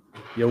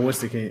 Yo,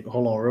 Winston,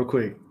 hold on real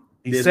quick.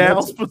 He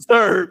sounds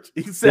perturbed.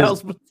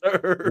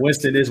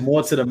 Winston, there's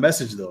more to the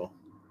message, though.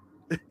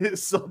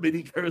 There's so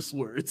many curse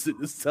words in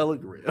this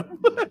telegram.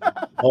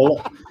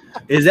 Hold on.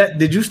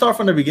 Did you start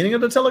from the beginning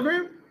of the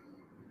telegram?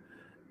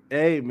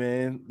 Hey,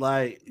 man,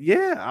 I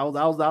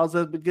was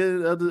at the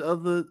beginning of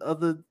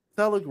the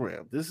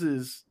telegram. This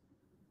is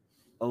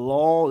a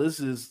long. This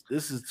is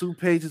 2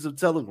 pages of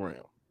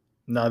telegram.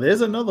 Now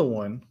there's another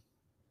one.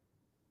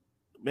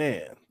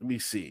 Man, let me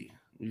see.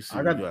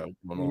 I got going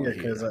on here.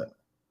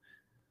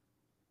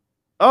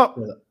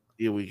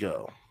 Here we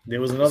go. There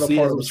was another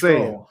part of the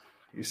scroll.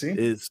 You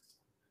see?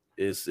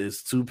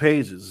 It's 2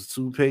 pages. It's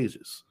 2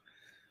 pages.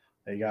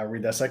 Hey, you gotta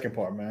read that second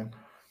part, man.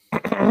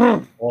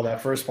 Or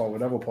that first part,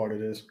 whatever part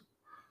it is.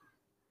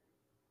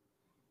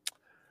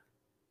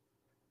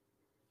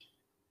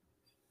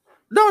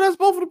 No, that's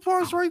both of the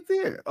parts right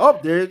there. Oh,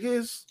 there it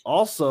is.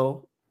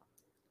 Also,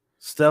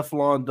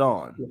 Stefflon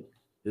Don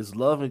is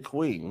love and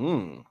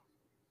queen.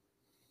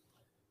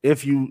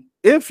 If you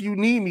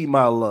need me,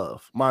 my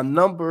love, my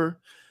number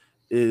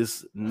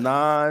is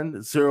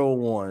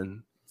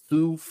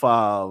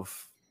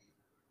 90125.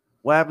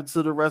 What happened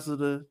to the rest of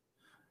the?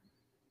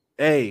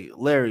 Hey,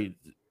 Larry,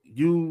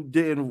 you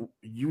didn't.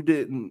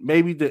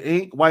 Maybe the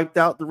ink wiped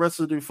out the rest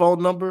of the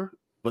phone number,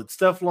 but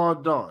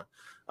Stefflon Don,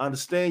 I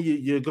understand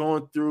you're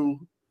going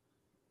through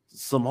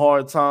some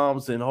hard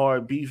times and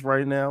hard beef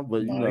right now,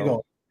 but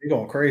you're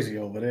going crazy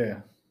over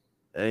there.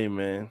 Hey,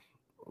 man,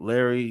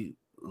 Larry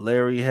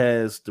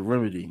has the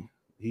remedy.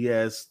 He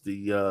has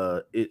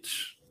the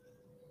itch.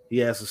 He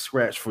has a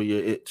scratch for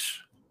your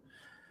itch.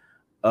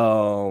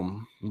 Let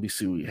me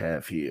see what we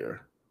have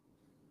here.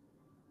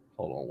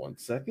 Hold on 1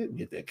 second.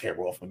 Get that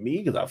camera off of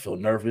me because I feel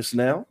nervous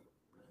now.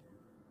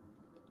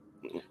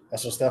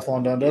 That's what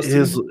Stefflon Don does.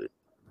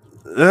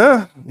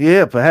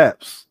 Yeah,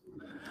 perhaps.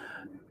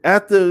 I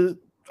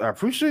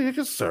appreciate your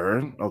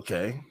concern.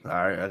 Okay, all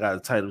right. I gotta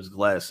tighten his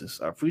glasses.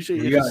 I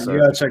appreciate your concern.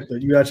 You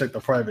gotta check the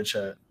private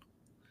chat.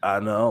 I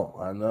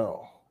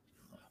know.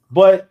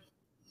 But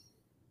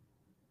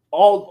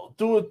all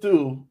through and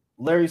through,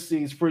 Larry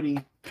seems pretty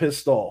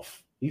pissed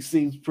off. He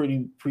seems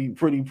pretty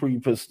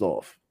pissed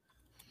off.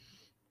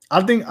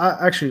 I think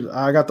I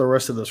got the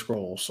rest of the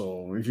scroll.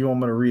 So if you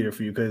want me to read it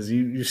for you, because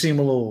you seem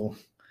a little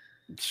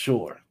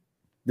sure.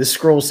 This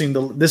scroll seemed a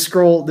little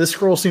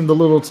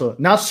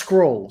not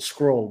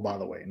scroll, by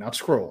the way, not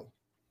scroll.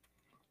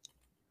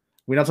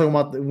 We're not talking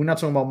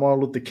about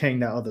Martin Luther King,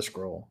 that other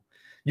scroll.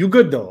 You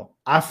good though.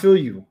 I feel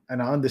you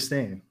and I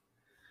understand.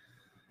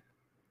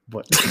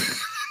 But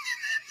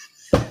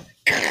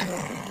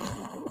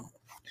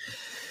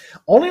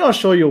only on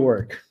Show Your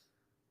Work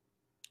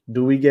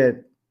do we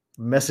get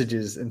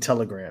messages and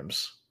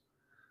telegrams.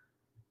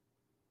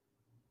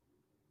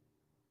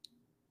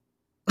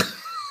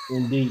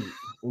 Indeed.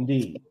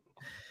 But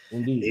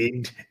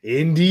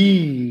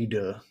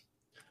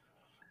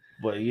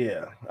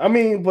yeah,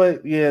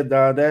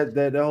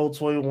 that whole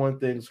 21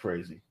 thing is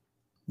crazy.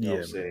 You know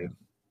what I'm saying?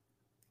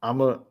 I'm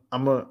gonna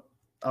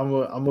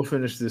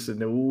finish this and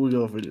then we're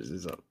gonna finish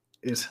this up.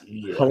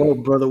 Hello,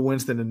 brother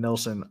Winston and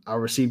Nelson. I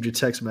received your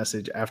text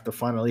message after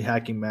finally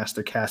hacking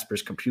Master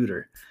Casper's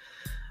computer.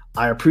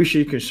 I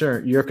appreciate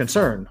your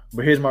concern,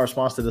 but here's my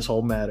response to this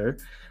whole matter.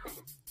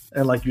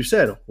 And like you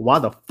said, why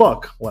the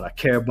fuck would I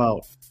care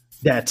about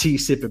that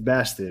tea-sipping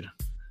bastard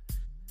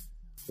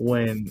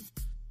when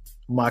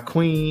my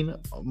queen,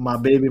 my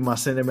baby, my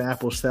cinnamon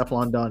apple,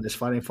 Stefflon Don is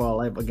fighting for our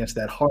life against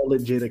that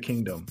harlot Jada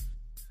Kingdom?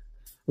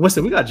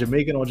 Winston, we got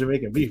Jamaican on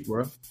Jamaican beef,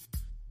 bro.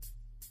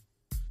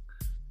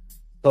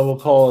 Some will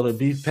call it a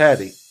beef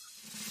patty.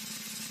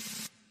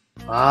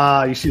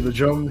 You see the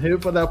drum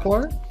hit for that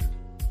part?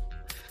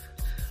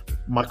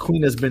 My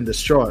queen has been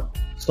distraught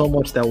so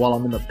much that while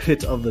I'm in the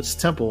pit of this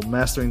temple,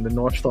 mastering the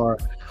North Star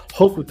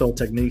hooked with those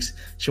techniques.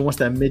 She wants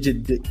that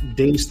midget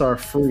Daystar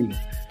free.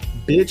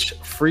 Bitch,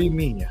 free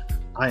me.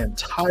 I am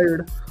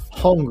tired,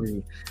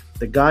 hungry.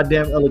 The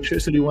goddamn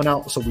electricity went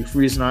out, so we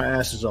freezing our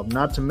asses up.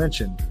 Not to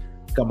mention,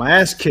 got my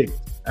ass kicked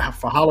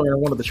for hollering at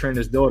one of the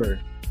trainer's daughter.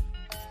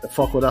 The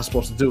fuck was I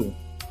supposed to do?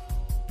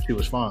 She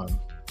was fine.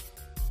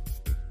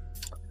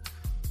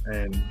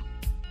 And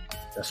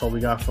that's all we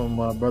got from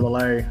Brother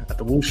Larry at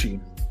the Wooshi.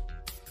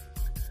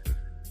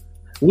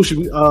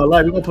 Wooshi,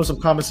 Larry, we're gonna put some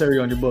commissary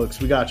on your books.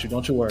 We got you.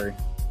 Don't you worry.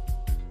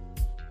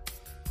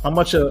 How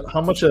much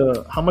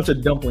a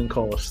dumpling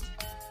cost?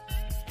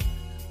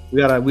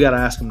 We gotta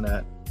ask him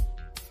that.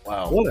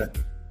 Wow.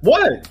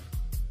 What?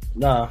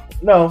 Nah,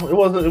 no, it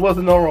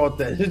wasn't no wrong with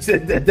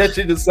that. That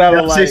shit just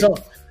sounded like.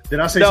 Did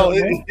I say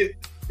something?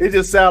 It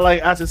just sounded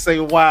like I should say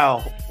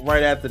wow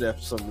right after that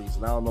for some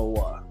reason. I don't know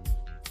why.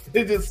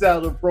 It just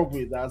sounded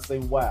appropriate that I say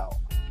wow.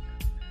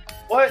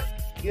 What?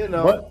 You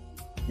know. But,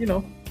 you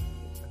know.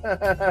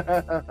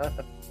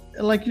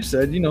 And like you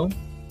said, you know.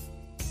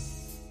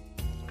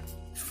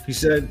 He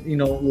said, you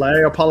know,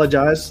 Larry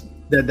apologized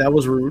that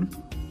was rude.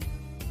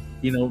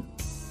 You know,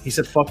 he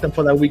said fuck them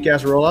for that weak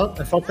ass rollout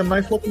and fuck them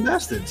knife flipping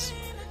bastards.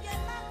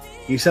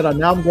 He said,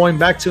 now I'm going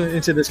back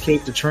into this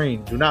cave to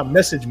train. Do not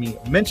mention me,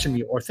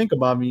 or think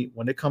about me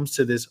when it comes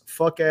to this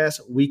fuck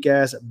ass, weak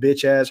ass,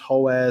 bitch ass,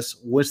 hoe ass.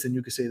 Winston,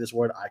 you can say this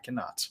word. I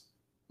cannot.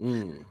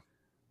 You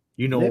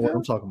know what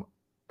I'm talking about.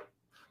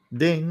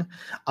 Ding.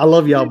 I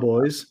love y'all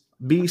boys.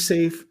 Be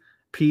safe,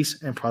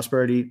 peace, and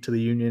prosperity to the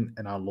union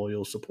and our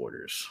loyal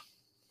supporters.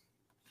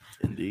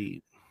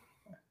 Indeed.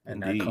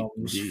 And that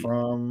comes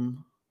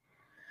from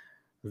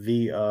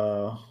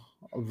the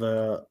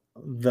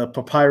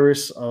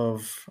papyrus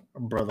of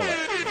Brother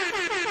Larry.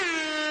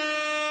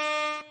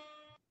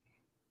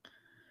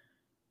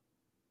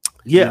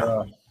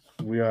 Yeah.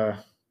 We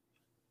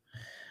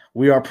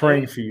are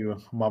praying for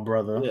you, my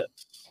brother.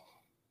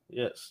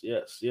 Yes.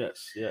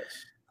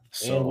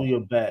 So, and we are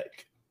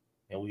back.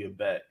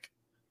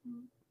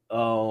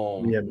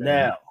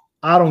 Now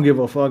I don't give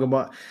a fuck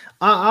about.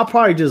 I'll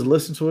probably just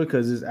listen to it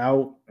because it's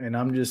out, and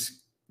I'm just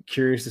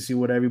curious to see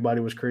what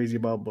everybody was crazy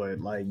about. But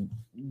like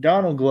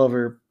Donald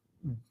Glover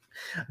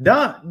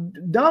trying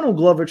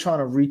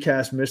to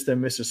recast Mr.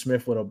 and Mrs.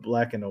 Smith with a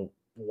black and a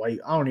white.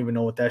 I don't even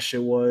know what that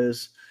shit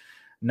was.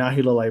 Now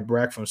he look like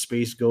Brack from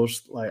Space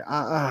Ghost. Like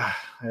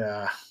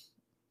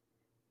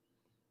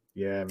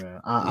yeah, man.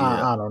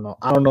 I don't know.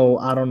 I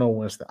don't know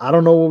Winston. I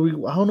don't know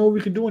what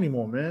we can do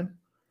anymore, man.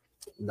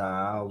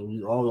 Nah,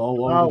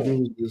 all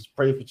we do is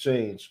pray for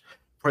change,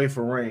 pray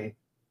for rain,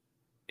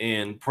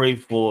 and pray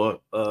for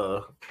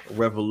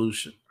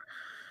revolution.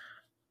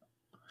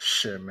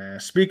 Shit, man.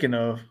 Speaking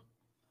of,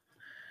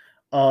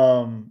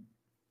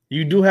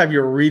 you do have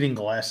your reading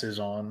glasses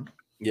on.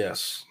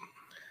 Yes.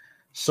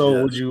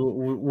 So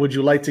would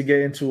you like to get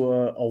into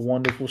a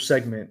wonderful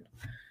segment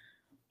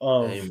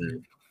of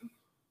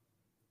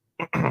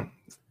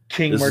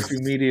King Murphy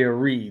Media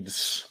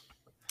reads?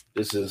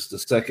 This is the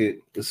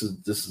second. This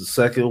is the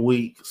second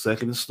week,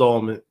 second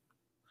installment.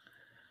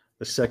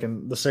 The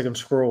second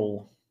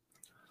scroll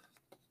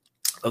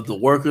of the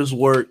Workers'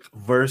 Work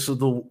verse of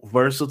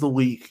the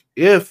week.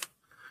 If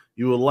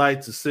you would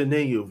like to send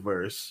in your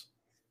verse,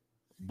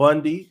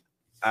 Bundy,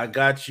 I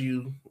got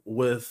you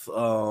with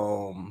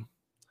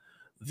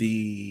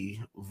the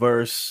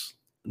verse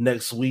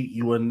next week.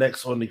 You are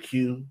next on the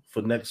queue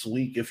for next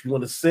week. If you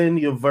want to send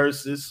your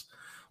verses,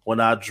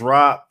 when I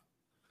drop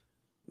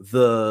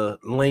the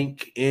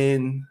link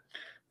in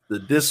the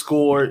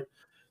Discord,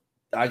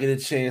 I get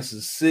a chance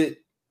to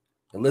sit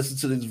and listen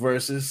to these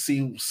verses,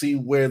 see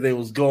where they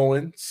was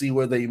going, see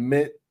where they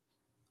meant,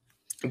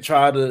 and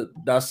try to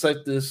dissect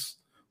this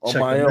on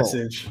my own.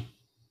 Message.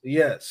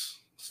 Yes.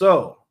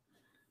 So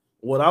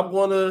what I'm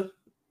gonna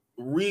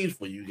read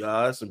for you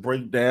guys and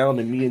break down,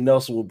 and me and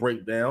Nelson will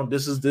break down.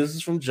 This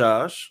is from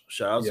Josh.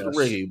 Shout out to the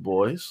Reggae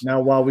Boys. Now,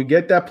 while we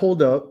get that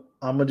pulled up,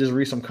 I'm gonna just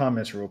read some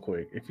comments real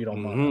quick, if you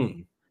don't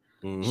mind.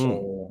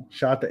 So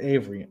shout out to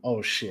Avery.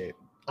 Oh shit.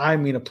 I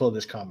mean to pull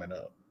this comment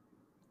up.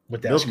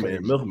 But that's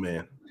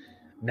Milkman.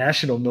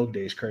 National Milk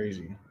Day is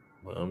crazy.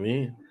 Well, I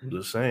mean, I'm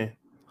just saying.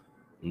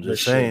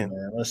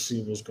 Man. Let's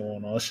see what's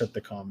going on. Let's shut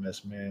the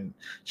comments, man.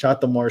 Shout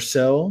out to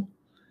Marcel.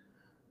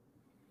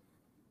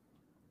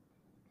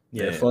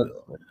 Yeah, fuck.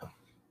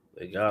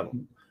 They got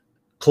him.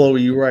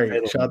 Chloe, you're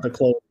right. Shout out to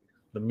Chloe.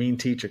 The mean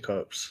teacher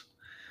cups.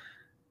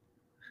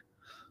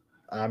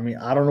 I mean,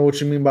 I don't know what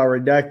you mean by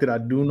redacted. I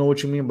do know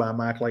what you mean by I'm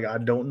act like I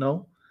don't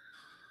know.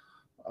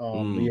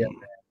 But yeah, man.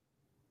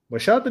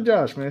 But shout out to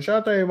Josh, man. Shout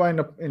out to everybody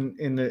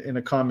in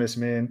the comments,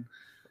 man.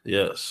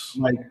 Yes.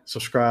 Like,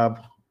 subscribe,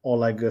 all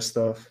that good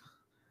stuff.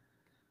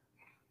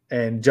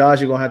 And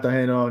Josh, you're gonna have to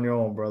handle it on your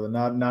own, brother.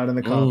 Not in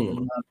the comments.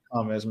 Not in the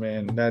comments,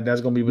 man.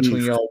 That's gonna be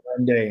between y'all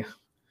one day.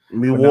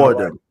 Me reward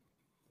them.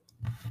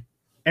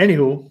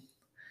 Anywho,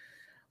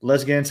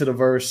 let's get into the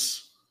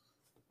verse.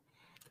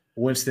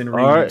 Winston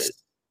reads. All right.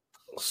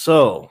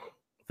 So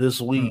this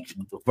week,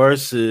 the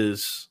verse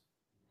is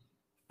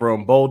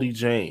from Boldy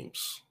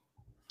James.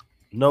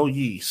 No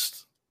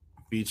Yeast,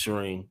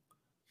 featuring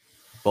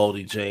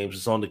Boldy James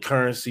is on the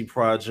Currency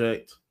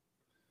Project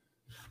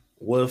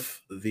with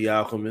The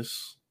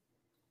Alchemist.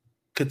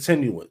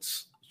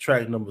 Continuance,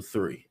 track number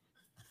 3.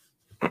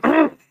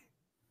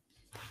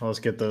 Let's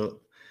get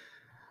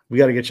we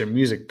got to get your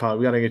music pop.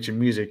 We got to get your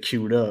music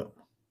queued up.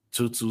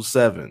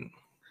 227.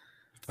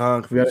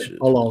 Hold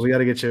on. We got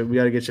to get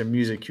your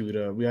music queued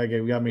up. We got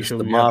to make sure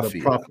we have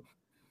the proper.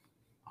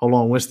 Hold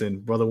on,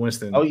 Brother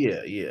Winston. Oh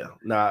yeah.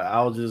 Nah,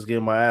 I was just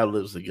getting my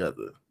ad-libs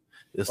together.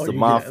 It's the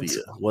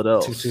Mafia. What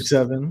else?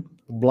 227.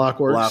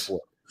 Blockworks.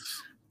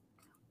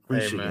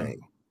 Appreciate it.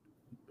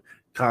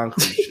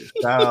 Concrete.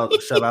 Shout out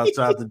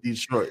to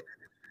Detroit.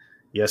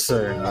 Yes,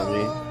 sir. You know what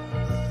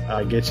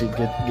I mean?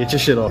 Get your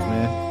shit off,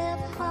 man.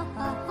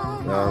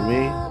 You know what I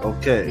mean?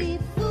 Okay.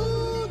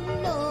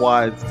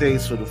 Quiet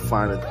taste for the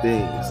finer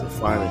things, the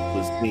finer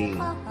cuisine,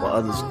 while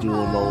others doing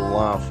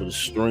online for the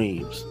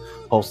streams.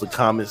 Post the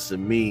comments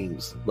and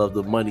memes. Love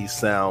the money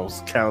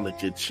sounds. Count a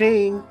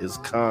ka-ching is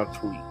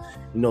concrete.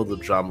 You know the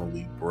drama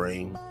we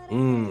bring.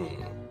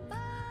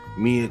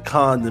 Me and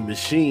Kang the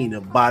machine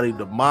embodied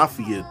the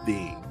mafia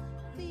theme.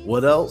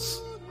 What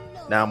else?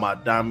 Now my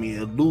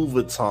Damian Louis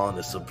Vuitton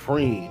is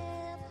supreme.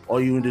 Are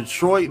you in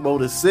Detroit,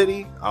 Motor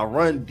City? I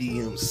run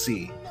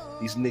DMC.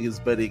 These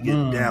niggas better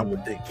get down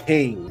with the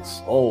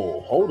Kings.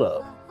 Oh, hold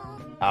up.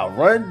 I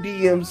run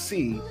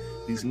DMC.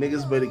 These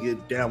niggas better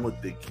get down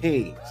with the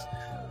Kings.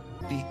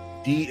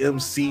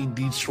 DMC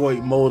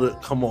Detroit Motor.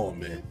 Come on,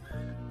 man.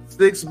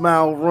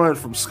 6-mile run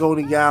from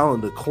Stony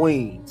Island to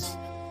Queens.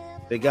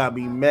 They got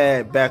me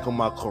mad back on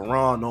my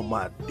Quran on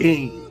my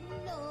Dean.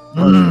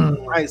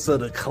 Rights of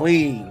the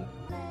clean.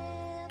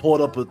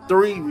 Poured up a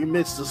 3,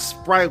 remixed the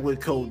Sprite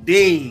with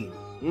codeine.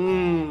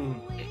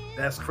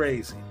 That's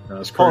crazy.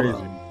 That's crazy.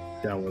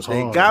 That was hard.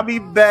 They got me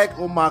back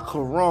on my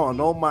Quran,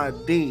 on my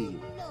Dean.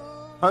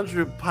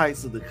 100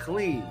 pints of the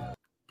clean.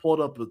 Poured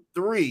up a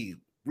 3,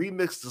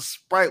 remixed the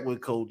Sprite with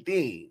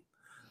codeine.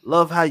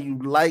 Love how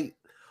the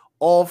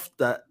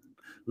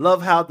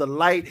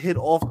light hit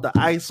off the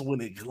ice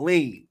when it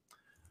gleamed.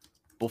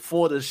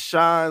 Before the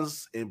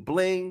shines and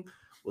bling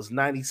was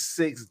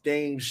 96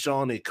 Dame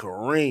Sean and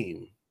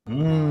Kareem.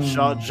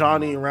 Shot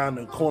Johnny around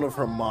the corner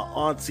from my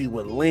auntie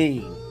with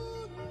lean.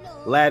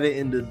 Ladder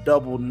in the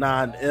double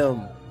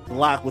 9M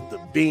block with the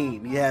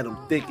beam. He had him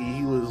thinking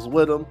he was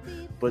with him,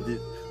 but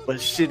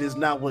shit is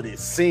not what it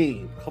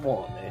seemed. Come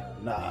on, man.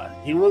 Nah,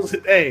 he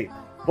wasn't. Hey,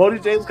 Bodie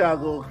James kind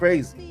of going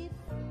crazy.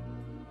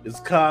 It's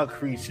Kang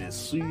creatures,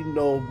 so you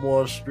know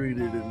more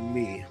streeter than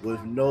me,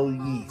 with no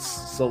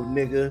yeast. So a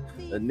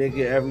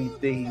nigga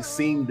everything he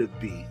seemed to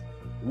be.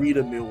 Read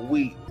him in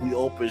week. We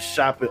open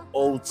shop at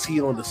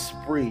OT on the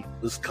spree.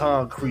 This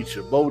Kang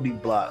creature, Bodie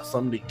blocks.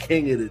 I'm the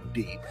king of the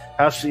D.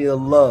 How she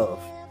in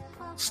love?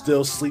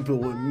 Still sleeping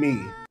with me.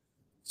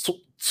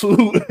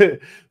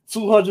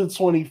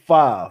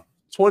 225,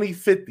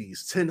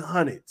 2050s,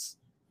 1000s.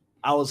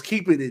 I was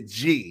keeping it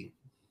G.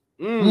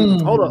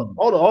 Hold on.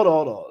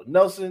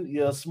 Nelson,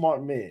 you're a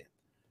smart man.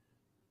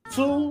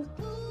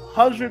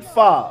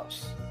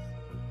 205s.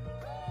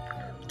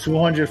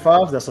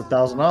 205, that's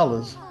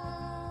 $1,000.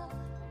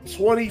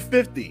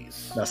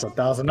 2050s. That's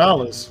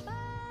 $1,000.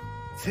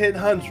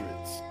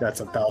 1000s.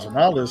 That's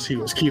 $1,000. He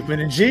was keeping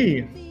it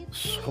G.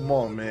 Come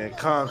on, man.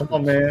 Come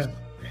on, man.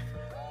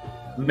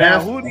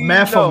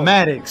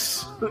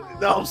 Mathematics. Know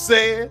what I'm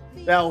saying?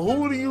 Now,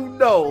 who do you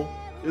know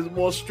is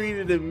more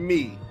streeter than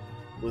me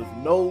with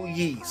no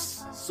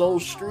yeast? So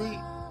street,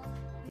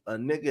 a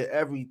nigga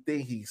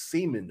everything he's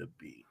seeming to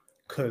be.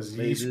 Because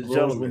yeast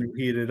grows when you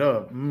heat it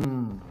up.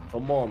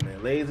 Come on,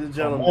 man. Ladies and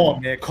gentlemen. Come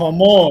on, man. Come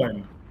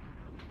on.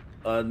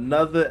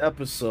 Another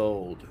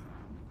episode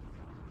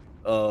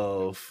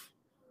of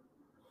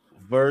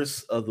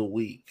Verse of the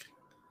Week.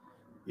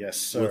 Yes,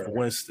 sir. With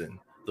Winston.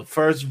 The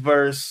first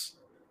verse,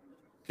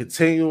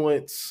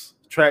 continuance,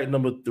 track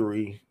number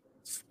 3,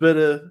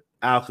 Spitter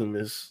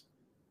Alchemist,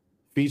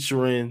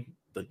 featuring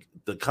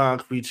the Kang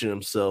creature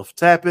himself.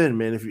 Tap in,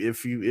 man, if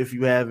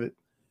you have it.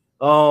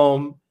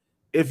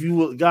 If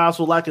you guys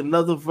would like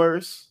another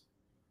verse,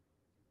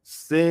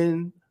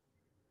 send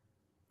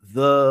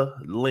the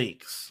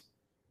links.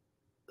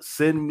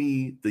 Send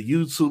me the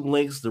YouTube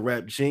links, the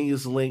Rap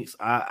Genius links.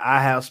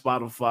 I have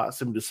Spotify.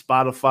 Send me the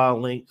Spotify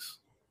links.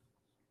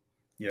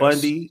 Yes.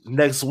 Bundy,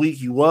 next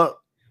week you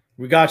up?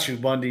 We got you,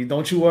 Bundy.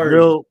 Don't you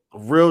worry.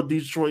 Real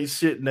Detroit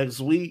shit next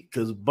week,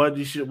 because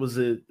Bundy shit was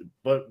a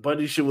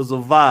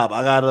vibe.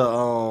 I gotta you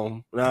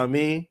know what I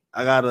mean?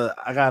 I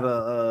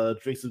gotta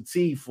drink some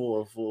tea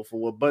for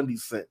what Bundy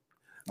sent.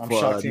 I'm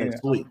shocked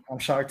next week. I'm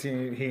shocked he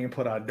didn't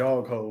put out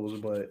dog hoes,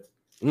 but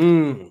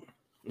maybe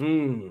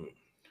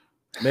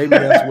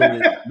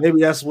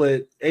that's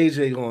what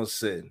AJ gonna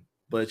send.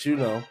 But you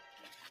know,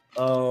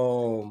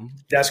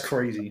 that's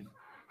crazy.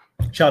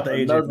 Shout out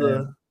to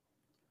AJ.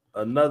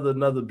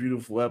 Another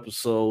beautiful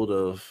episode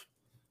of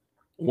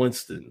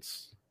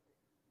Winston's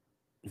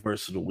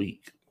Verse of the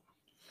Week.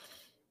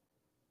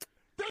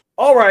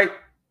 All right,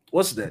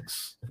 what's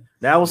next?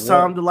 Now it's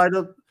time to light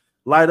up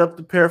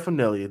the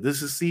paraphernalia.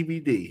 This is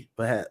CBD,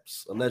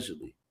 perhaps,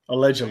 allegedly.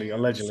 Allegedly.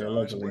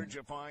 Where'd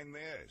you find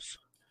this?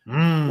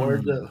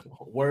 Word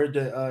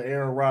to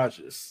Aaron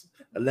Rodgers,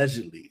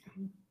 allegedly.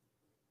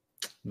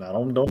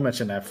 No, don't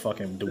mention that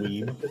fucking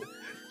dweeb.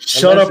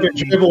 Shut up and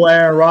dribble,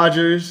 Aaron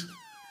Rodgers.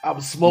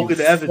 I'm smoking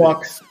the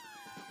evidence.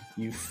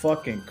 You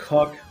fucking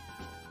cuck.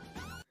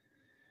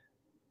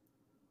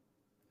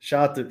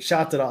 Shout out to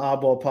the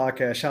Oddball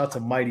Podcast. Shout out to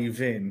Mighty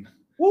Vin.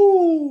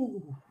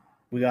 Woo!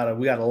 We gotta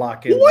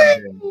lock in.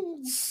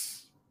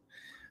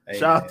 Hey,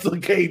 shout out to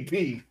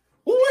KP.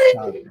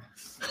 Wait.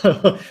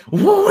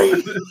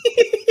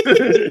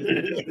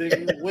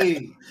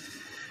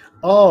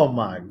 Oh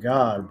my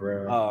god,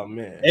 bro. Oh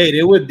man. Hey,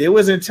 they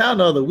was in town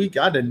the other week.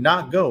 I did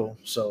not go,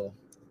 so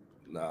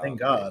thank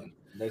God.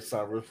 Next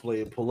time Rick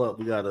Flair pull up,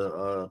 we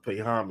gotta pay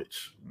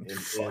homage.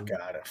 Fuck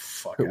out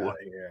of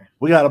here.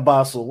 We gotta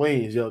buy some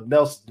wings, yo.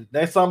 Nelson,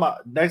 next time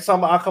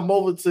I come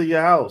over to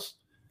your house,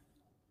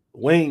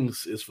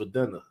 wings is for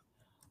dinner.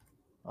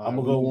 I'm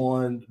gonna go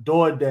on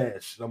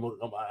DoorDash.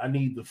 I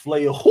need the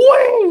Flair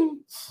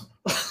wings.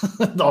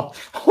 The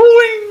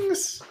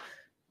wings.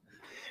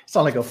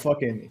 Sound like you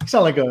playing. It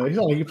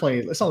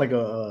sound like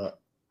a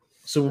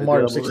Super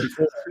Mario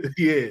 64.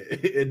 Yeah,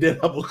 and then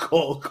I'm gonna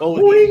call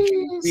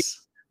Cody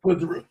for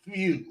the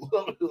review.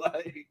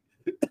 Like,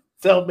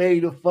 tell me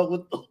to fuck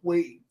with the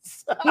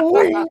wings.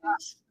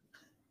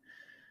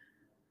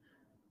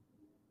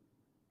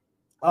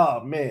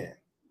 Oh man,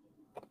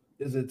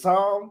 is it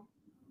Tom?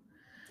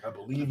 I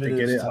believe it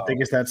is. I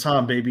think it's that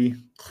time, baby.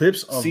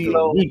 Clips of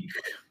the week.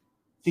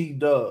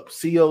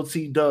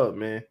 COT Dub,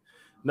 man.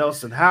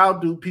 Nelson, how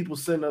do people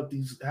send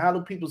these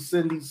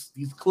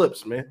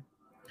clips, man?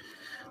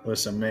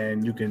 Listen,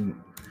 man, you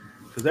can,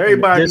 because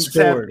everybody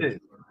tapped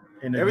in.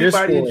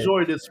 Everybody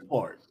enjoy this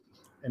part.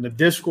 In the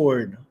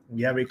Discord,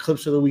 we have a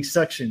clips of the week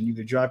section. You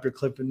can drop your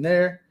clip in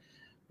there.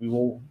 We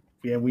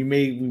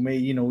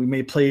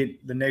may play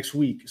it the next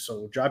week.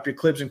 So drop your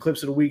clips and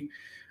clips of the week.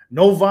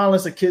 No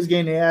violence of kids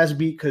getting their ass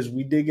beat, because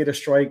we did get a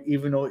strike,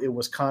 even though it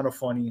was kind of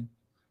funny.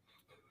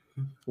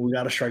 We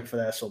got a strike for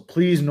that. So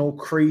please, no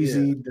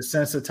crazy,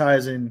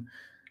 desensitizing,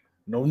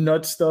 no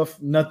nut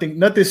stuff,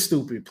 nothing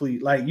stupid.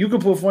 Please, like, you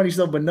can put funny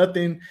stuff, but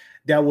nothing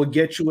that will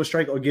get you a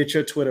strike or get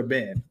your Twitter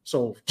banned.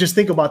 So just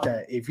think about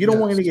that. If you don't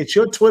want to get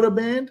your Twitter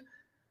banned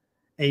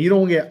and you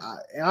don't get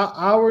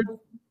our,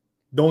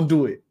 don't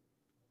do it.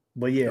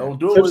 But yeah,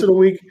 clips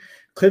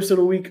of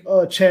the week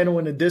channel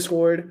in the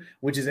Discord,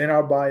 which is in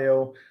our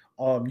bio.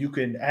 You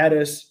can add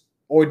us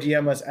or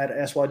DM us at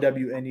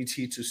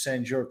SYWNET to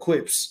send your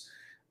quips.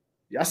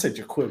 I said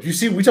your quips. You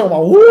see, we talking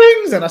about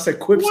wings, and I said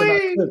quips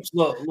and not clips.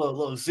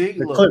 Look, see,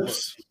 the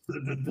clips.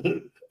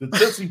 The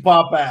Tootsie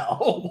Pop out.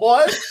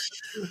 What?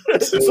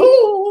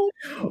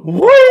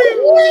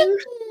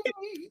 Wings.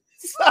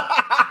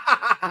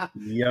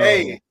 Yo,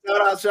 hey,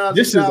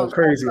 this is a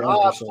crazy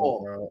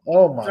episode, bro.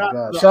 Oh my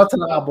god! Shout out to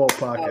the Oddball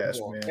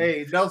Podcast, man.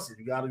 Hey, Nelson,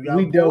 you gotta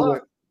we dealt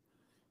with,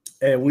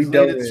 and we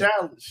dealt with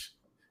challenge.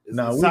 It's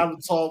time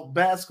to talk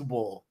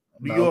basketball.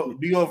 New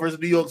York versus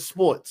New York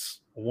sports.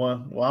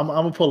 Well, I'm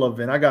gonna pull up,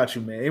 Vin. I got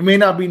you, man. It may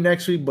not be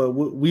next week, but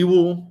we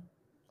will.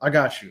 I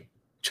got you.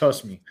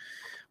 Trust me.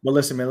 But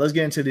listen, man, let's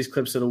get into these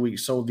clips of the week.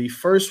 So the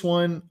first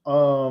one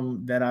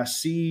that I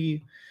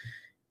see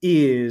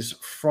is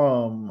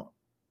from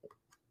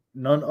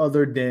none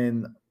other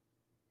than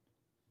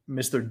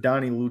Mr.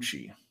 Donnie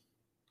Lucci.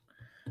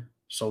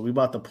 So we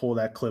about to pull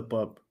that clip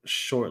up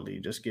shortly.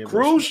 Just give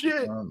us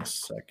a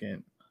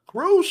second.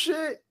 Cruise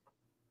shit.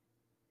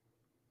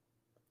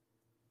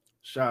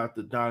 Shout out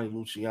to Donnie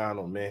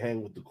Luciano, man.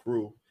 Hang with the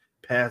crew.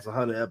 Past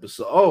 100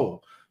 episodes.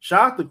 Oh,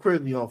 shout out to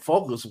Critically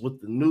Unfocused with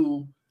the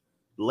new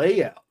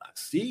layout. I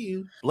see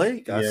you,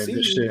 Blake. I see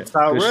you. Shit.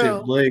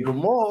 Tyrell, Blake,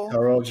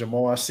 Jamal.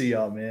 Jamal. I see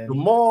y'all, man.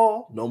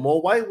 Jamal, no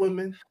more white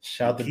women.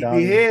 Shout out to Keep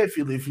Donnie. your head if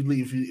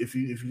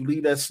you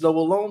leave that snow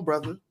alone,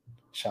 brother.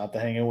 Shout out to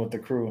hanging with the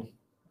crew.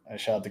 And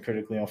shout out to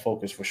Critically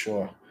Unfocused for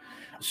sure.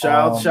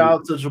 Shout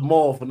out to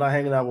Jamal for not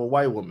hanging out with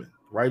white women,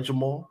 right,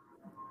 Jamal?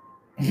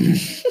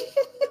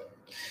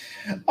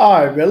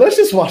 All right, man. Let's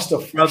just watch the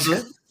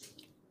brother.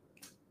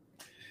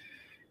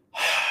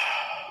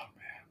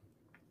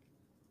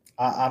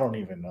 I don't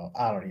even know.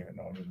 I don't even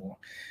know anymore.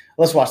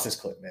 Let's watch this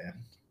clip, man.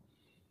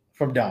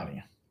 From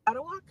Donnie. How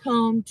do I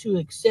come to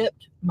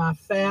accept my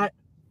fat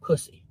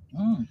pussy?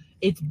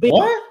 It's big.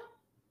 What?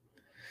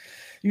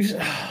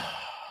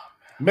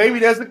 Maybe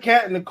there's a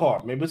cat in the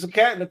car. Maybe it's a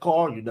cat in the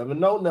car. You never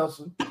know,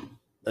 Nelson.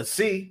 Let's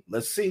see.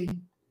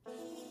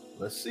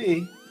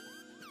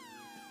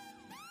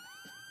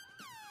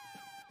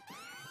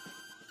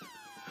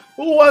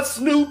 What's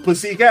new,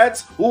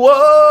 pussycats?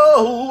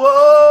 Whoa.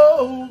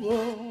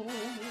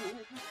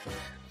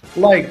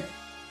 Like,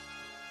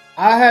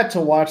 I had to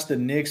watch the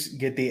Knicks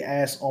get their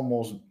ass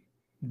almost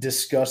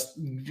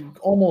disgusted.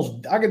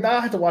 I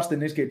had to watch the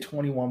Knicks get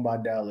 21 by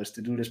Dallas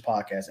to do this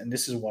podcast, and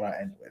this is what I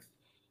end with.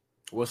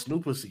 What's new,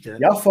 pussycat?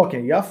 Y'all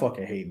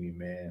fucking hate me,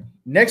 man.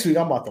 Next week,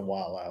 I'm about to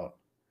wild out.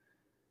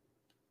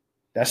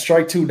 That's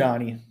strike 2,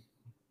 Donnie.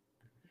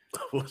 I'm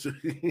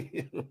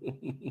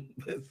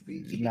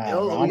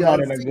not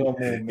in a good mood,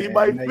 man. He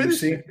might now,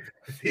 finish you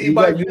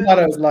it. you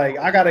gotta like,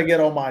 I gotta get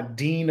on my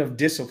dean of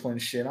discipline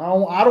shit.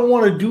 I don't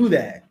want to do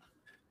that.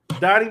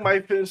 Donnie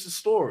might finish the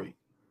story.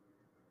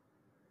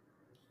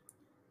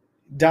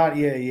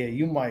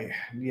 You might,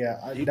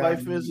 he might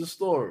finish the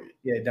story.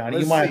 Yeah, Donnie,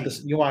 you might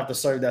have to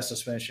serve that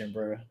suspension,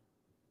 bro.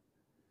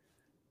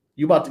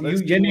 Your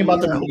name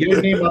about to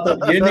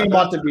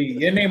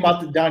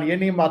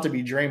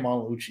be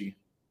Draymond Lucci.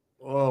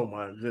 Oh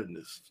my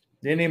goodness.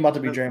 Your name about to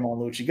be Draymond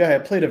Lucci. Go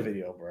ahead, play the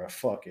video, bro.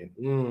 Fuck it.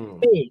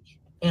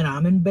 And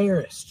I'm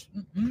embarrassed.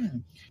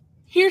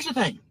 Here's the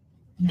thing.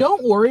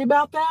 Don't worry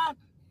about that,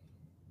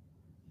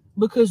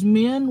 because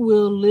men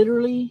will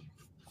literally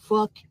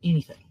fuck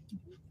anything.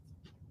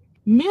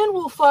 Men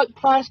will fuck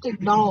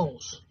plastic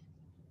dolls.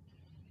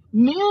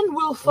 Men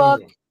will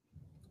fuck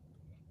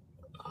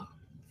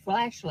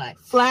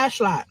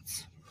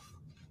flashlights.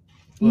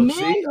 Well, Men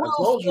see, I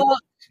told you.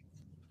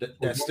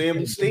 That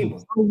steamer.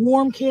 A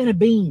warm can of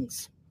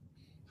beans.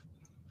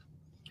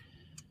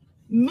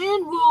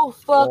 Men will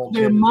fuck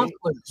their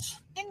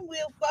mufflers. Men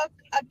will fuck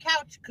a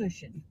couch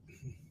cushion.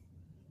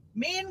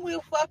 Men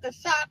will fuck a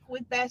sock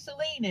with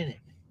Vaseline in it.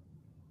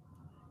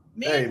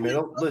 Men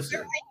don't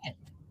listen.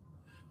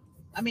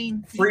 I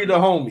mean, free the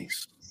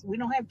homies. We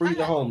don't have free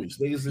the homies.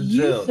 Niggas in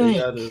jail. They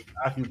gotta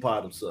occupy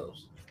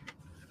themselves.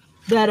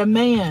 That a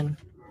man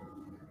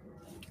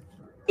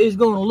is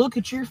going to look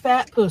at your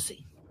fat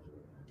pussy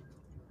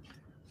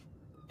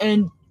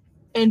and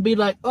be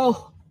like,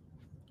 "Oh,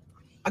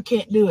 I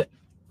can't do it."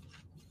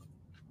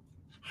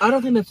 I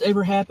don't think that's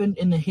ever happened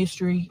in the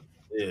history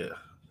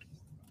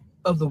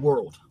of the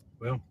world.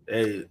 Well,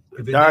 hey,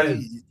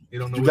 Donnie,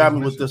 you got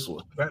me with this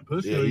one. Fat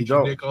pussy, you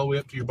don't. Dick all the way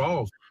up to your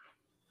balls.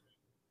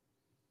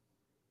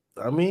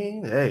 I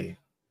mean, hey,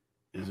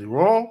 is he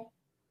wrong?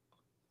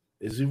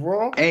 Is he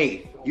wrong?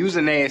 Hey, you's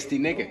a nasty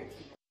nigga.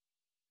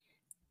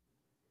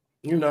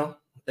 You know,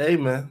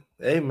 amen.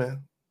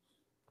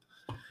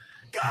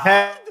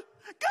 God!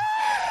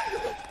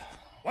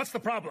 What's the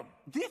problem?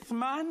 This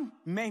man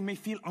made me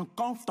feel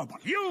uncomfortable.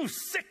 You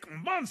sick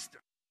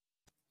monster!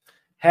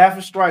 Half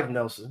a strike,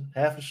 Nelson.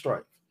 Half a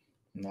strike.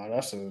 No,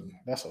 that's a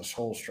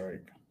whole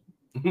strike.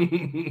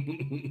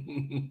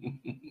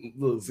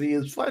 Look, see,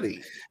 it's funny.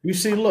 You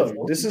see, look,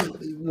 this is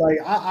like,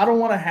 I don't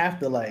want to have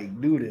to like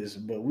do this,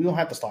 but we don't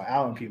have to start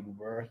outing people,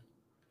 bro.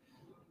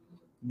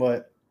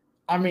 But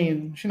I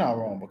mean, she's not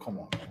wrong, but come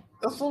on, man.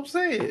 That's what I'm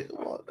saying.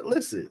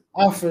 Listen,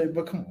 I feel it,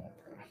 but come on,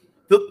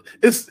 bro.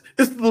 It's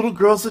the little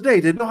girls today.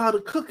 They know how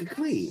to cook and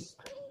clean.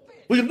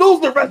 We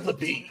lose the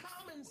recipe.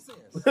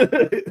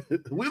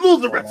 We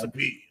lose the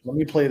recipe. Let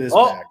me play this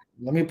back.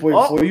 Let me play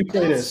before you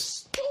play this.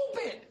 Stupid.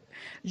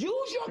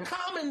 Use your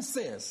common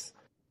sense.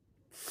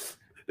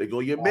 They go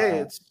your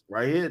mans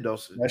right here,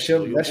 Dawson. That's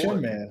your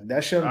man.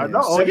 That's your man. I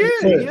know. Oh yeah,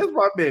 he is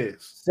my man.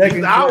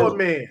 He's our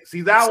man.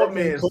 He's our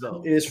man,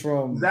 though. Is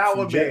from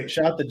man.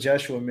 Shout out to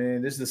Joshua,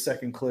 man. This is the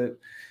second clip.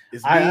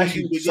 I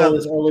actually saw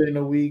this earlier in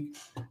the week.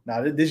 Nah,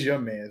 this is your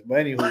man.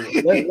 But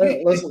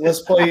anywho,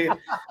 let's play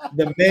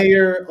the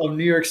mayor of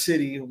New York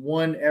City,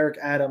 Eric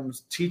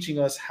Adams, teaching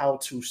us how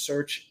to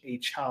search a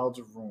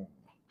child's room.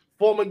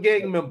 Former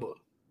gang member.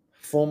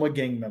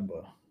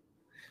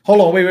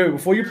 Hold on, wait.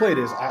 Before you play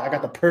this, I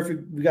got the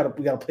perfect. We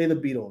gotta play the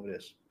beat over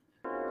this.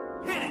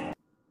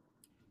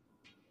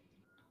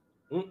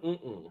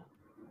 Hold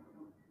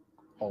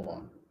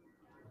on.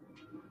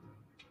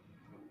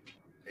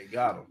 They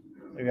got him.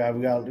 We got.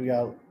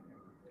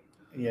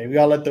 Yeah, we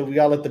gotta let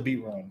the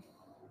beat run.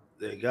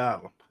 They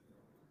got him.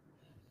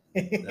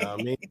 You know what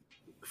I mean?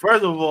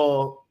 First of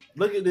all,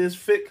 look at this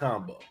fit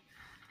combo.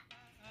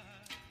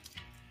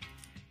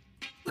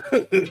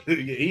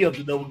 He up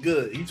to no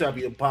good. He trying to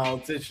be a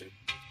politician.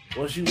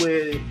 Once you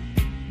wear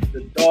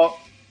the dark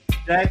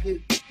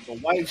jacket, the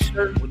white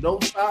shirt with no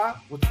tie,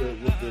 with the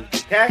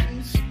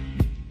khakis,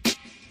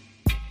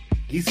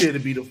 he's here to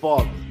be the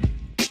father.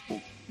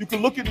 You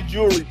can look at the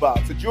jewelry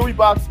box. A jewelry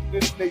box of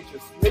this nature,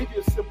 maybe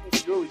a simple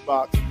jewelry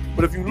box,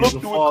 but if you look through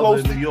it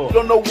closely, you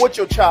don't know what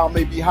your child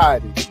may be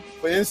hiding.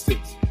 For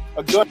instance,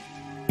 a gun.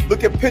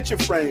 Look at picture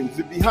frames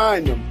and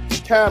behind them,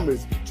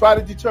 cameras. Try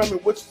to determine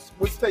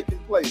what's taking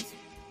place.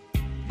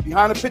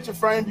 Behind a picture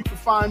frame, you can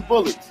find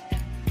bullets.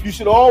 You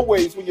should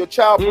always, when your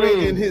child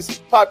brings in his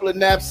popular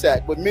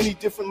knapsack with many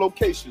different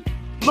locations,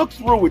 look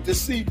through it to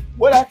see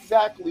what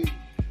exactly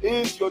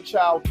is your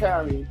child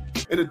carrying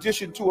in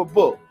addition to a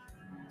book.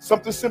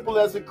 Something simple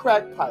as a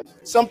crack pipe.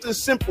 Something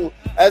simple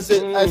as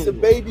a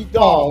baby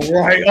doll.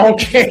 Oh, right.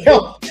 Okay.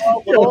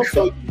 But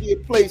also be a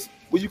place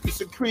where you can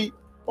secrete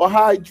or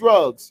hide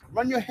drugs.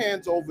 Run your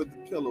hands over the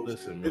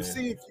pillows and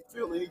see if you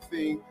feel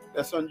anything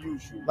that's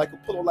unusual. Like a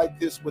pillow like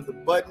this with a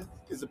button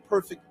is a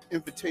perfect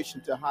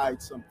invitation to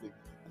hide something.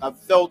 I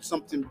felt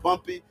something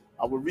bumpy.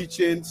 I would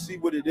reach in, see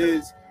what it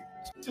is.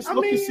 Just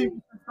look and see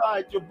what's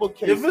inside your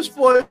bookcase. If it's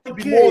for it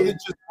be more than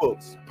just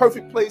books.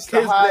 Perfect place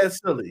to hide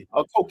silly.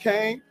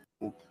 Cocaine.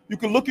 You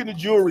can look in the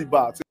jewelry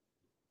box.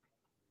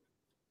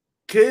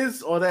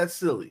 Kids are that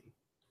silly?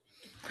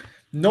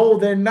 No,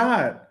 they're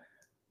not.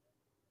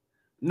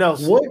 No.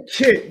 What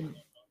kid?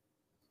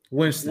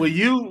 Winston. Will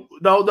you?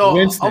 No.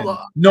 Winston.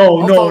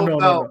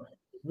 No.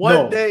 One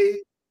No. day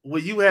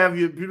when you have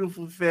your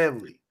beautiful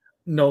family.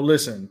 No,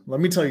 listen. Let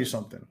me tell you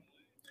something.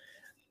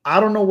 I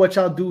don't know what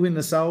y'all do in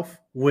the South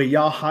where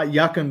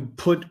y'all can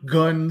put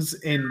guns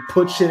and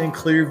put shit in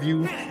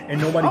Clearview and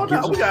nobody gives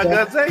a fuck. We got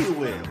guns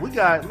everywhere. We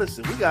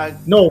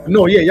got.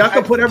 No, yeah, y'all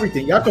can put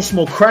everything. Y'all can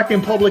smoke crack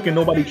in public and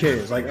nobody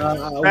cares. Like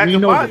we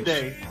know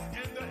this.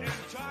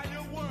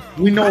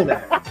 We know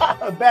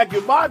that. Back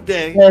in my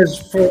day.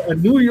 As for a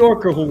New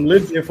Yorker who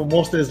lived there for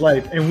most of his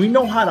life, and we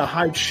know how to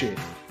hide shit.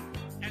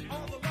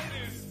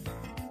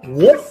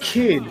 What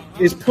kid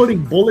is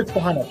putting bullets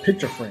behind a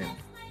picture frame?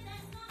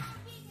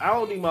 I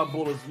don't need my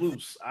bullets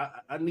loose.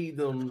 I need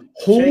them.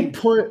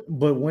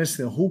 But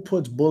Winston, who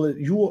puts bullets?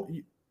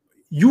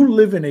 You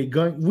live in a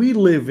gun. We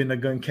live in a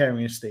gun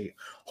carrying state.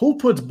 Who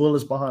puts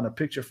bullets behind a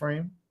picture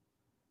frame?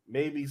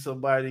 Maybe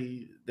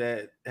somebody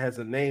that has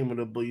a name in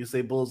the book. You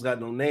say bullets got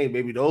no name.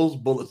 Maybe those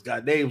bullets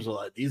got names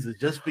on it. These are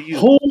just for you.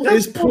 Who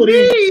is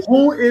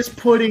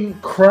putting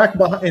crack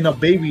behind a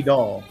baby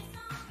doll?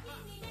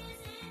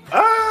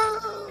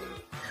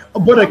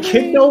 But a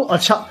kid though, a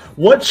child.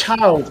 What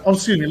child? Oh,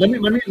 excuse me. Let me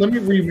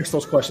remix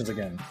those questions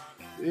again.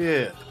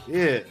 Yeah.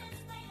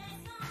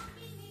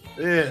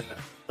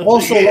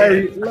 Also, yeah.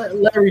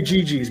 Larry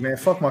GG's, man.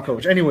 Fuck my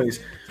coach. Anyways,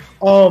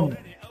 wait.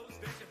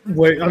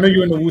 I know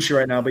you're in the Wushi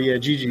right now, but yeah,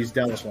 GG's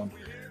Dallas one.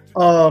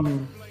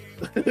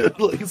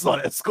 Look, you saw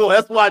that score.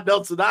 That's why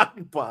Nelson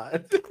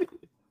occupied.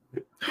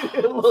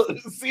 Look,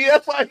 see,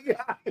 that's why he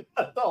got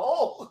the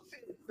whole.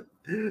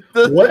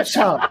 What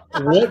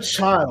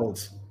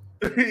child?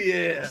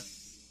 Yeah.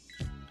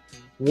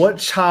 What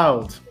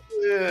child?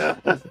 Yeah.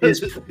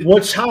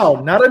 What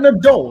child? Not an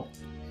adult.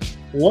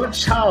 What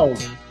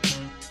child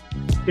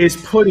is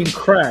putting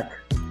crack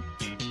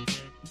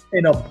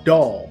in a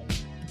doll?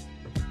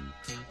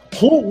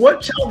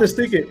 What child is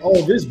thinking,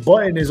 oh, this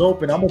button is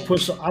open, I'm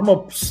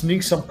gonna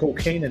sneak some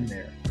cocaine in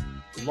there?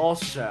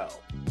 Lost child.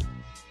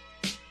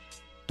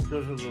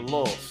 Children are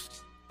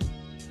lost.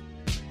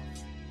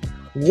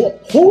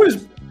 What? Who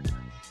is?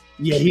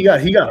 Yeah, he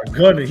got a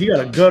gun. He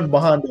got a gun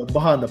behind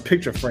the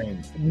picture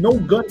frame. No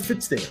gun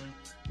fits there.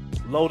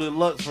 Loaded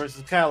Lux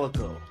versus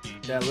Calico.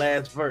 That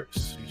last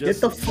verse. Get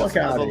the fuck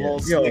out of here,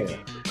 yo!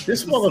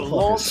 This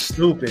motherfucker's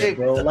stupid,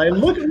 bro. Like,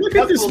 look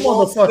at this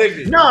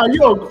motherfucker. Nah,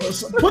 yo,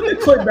 put the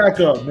clip back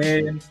up,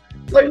 man.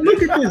 Like,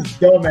 look at this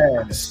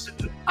dumbass.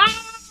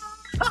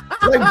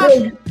 Like,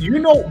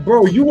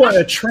 bro, you are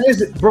a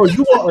transit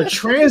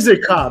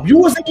cop. You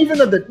wasn't even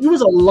you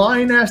was a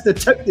lying ass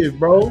detective,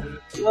 bro.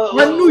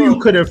 I knew you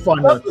couldn't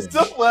find nothing.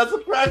 Simple as a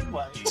crack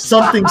pipe.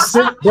 Something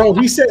simple, bro.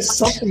 He said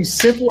something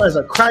simple as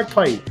a crack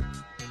pipe.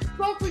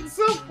 Something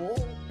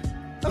simple.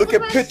 Look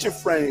at picture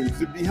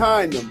frames and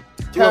behind them.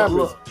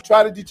 Cameras.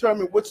 Try to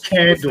determine what's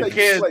taking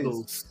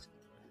place.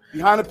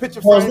 Behind a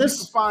picture frame, you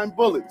can find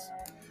bullets.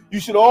 You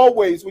should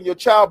always, when your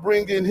child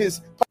brings in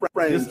his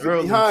frames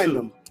behind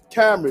them,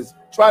 cameras,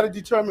 try to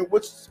determine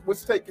what's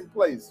taking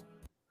place.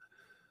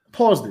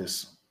 Pause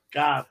this.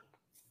 God,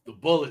 the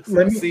bullets.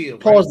 Let me see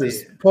pause right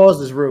this. There. Pause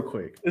this real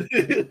quick. Let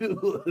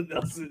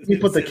me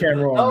put the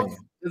camera on me.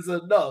 It's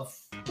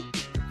enough.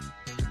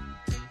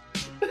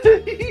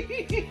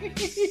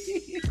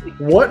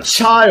 What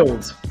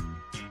child?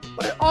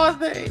 Where are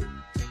they?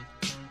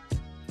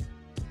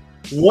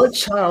 What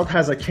child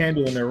has a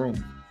candle in their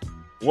room?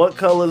 What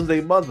color is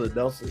their mother,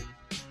 Nelson?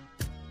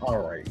 All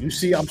right. You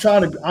see, I'm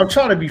trying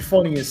to be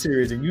funny and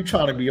serious, and you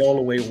trying to be all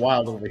the way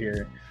wild over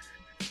here.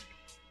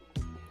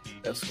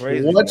 That's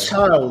crazy. What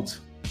child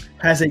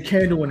has a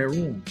candle in their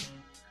room?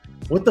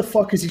 What the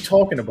fuck is he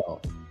talking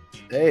about?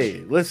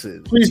 Hey,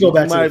 listen. Please go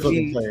back to the clip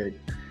and play it.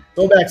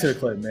 Go back to the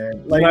clip,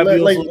 man. Like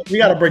we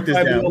gotta break this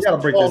down. We gotta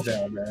break this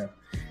down, man.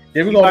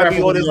 Then we're gonna wrap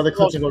up with other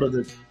clips and go to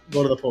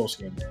the post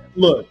game, man.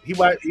 Look, he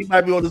might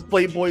be on this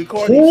Playboy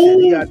Cardi shit.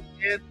 He got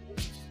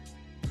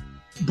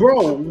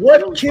bro,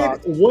 what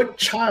kid? What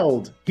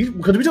child?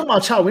 Because we talking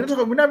about child. We're not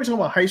even talking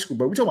about high school,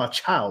 bro. We're talking about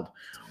child.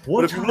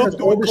 But if you look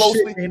through it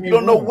closely, you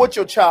don't know what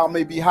your child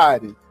may be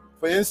hiding.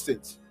 For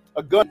instance,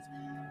 a gun.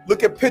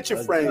 Look at picture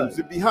frames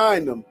and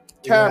behind them,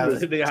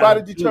 cameras. Try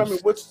to determine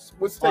what's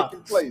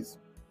taking place.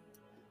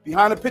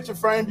 Behind a picture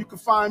frame, you can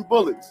find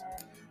bullets.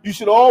 You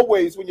should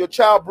always, when your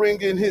child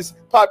brings in his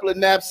popular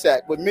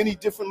knapsack with many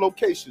different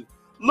locations,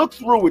 look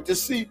through it to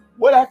see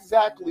what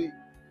exactly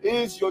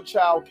is your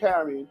child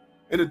carrying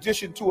in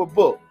addition to a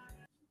book.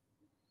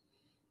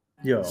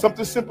 Yo.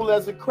 Something simple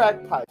as a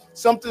crack pipe.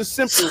 Something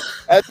simple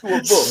as to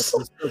a book.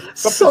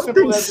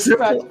 Something simple as a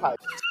crack pipe.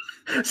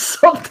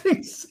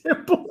 Something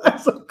simple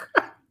as a crack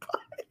pipe.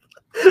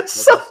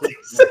 Something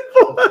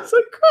simple as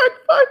a crack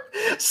pipe.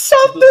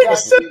 Something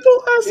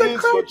simple as a crack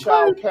pipe. Your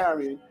child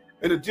carrying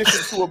in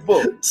addition to a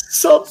book.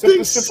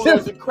 Something simple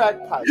as a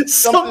crack pipe.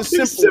 Something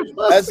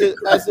simple as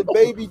a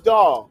baby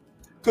doll.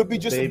 Could be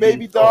just a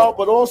baby doll,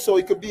 but also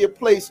it could be a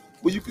place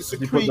where you can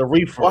secrete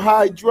or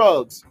hide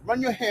drugs.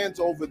 Run your hands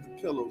over the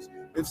pillows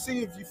and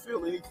see if you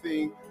feel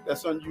anything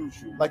that's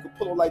unusual. Like a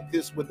pillow like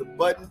this with a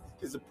button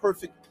is a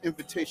perfect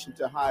invitation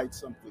to hide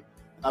something.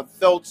 I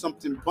felt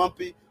something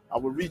bumpy, I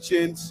would reach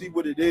in, see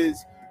what it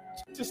is.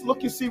 Just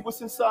look and see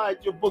what's inside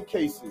your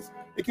bookcases.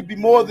 It could be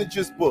more than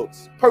just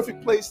books.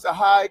 Perfect place to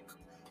hide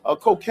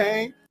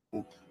cocaine.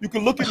 You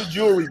can look in the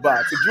jewelry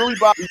box. A jewelry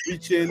box,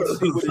 reach in,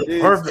 see what it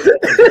is. Perfect.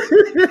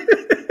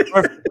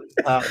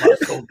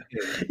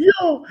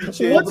 Yo,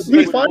 what's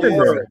he finding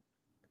there?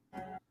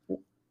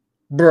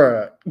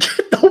 Bruh,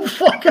 get the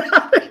fuck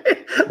out of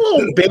here.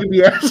 Little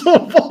baby ass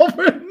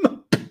revolver.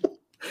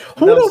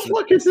 Who the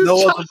fuck is this no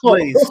child? other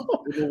place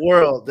in the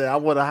world that I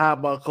want to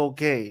hide my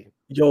cocaine.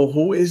 Yo,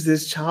 who is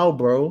this child,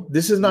 bro?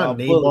 This is not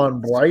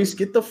Navon Bryce.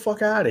 Get the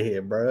fuck out of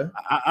here, bro.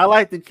 I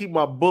like to keep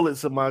my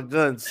bullets and my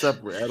guns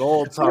separate at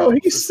all times. Bro,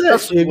 he said,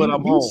 when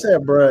I'm home.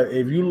 said, bro,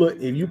 if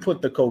you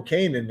put the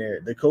cocaine in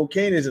there, the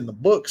cocaine is in the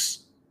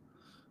books.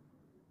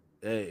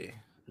 Hey,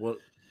 well,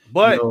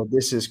 but yo,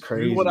 this is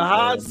crazy. You want to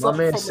hide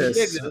something from says,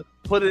 a nigga,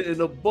 put it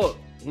in a book.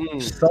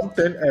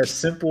 Something as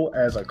simple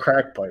as a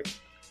crack pipe.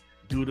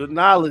 Do the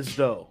knowledge,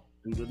 though.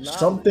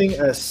 Something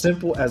as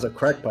simple as a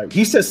crack pipe.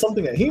 He said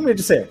something. He meant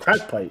to say a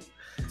crack pipe.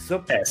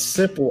 As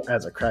simple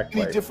as a crack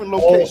pipe. Different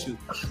locations.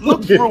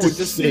 Look through it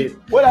to see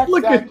what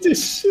exactly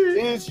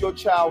is your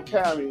child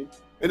carrying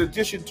in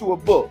addition to a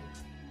book.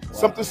 Wow.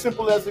 Something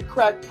simple as a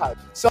crack pipe.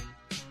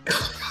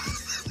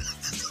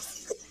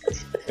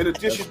 In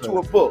addition to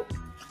a book.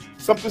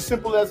 Something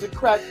simple as a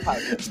crack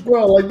pipe.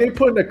 Bro, like they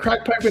putting a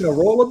crack pipe in a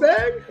roller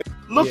bag?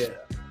 Look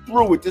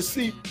through it to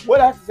see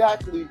what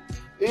exactly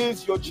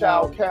is your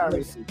child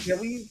carrying. Can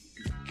we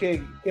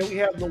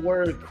have the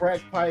word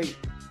crack pipe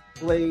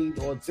played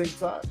on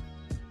TikTok?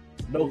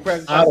 No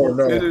crack pipe. I don't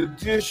know. In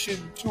addition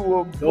to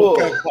a book. No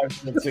crack pipe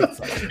on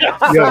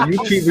TikTok. Yo, you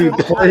keep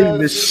replaying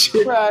this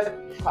shit. Crack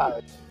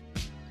pipe.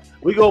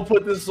 We gonna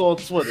put this on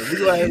Twitter. We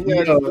gonna have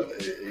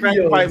crack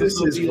pipe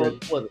on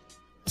Twitter.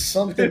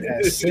 Something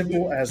as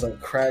simple as a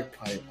crack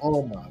pipe.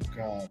 Oh my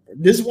god!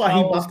 This is why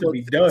he about to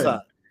be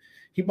done.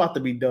 He about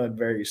to be done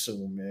very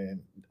soon,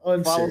 man.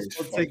 Follow us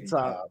on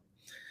TikTok.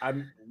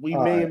 We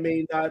may or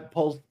may not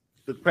post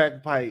the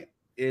crack pipe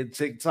in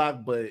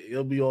TikTok, but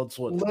it'll be on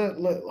Twitter.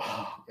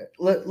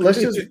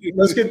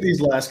 Let's get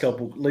these last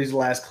clip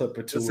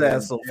or two.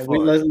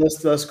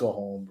 Let's go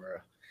home, bro.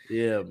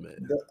 Yeah,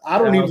 man. I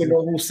don't even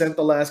know who sent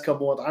the last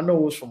couple ones. I know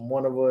it was from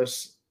one of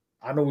us.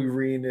 I know we're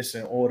reading this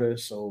in order,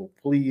 so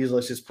please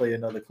let's just play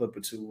another clip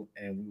or two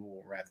and we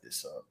will wrap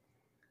this up.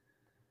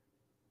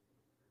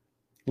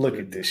 Look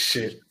at this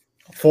shit.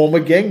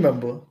 Former gang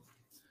member.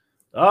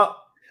 Yeah.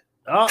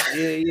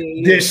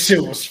 This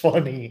shit was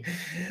funny.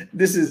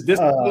 This is the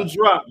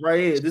drop right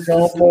here. This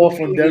Sean is Paul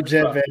from Def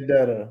Jam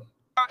Vendetta.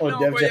 Oh, no,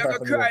 Def Jam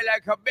Vendetta. Cry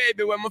like a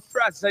baby when my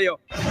friends say yo.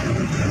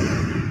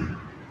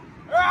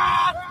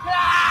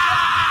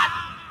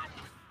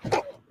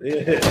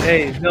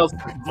 Hey, Nelson,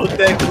 put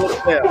that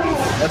clip down.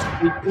 That's a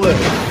good clip.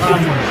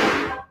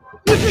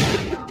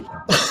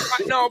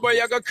 Right now, boy,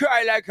 you gonna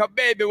cry like a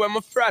baby when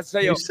my friends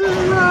say yo.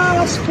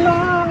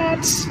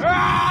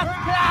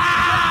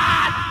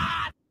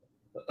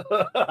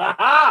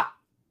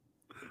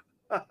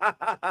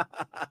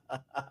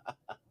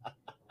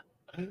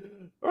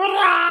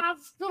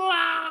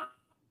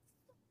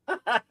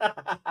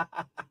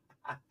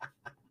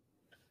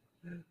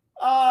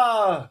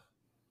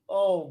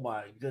 Oh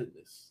my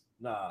goodness.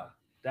 Nah,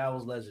 that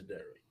was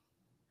legendary.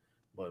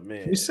 But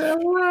man, you said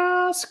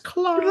Ross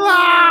Clark.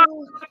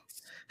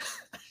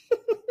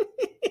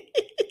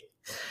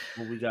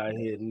 What we got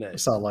here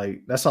next?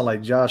 That sound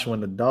like Josh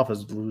when the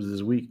Dolphins lose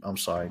this week. I'm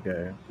sorry,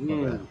 guy. I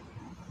need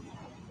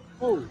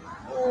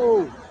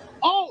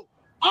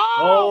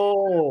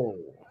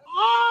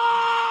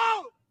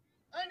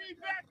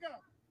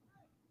backup.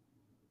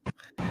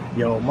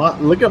 Yo,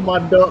 look at my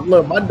dog.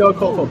 Look, my dog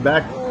called for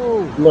back.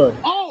 Look.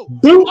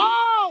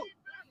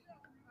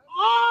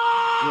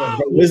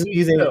 His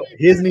knees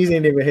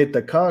ain't even hit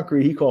the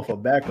concrete. He called for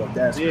backup.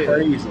 That's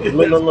crazy.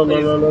 Look.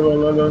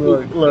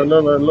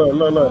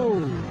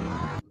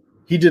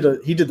 He did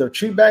the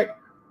tree back.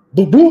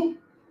 Boo boo.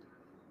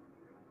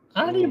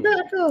 I need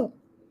backup.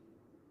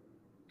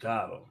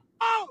 Got him.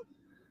 I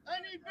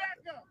need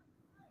backup.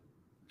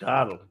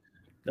 Got him.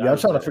 Yeah, I'm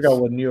trying to figure out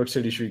what New York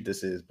City street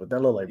this is, but that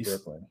look like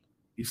Brooklyn.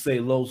 You say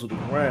low to the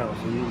ground,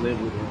 so you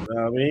live with it. You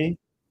know what I mean?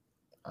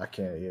 I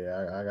can't.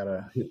 Yeah, I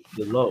gotta hit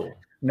the low.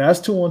 No,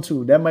 that's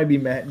 212. That might be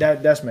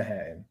that's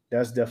Manhattan.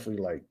 That's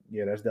definitely like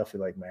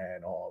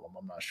Manhattan or Harlem.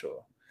 I'm not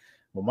sure.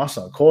 But my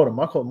son called him.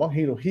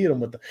 He hit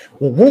him with the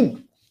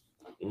boom.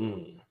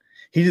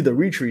 He did the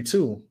retreat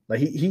too.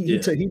 Like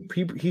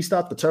he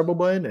stopped the turbo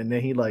button and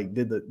then he like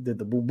did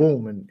the boom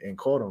boom and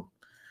caught him.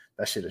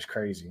 That shit is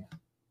crazy.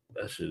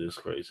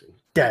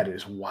 That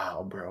is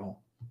wild, bro.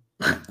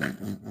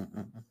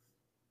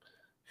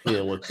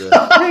 Yeah, what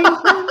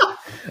the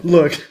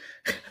look,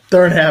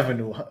 Third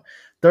Avenue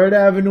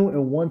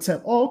and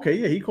 110. Oh, okay,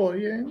 yeah, he called.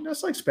 Yeah,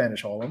 that's like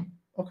Spanish Harlem.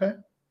 Okay,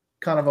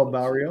 Carnival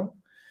Barrio.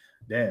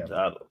 Damn,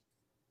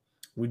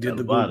 we did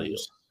the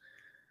Googles.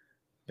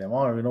 Damn,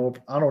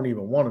 I don't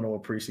even want to know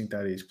what precinct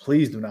that is.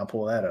 Please do not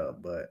pull that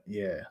up. But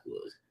yeah,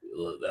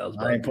 look, that was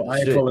I ain't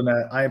pulling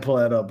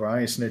that up, bro.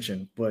 I ain't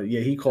snitching. But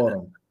yeah, he called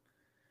him.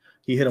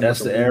 He hit him That's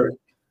with the Eric.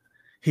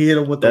 He hit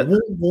him with the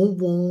boom, boom,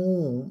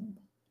 boom.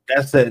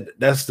 That's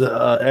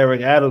the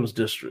Eric Adams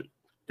district.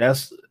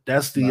 That's the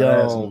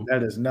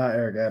that is not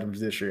Eric Adams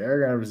district.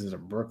 Eric Adams is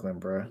in Brooklyn,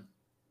 bro.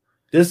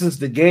 This is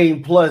the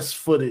Game Plus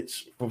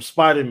footage from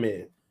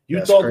Spider-Man.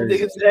 You thought the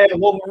niggas had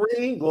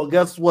Wolverine? Well,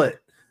 guess what?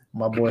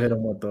 My boy hit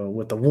him with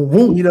the boom,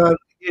 boom.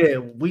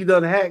 We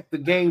done hacked the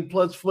Game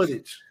Plus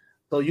footage,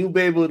 so you'll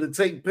be able to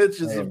take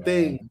pictures of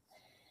things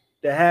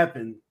that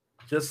happen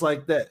just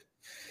like that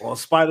on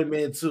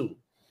Spider-Man 2.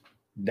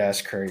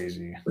 That's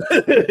crazy.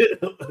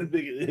 Hit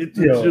the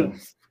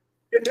juice.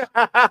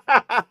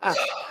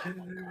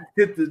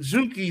 Hit the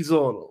jukies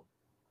on them.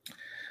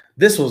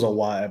 This was a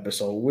wild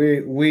episode.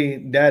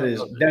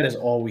 That is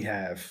all we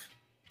have.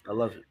 I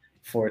love it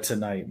for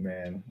tonight,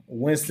 man.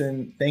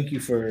 Winston, thank you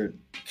for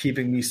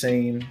keeping me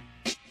sane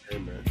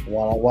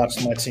while I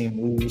watched my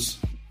team lose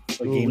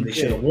a game they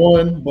should have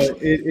won.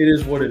 But it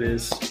is what it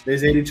is.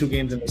 There's 82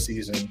 games in the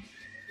season.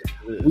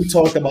 We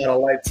talked about a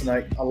lot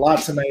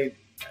tonight.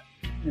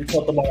 We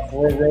talked about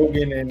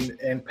Rogan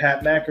and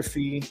Pat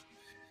McAfee,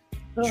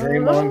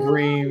 Draymond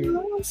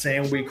Green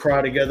saying we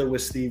cry together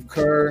with Steve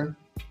Kerr,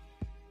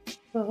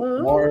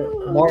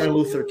 Martin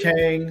Luther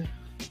King,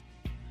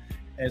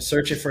 and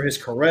searching for his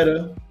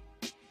Coretta.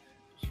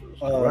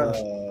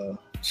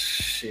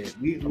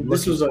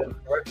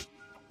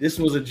 This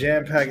was a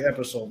jam-packed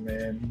episode,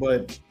 man.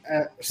 But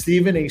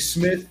Stephen A.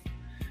 Smith.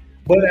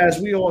 But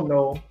as we all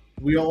know,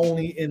 we are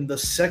only in the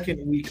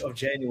second week of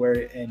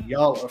January, and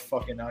y'all are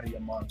fucking out of your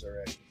minds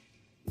already.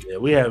 Yeah,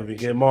 we haven't been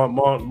getting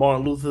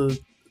Martin Luther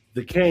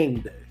the King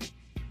Day.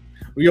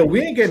 Yo,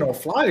 we ain't getting no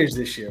flyers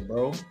this year,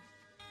 bro.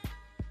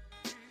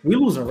 We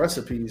losing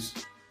recipes.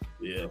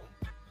 Yeah.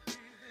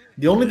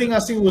 The only thing I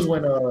seen was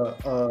when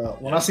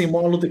I seen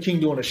Martin Luther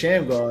King doing a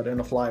sham guard and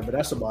a flyer, but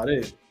that's about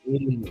it.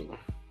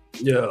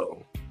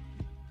 Yo,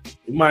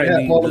 you might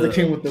need Martin Luther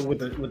King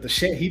with the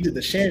sham. He did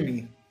the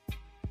shammy.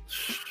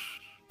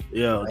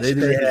 Yeah, they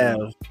did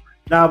have.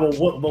 But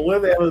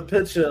when they have a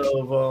picture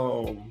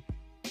of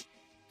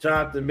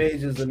Jonathan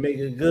Majors and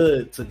Megan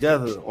Good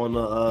together on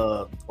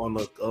the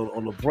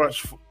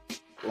brunch,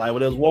 like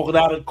when they was walking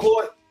out of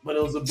court, but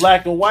it was in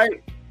black and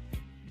white.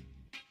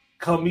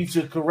 Come meet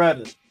your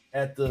Coretta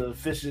at the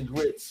Fish and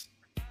Grits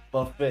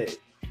buffet,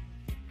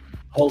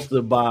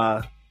 hosted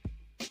by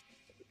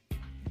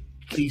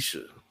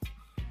Keisha,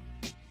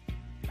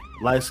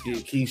 light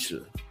skinned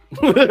Keisha.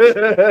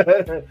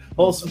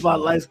 Hosted by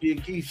light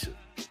skinned Keisha.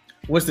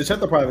 Winston, check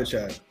the private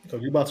chat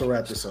because you about to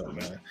wrap this up,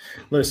 man.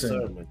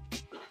 Listen,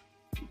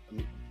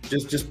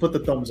 just put the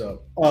thumbs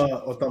up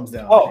or thumbs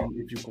down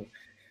if you cool.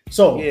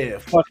 So yeah,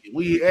 fuck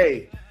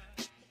it.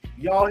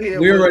 Y'all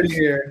here? We're already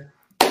here.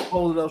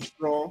 Hold it up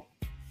strong.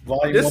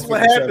 Volume this is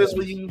what happens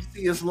when you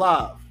see us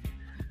live.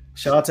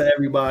 Shout out to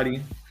everybody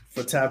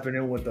for tapping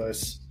in with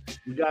us.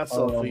 We got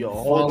something for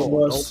y'all.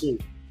 Follow us.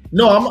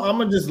 No, I'm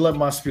gonna just let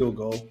my spiel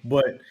go,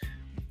 but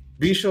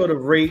be sure to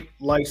rate,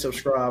 like,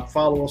 subscribe,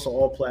 follow us on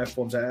all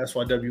platforms at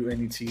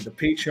SYWNET. The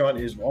Patreon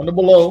is on the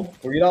below,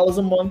 $3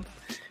 a month.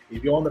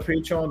 If you're on the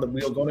Patreon, then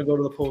we are going to go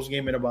to the post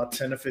game in about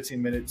 10 or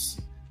 15 minutes.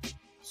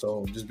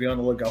 So just be on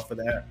the lookout for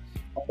that.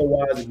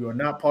 Otherwise, if you are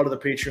not part of the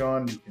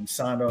Patreon, you can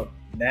sign up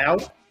now,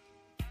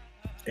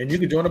 and you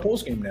can join the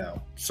post game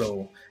now.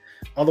 So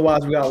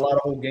otherwise, we got a lot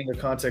of whole gang of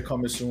content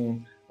coming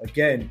soon.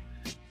 Again,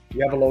 we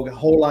have a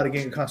whole lot of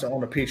gang of content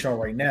on the Patreon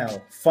right now.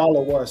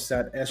 Follow us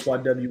at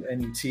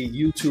SYWNET,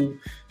 YouTube,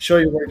 Show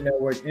Your Work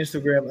Network,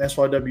 Instagram,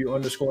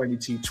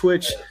 SYW_NET,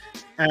 Twitch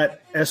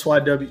at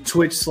SYW,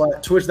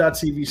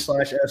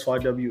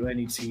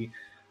 twitch.tv/SYWNET.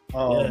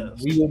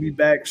 We will be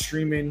back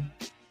streaming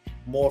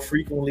more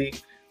frequently,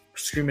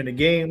 streaming the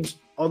games.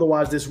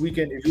 Otherwise, this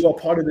weekend, if you are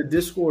part of the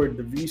Discord,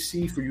 the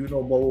VC for You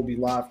Know Bo will be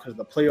live because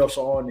the playoffs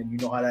are on and you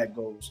know how that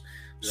goes.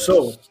 Yes.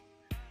 So,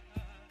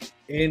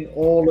 in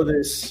all of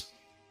this,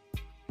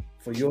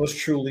 for yours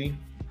truly,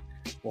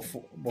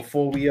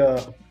 before we show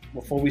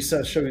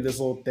you this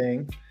little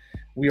thing,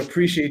 we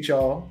appreciate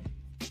y'all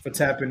for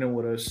tapping in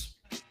with us.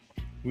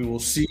 We will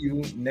see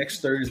you next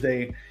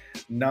Thursday,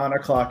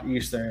 9:00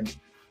 Eastern.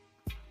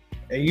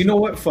 And you know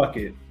what? Fuck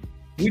it.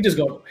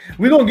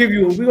 We're gonna give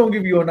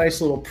you a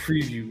nice little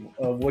preview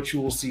of what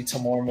you will see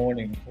tomorrow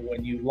morning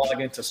when you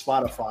log into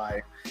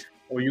Spotify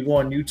or you go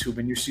on YouTube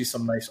and you see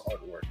some nice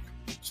artwork.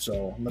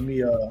 So let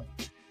me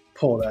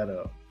pull that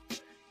up.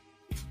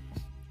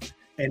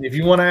 And if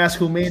you want to ask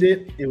who made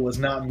it, it was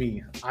not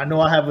me. I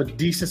know I have a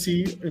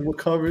decency in what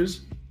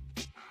covers.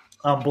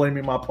 I'm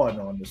blaming my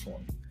partner on this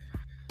one.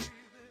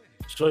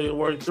 Show Your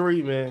Work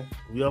 3, man.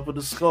 We up with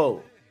the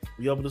scope.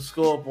 We up with the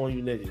scope on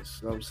you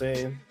niggas. You know what I'm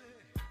saying?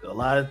 A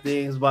lot of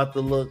things about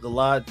to look a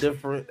lot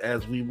different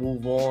as we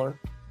move on,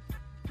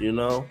 you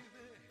know.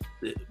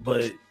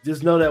 But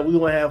just know that we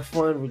want to have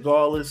fun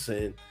regardless,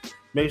 and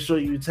make sure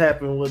you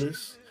tap in with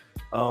us.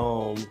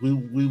 We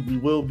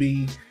will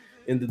be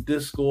in the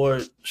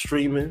Discord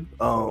streaming.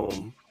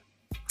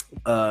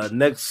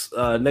 Next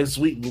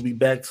week we'll be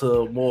back to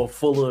a more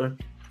fuller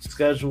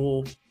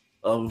schedule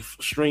of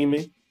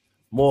streaming,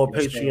 more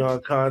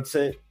Patreon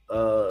content.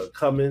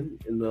 coming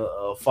in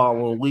the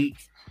following week.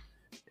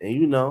 And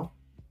you know,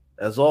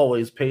 as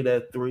always, pay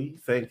that 3.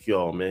 Thank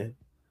y'all, man.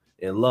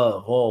 And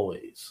love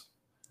always.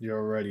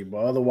 You're ready, but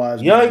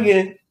otherwise,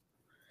 Youngin.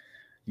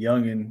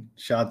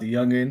 Shout out to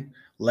Youngin.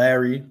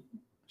 Larry,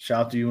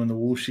 shout out to you and the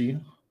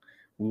Wooshie.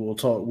 We will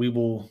talk.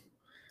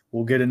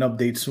 We'll get an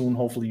update soon.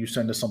 Hopefully, you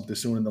send us something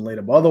sooner than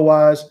later. But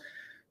otherwise,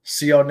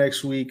 see y'all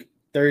next week,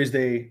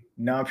 Thursday,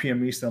 9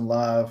 p.m. Eastern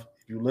live.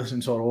 If you listen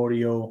to our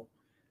audio,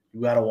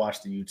 you gotta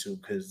watch the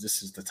YouTube because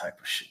this is the type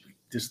of shit.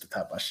 This is the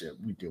type of shit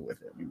we deal with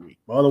every week.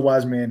 But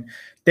otherwise, man,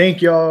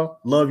 thank y'all.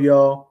 Love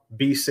y'all.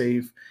 Be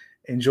safe.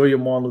 Enjoy your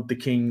Martin Luther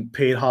King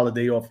paid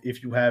holiday off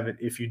if you have it.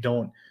 If you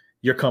don't,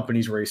 your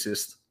company's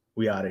racist.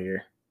 We out of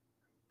here.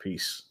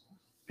 Peace.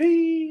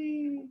 Peace.